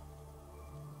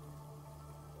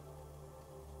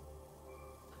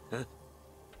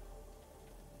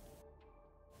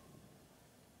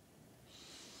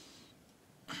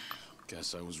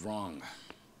 Guess I was wrong.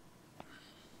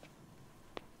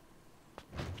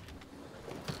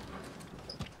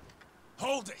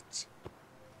 Hold it!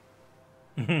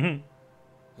 The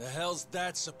hell's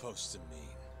that supposed to mean?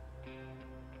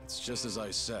 It's just as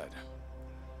I said.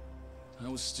 I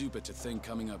was stupid to think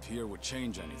coming up here would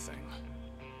change anything.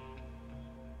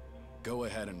 Go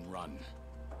ahead and run.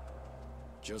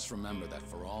 Just remember that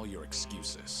for all your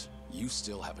excuses, you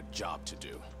still have a job to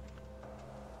do.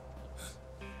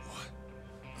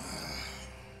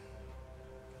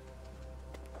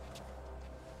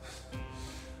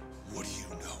 What do you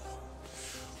know?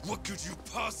 What could you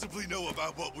possibly know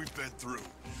about what we've been through?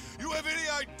 You have any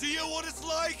idea what it's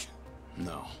like?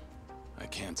 No, I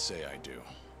can't say I do.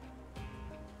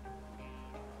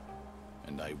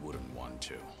 And I wouldn't want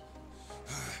to.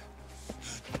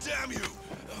 Damn you!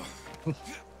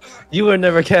 You were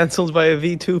never cancelled by a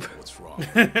VTuber. What's wrong?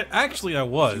 Actually, I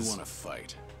was. If you want to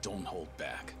fight, don't hold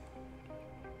back.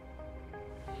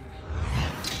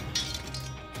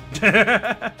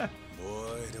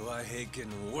 Boy, do I hate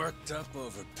getting worked up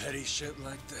over petty shit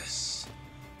like this.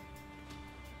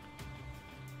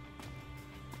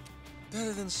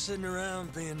 Better than sitting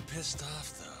around being pissed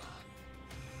off, though.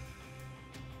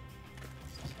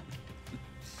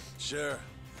 Sure,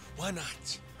 why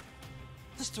not?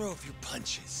 Let's throw a few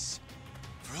punches.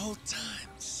 For old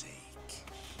time's sake.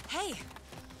 Hey,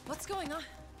 what's going on?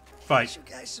 Fight. You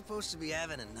guys supposed to be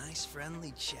having a nice,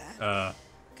 friendly chat?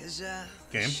 Cause,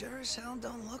 game? sure as hell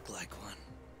don't look like one.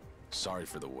 Sorry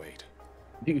for the wait.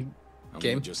 Game? I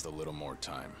need just a little more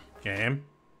time. Game?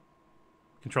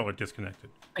 Controller disconnected.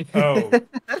 Oh.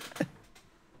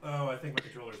 Oh, I think my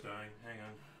controller's dying. Hang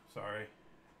on. Sorry.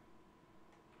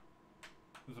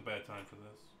 This is a bad time for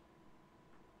this.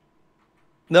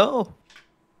 No.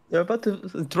 You're about to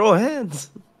throw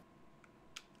hands.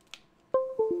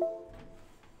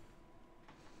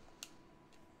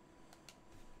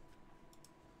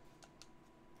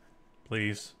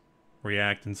 Please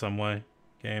react in some way,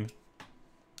 game.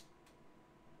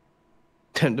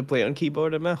 Time to play on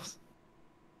keyboard and mouse.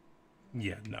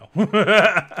 Yeah, no.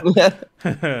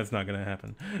 That's not gonna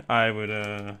happen. I would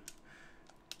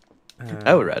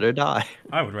I would rather die.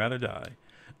 I would rather die.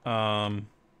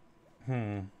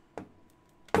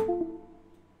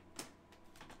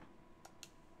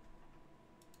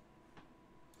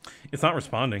 It's not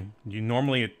responding. You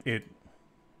normally it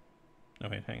Oh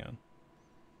wait, hang on.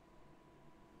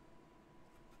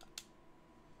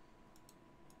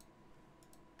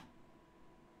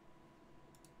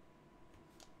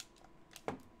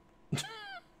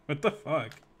 What the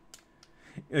fuck?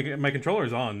 Like, my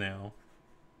controller's on now.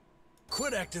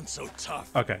 Quit acting so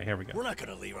tough. Okay, here we go. We're not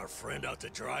gonna leave our friend out to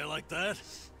dry like that.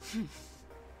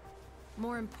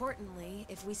 More importantly,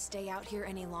 if we stay out here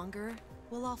any longer,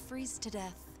 we'll all freeze to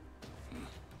death.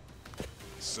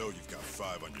 So you've got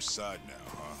 5 on your side now,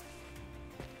 huh?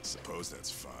 Suppose that's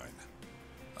fine.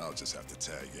 I'll just have to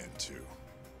tag in too.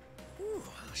 Ooh,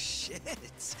 oh shit.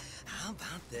 How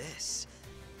about this?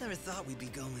 Never thought we'd be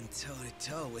going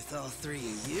toe-to-toe with all 3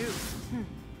 of you.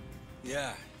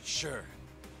 Yeah, sure.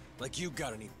 Like you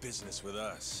got any business with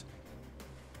us.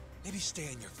 Maybe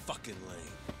stay in your fucking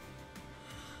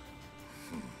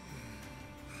lane.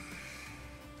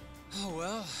 Oh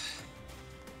well.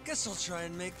 Guess I'll try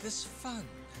and make this fun.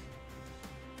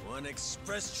 One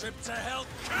express trip to hell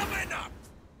coming up!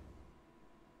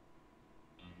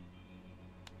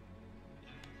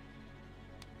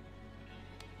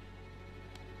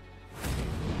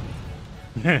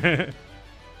 Well,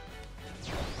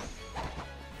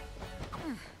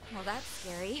 that's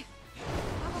scary.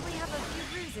 Probably have a few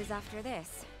bruises after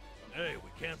this. Hey, we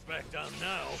can't back down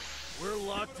now. We're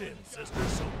locked in, sister,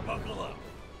 so buckle up.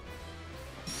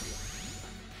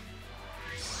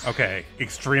 Okay,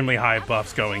 extremely high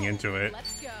buffs going into it.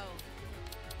 Let's go.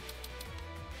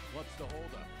 What's the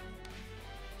holdup?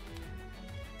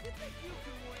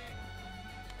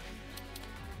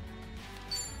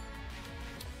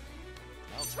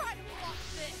 I'll try to block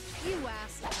this. You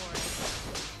asked for it.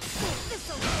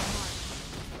 This'll be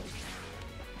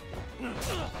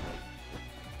hard.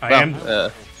 I am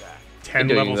 10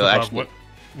 levels above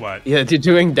what? Yeah, you're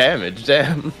doing damage,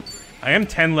 damn. I am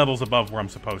 10 levels above where I'm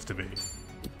supposed to be.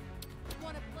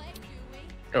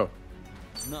 Oh.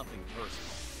 Nothing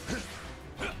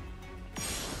personal.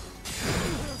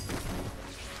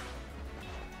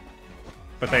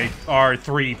 But they are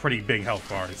 3 pretty big health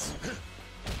bars.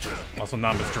 Also,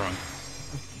 Namba's drunk.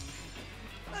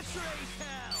 Let's raise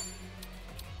hell!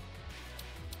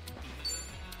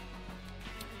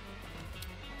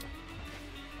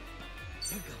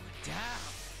 You're going down.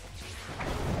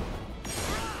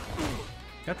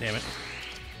 God damn it.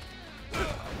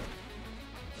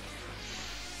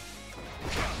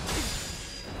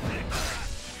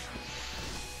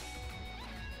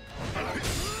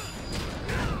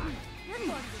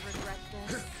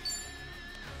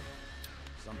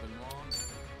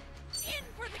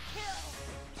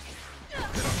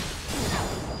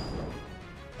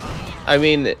 I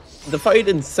mean, the fight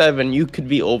in 7, you could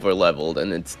be over leveled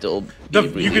and it'd still be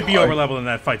really you could be hard. over leveled and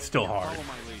that fight's still hard.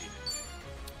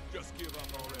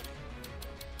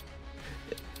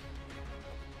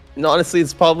 And honestly,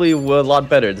 it's probably a lot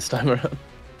better this time around.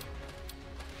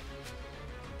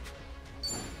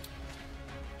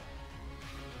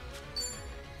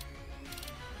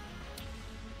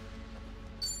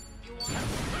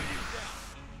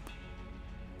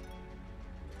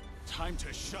 Time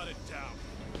to shut it down.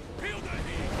 Feel the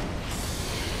heat.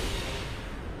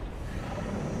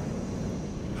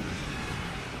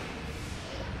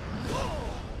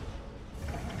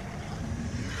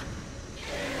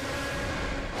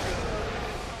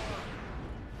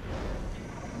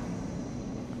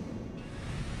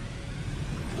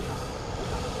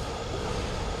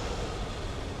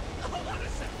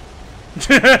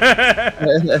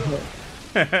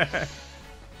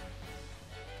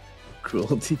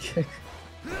 Cruelty kick.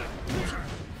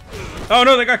 Oh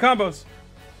no, they got combos.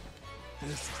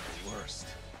 This is the worst.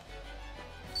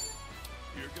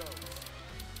 Here goes.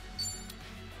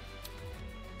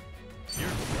 Here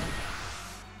goes.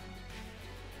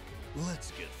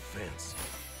 Let's get fancy.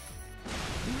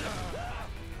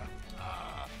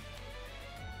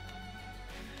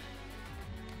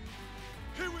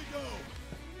 Here we go.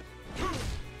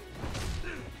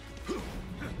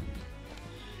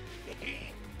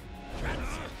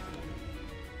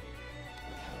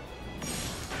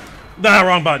 Nah,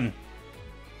 wrong button.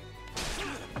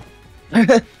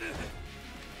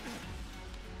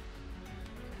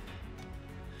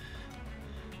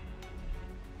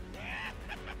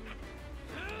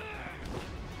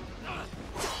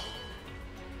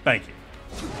 Thank you.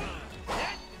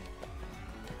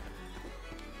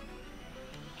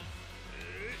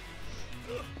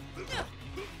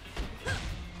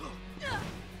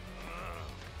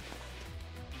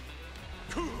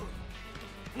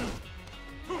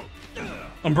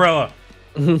 Umbrella.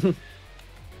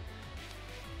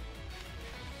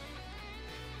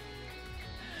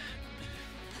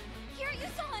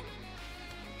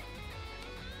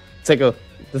 Seko,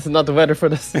 this is not the weather for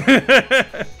this. Looking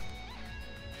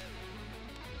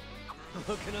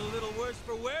a little worse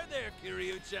for wear there,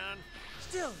 Kiryu-chan.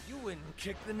 Still, you wouldn't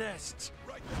kick the nest.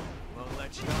 Right. Won't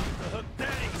let you off the hook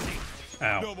that easy.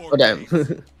 Ow. No more Oh, damn. games.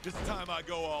 This time I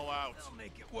go all out. I'll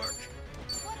make it work.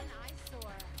 What an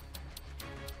eyesore.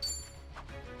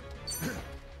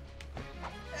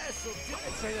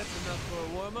 I'd say that's enough for a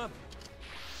warm-up.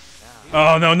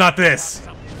 Oh no, not this.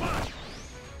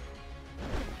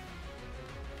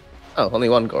 Oh, only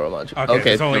one Goromaji. Okay,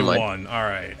 there's only never mind. one. All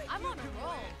right. I'm on a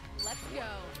roll. Let's go.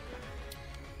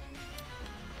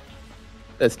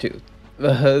 There's 2.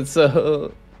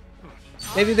 So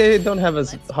maybe they don't have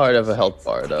as hard of a health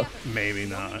bar though. Maybe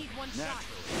not.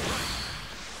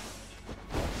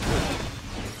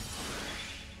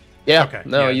 Yeah. Okay,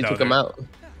 No, yeah, you no, took them they're- out.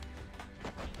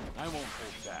 I won't hold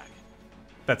back.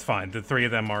 That's fine. The 3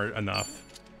 of them are enough.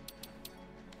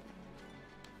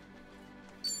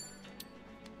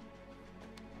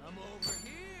 I'm over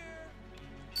here.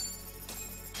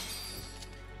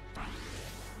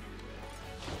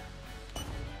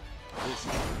 This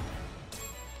is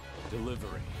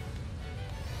delivery.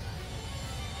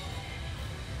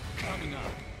 Coming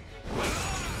up.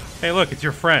 Hey, look, it's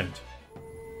your friend.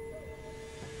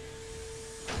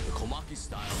 The Komaki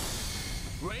style.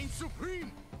 Reign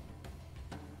supreme.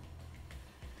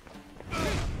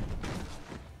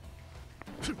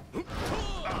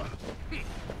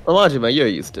 Majima, you're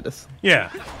used to this.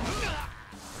 Yeah.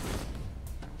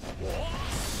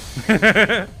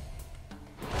 I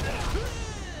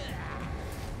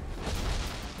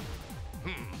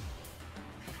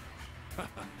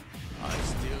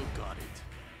still got it.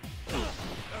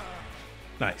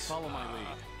 Nice. Follow my lead.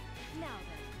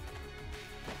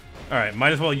 All right,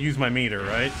 might as well use my meter,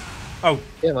 right? Oh.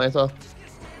 Yeah, might as well.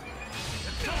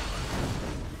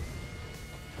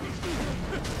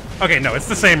 Okay, no, it's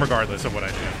the same regardless of what I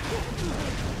do.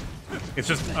 It's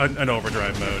just an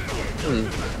overdrive mode.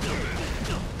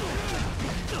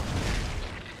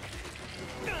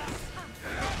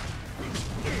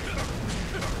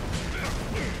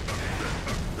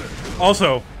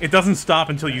 Also, it doesn't stop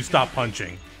until you stop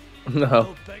punching.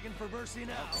 No. Begging for mercy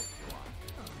now.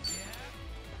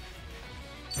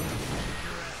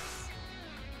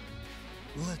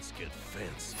 Let's get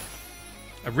fancy.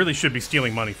 I really should be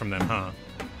stealing money from them, huh?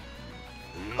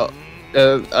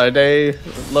 Oh, are they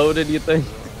loaded, you think?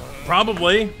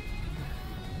 Probably.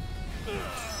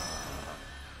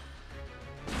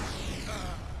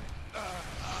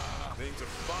 Things are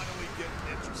finally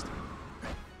getting interesting.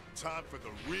 Time for the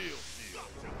real deal.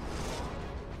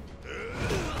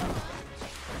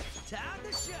 Time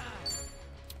to shine.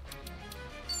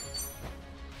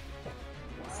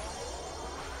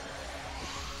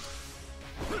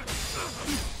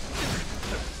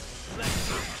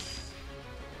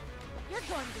 You're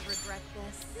going to regret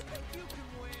this.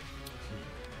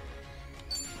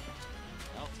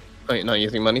 Oh, you're not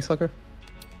using money, sucker?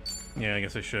 Yeah, I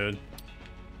guess I should.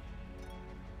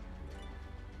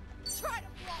 Try to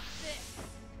block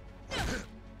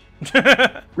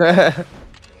this.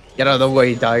 Get out of the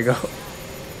way, Daigo.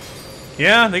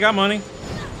 Yeah, they got money.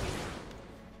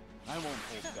 I won't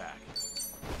hold back.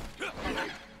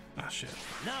 Ah, shit.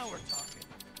 Now we're talking.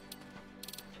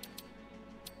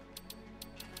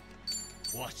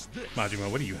 Watch this. Majima,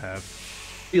 what do you have?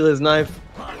 Steal his knife.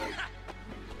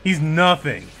 He's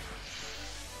nothing.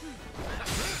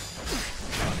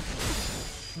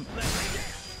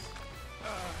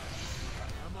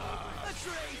 Let's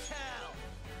raise hell.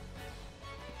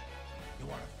 You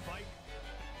want to fight?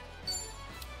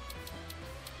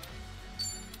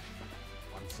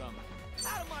 Want some?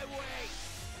 Out of my way.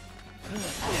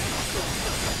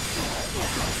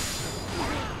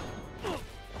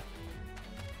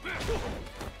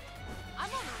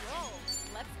 I'm on a roll.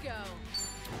 Let's go.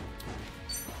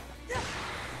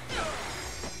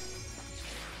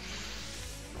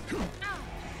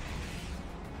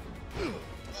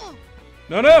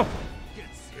 No, no!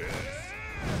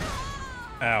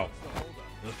 Ow.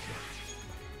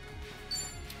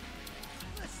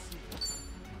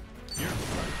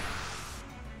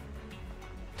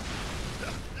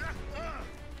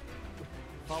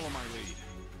 Follow my lead.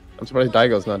 I'm surprised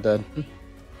Daigo's not dead.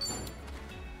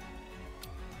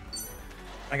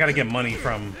 I gotta get money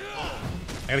from...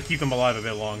 I gotta keep them alive a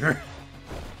bit longer.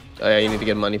 Oh yeah, you need to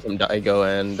get money from Daigo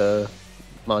and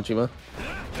Majima.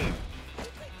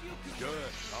 Good.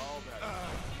 All that.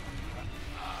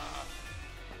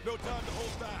 No time to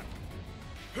hold back.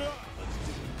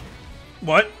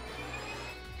 What?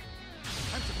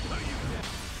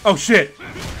 Oh shit!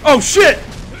 Oh shit!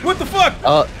 What the fuck?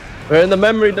 Oh, we're in the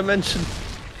memory dimension.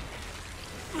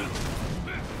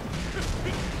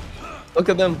 Look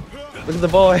at them. Look at the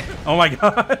boy. Oh my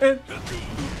god.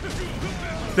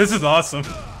 This is awesome.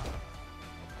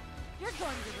 You're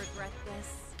going to regret this.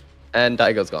 And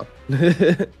Daigo's gone.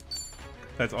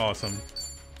 That's awesome.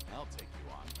 I'll take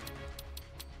you on.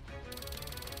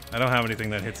 I don't have anything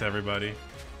that hits everybody.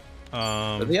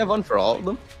 Does he have one for all of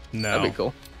them? No. That'd be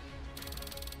cool.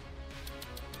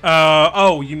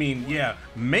 Oh, you mean, yeah,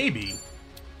 maybe.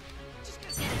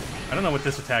 I don't know what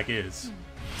this attack is.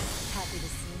 Happy to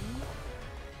see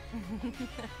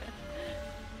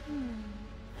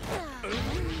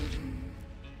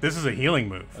This is a healing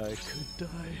move. I could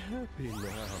die happy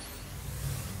now.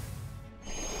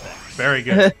 Very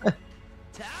good. Time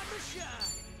to shine.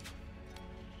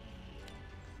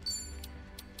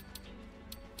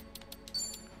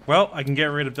 Well, I can get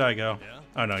rid of Daigo.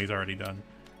 Oh no, he's already done.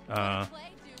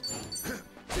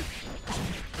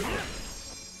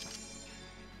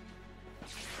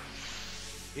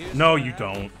 No, you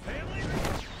don't.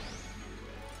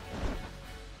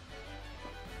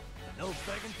 No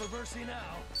begging for mercy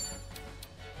now.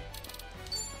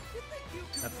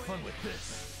 Have fun with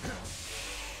this.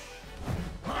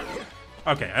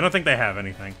 Okay, I don't think they have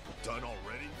anything. Done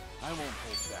already? I won't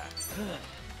hold back.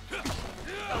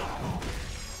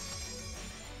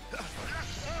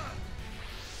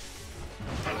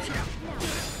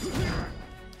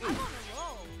 I'm on a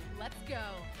roll. Let's go.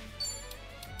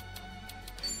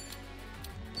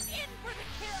 In for the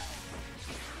kill.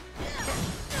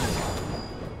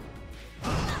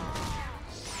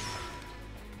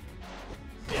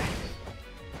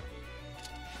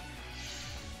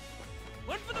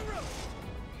 One for the road.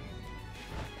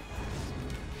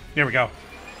 Here we go.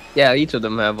 Yeah, each of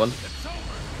them have one.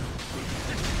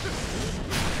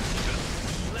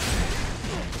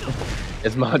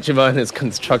 It's Majima in his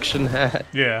construction hat.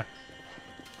 Yeah.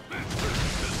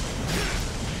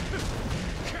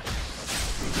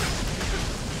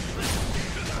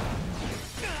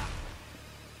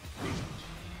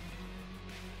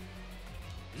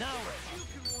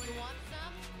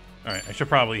 Alright, I should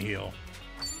probably heal.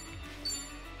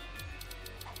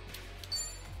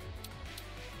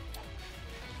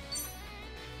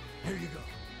 Here you go.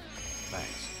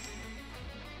 Thanks.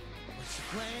 What's the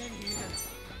plan here?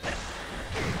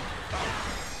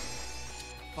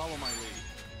 Follow my lead.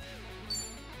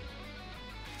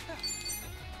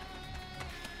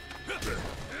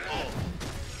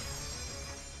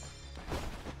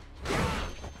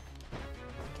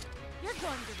 You're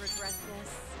going to regret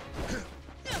this.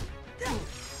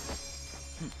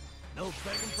 No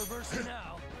begging for mercy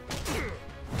now.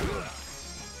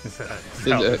 His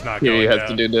health is not Here going you have down.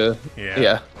 to do the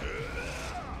yeah.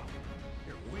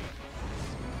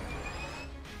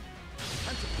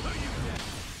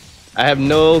 I have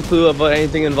no clue about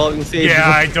anything involving Sage. Yeah,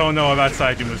 I don't know about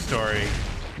Saijuma's story.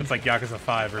 It's like Yakuza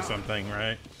 5 or something,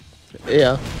 right?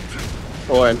 Yeah.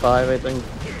 4 and 5, I think.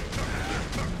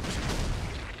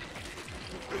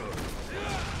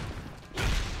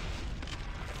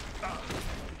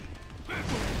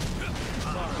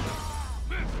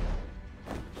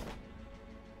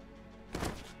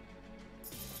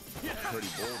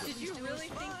 Did you really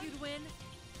think you'd win?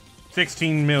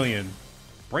 16 million.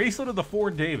 Bracelet of the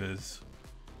Four Davis.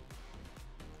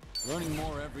 Learning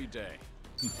more every day.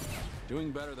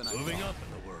 Doing better than I Moving thought. up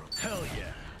in the world. Hell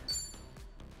yeah.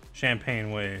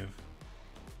 Champagne wave.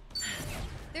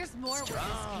 There's more where this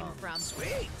came from.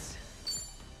 Sweet.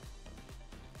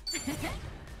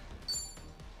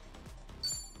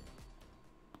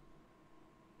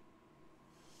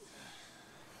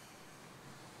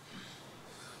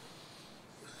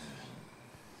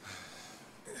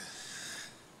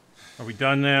 Are we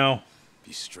done now?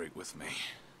 Be straight with me.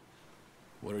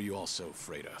 What are you all so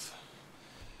afraid of?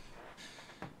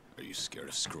 Are you scared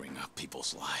of screwing up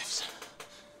people's lives?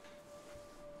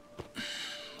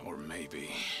 Or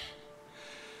maybe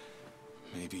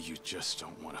you just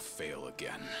don't want to fail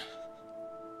again.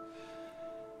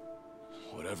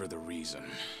 Whatever the reason,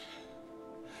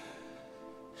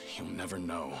 you'll never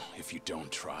know if you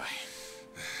don't try.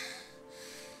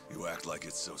 You act like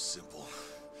it's so simple.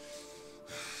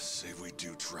 Say we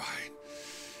do try.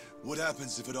 What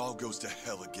happens if it all goes to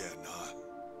hell again, huh?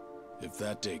 If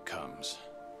that day comes,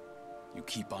 you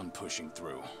keep on pushing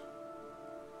through.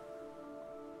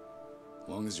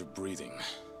 Long as you're breathing,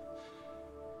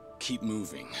 keep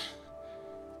moving,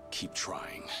 keep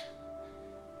trying,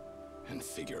 and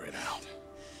figure it out.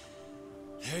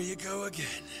 There you go again.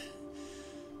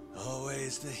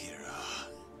 Always the hero.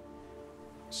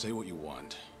 Say what you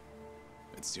want.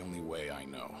 It's the only way I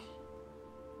know.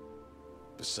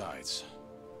 Besides,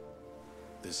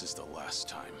 this is the last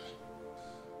time.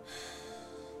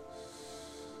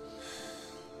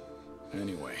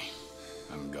 Anyway,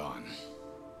 I'm gone.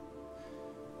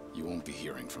 You won't be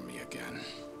hearing from me again.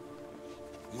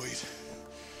 Wait.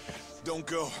 Don't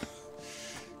go.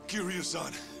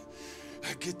 Kiryu-san,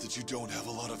 I get that you don't have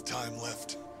a lot of time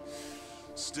left.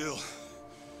 Still,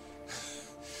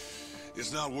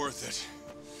 it's not worth it.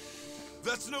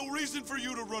 That's no reason for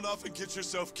you to run off and get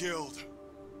yourself killed.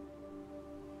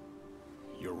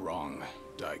 You're wrong,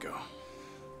 Daigo.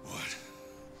 What?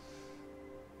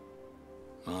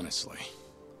 Honestly,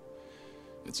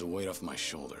 it's a weight off my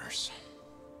shoulders.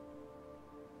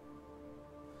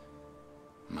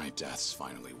 My death's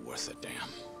finally worth a damn.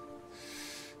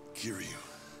 Kiryu,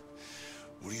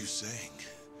 what are you saying?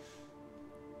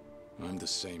 I'm the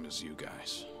same as you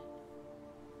guys.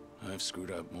 I've screwed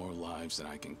up more lives than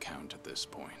I can count at this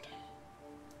point.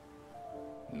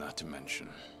 Not to mention,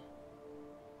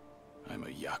 I'm a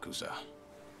Yakuza.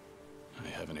 I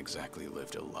haven't exactly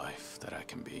lived a life that I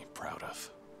can be proud of.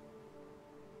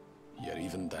 Yet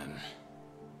even then,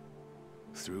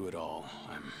 through it all,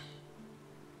 I'm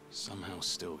somehow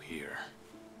still here.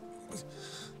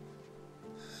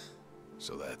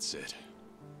 So that's it.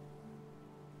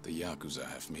 The Yakuza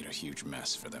have made a huge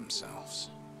mess for themselves.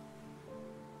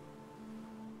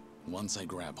 Once I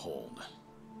grab hold,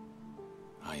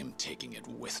 I am taking it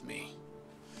with me.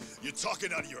 You're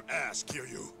talking out of your ass,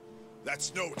 Kiryu.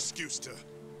 That's no excuse to...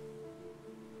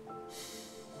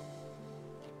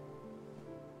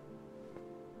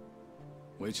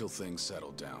 Wait till things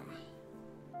settle down.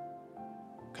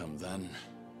 Come then,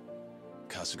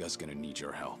 Kasuga's gonna need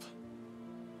your help.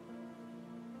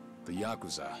 The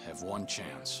Yakuza have one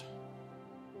chance.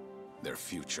 Their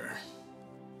future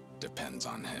depends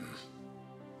on him.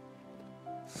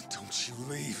 Don't you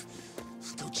leave.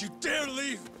 Don't you dare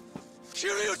leave!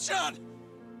 Kiryu-chan!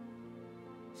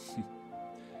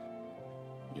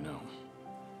 You know,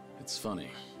 it's funny.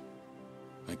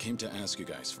 I came to ask you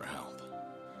guys for help.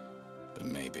 But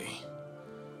maybe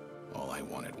all I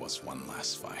wanted was one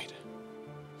last fight.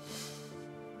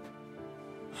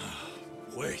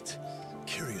 Wait,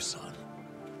 Kiryu-san.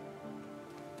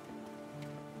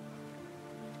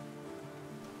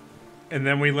 And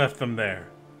then we left them there.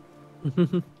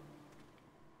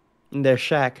 In their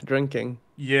shack drinking.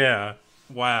 Yeah.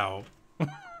 Wow.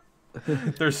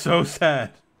 They're so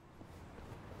sad.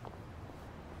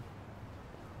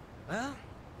 Well,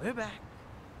 we're back.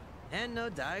 And no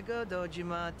Daigo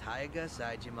Dojima, Taiga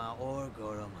Saijima, or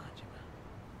Goro Majima.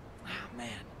 Ah,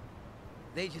 man.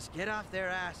 If they just get off their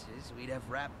asses, we'd have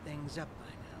wrapped things up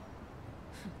by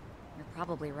now. You're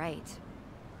probably right.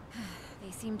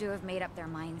 They seem to have made up their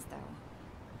minds, though.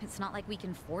 It's not like we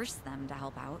can force them to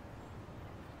help out.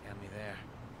 Got me there.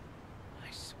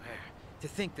 I swear, to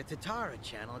think the Tatara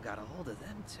channel got a hold of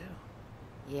them,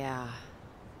 too. Yeah.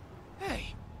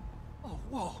 Hey! Oh,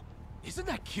 whoa! Isn't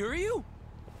that Kiryu?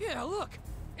 Yeah, look!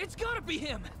 It's gotta be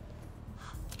him!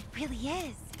 It really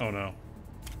is. Oh no.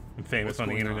 I'm famous on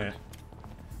the internet.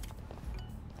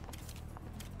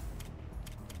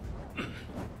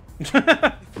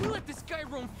 If we let this guy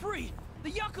roam free,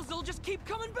 the Yakuza will just keep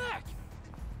coming back!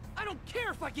 I don't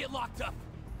care if I get locked up!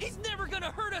 He's never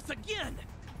gonna hurt us again!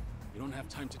 You don't have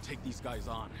time to take these guys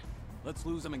on. Let's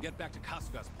lose them and get back to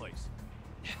Kasuga's place.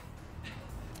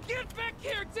 Get back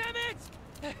here, damn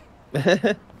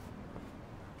it!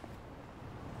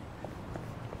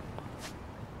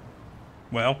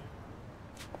 Well.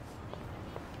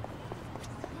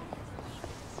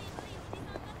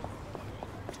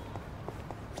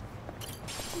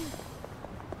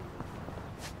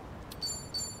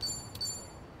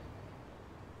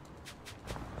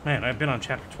 Man, I've been on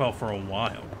chapter 12 for a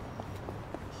while.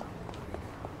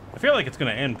 I feel like it's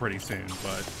gonna end pretty soon,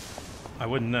 but I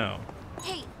wouldn't know.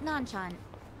 Hey, Nanchan,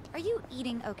 are you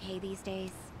eating okay these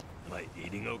days? Am I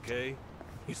eating okay?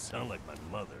 You sound like my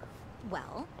mother.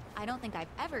 Well, I don't think I've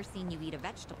ever seen you eat a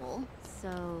vegetable,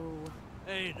 so...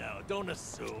 Hey now, don't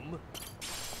assume.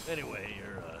 Anyway,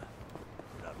 you're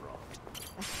not wrong.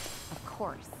 Of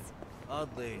course.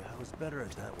 Oddly, I was better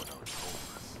at that when I was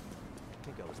homeless. I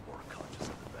think I was more conscious of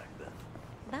it back then.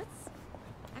 That's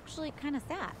actually kind of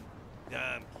sad.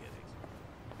 Yeah, I'm kidding.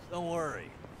 Don't worry,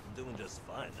 I'm doing just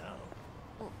fine now.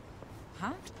 Oh,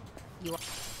 huh? You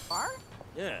are?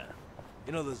 Yeah.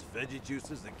 You know those veggie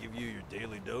juices that give you your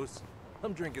daily dose?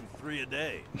 I'm drinking 3 a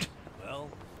day. Well,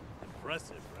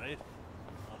 impressive, right?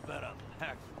 I'll bet I'm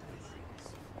packed with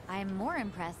nutrients. I'm more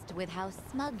impressed with how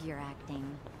smug you're acting.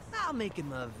 I'll make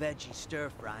him a veggie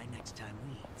stir-fry next time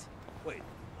we eat. Wait,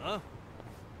 huh?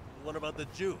 What about the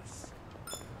juice?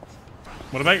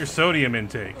 What about your sodium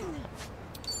intake?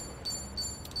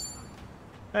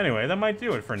 Anyway, that might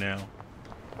do it for now.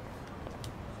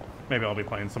 Maybe I'll be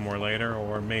playing some more later,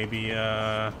 or maybe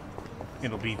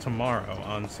it'll be tomorrow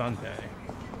on Sunday.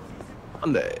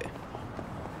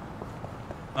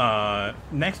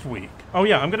 Next week. Oh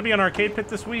yeah, I'm gonna be on Arcade Pit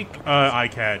this week.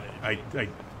 ICAD. I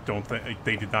don't think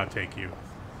they did not take you.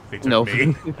 They took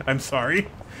me. I'm sorry.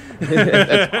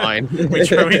 That's fine. we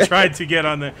tried to get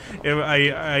on the.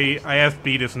 I asked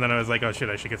Beatus, and then I was like, oh shit,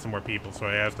 I should get some more people. So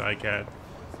I asked ICAD,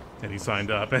 and he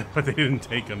signed up, but they didn't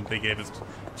take him. They gave us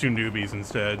 2 newbies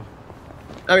instead.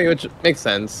 I mean, which makes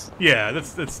sense. Yeah,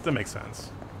 that makes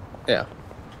sense. Yeah.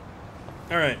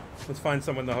 All right, let's find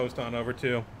someone to host on over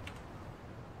to.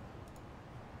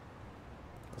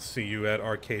 I'll see you at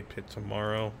Arcade Pit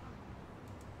tomorrow.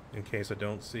 In case I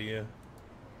don't see you.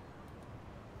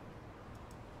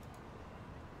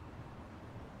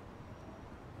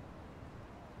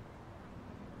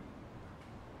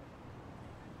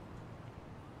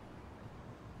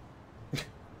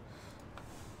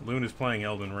 Loon is playing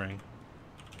Elden Ring.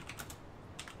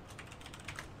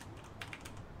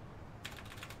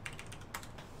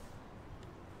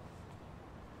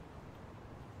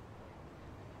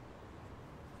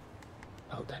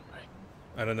 Elden Ring.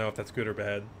 I don't know if that's good or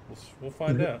bad. We'll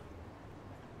find out.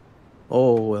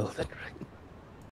 Oh, Elden Ring.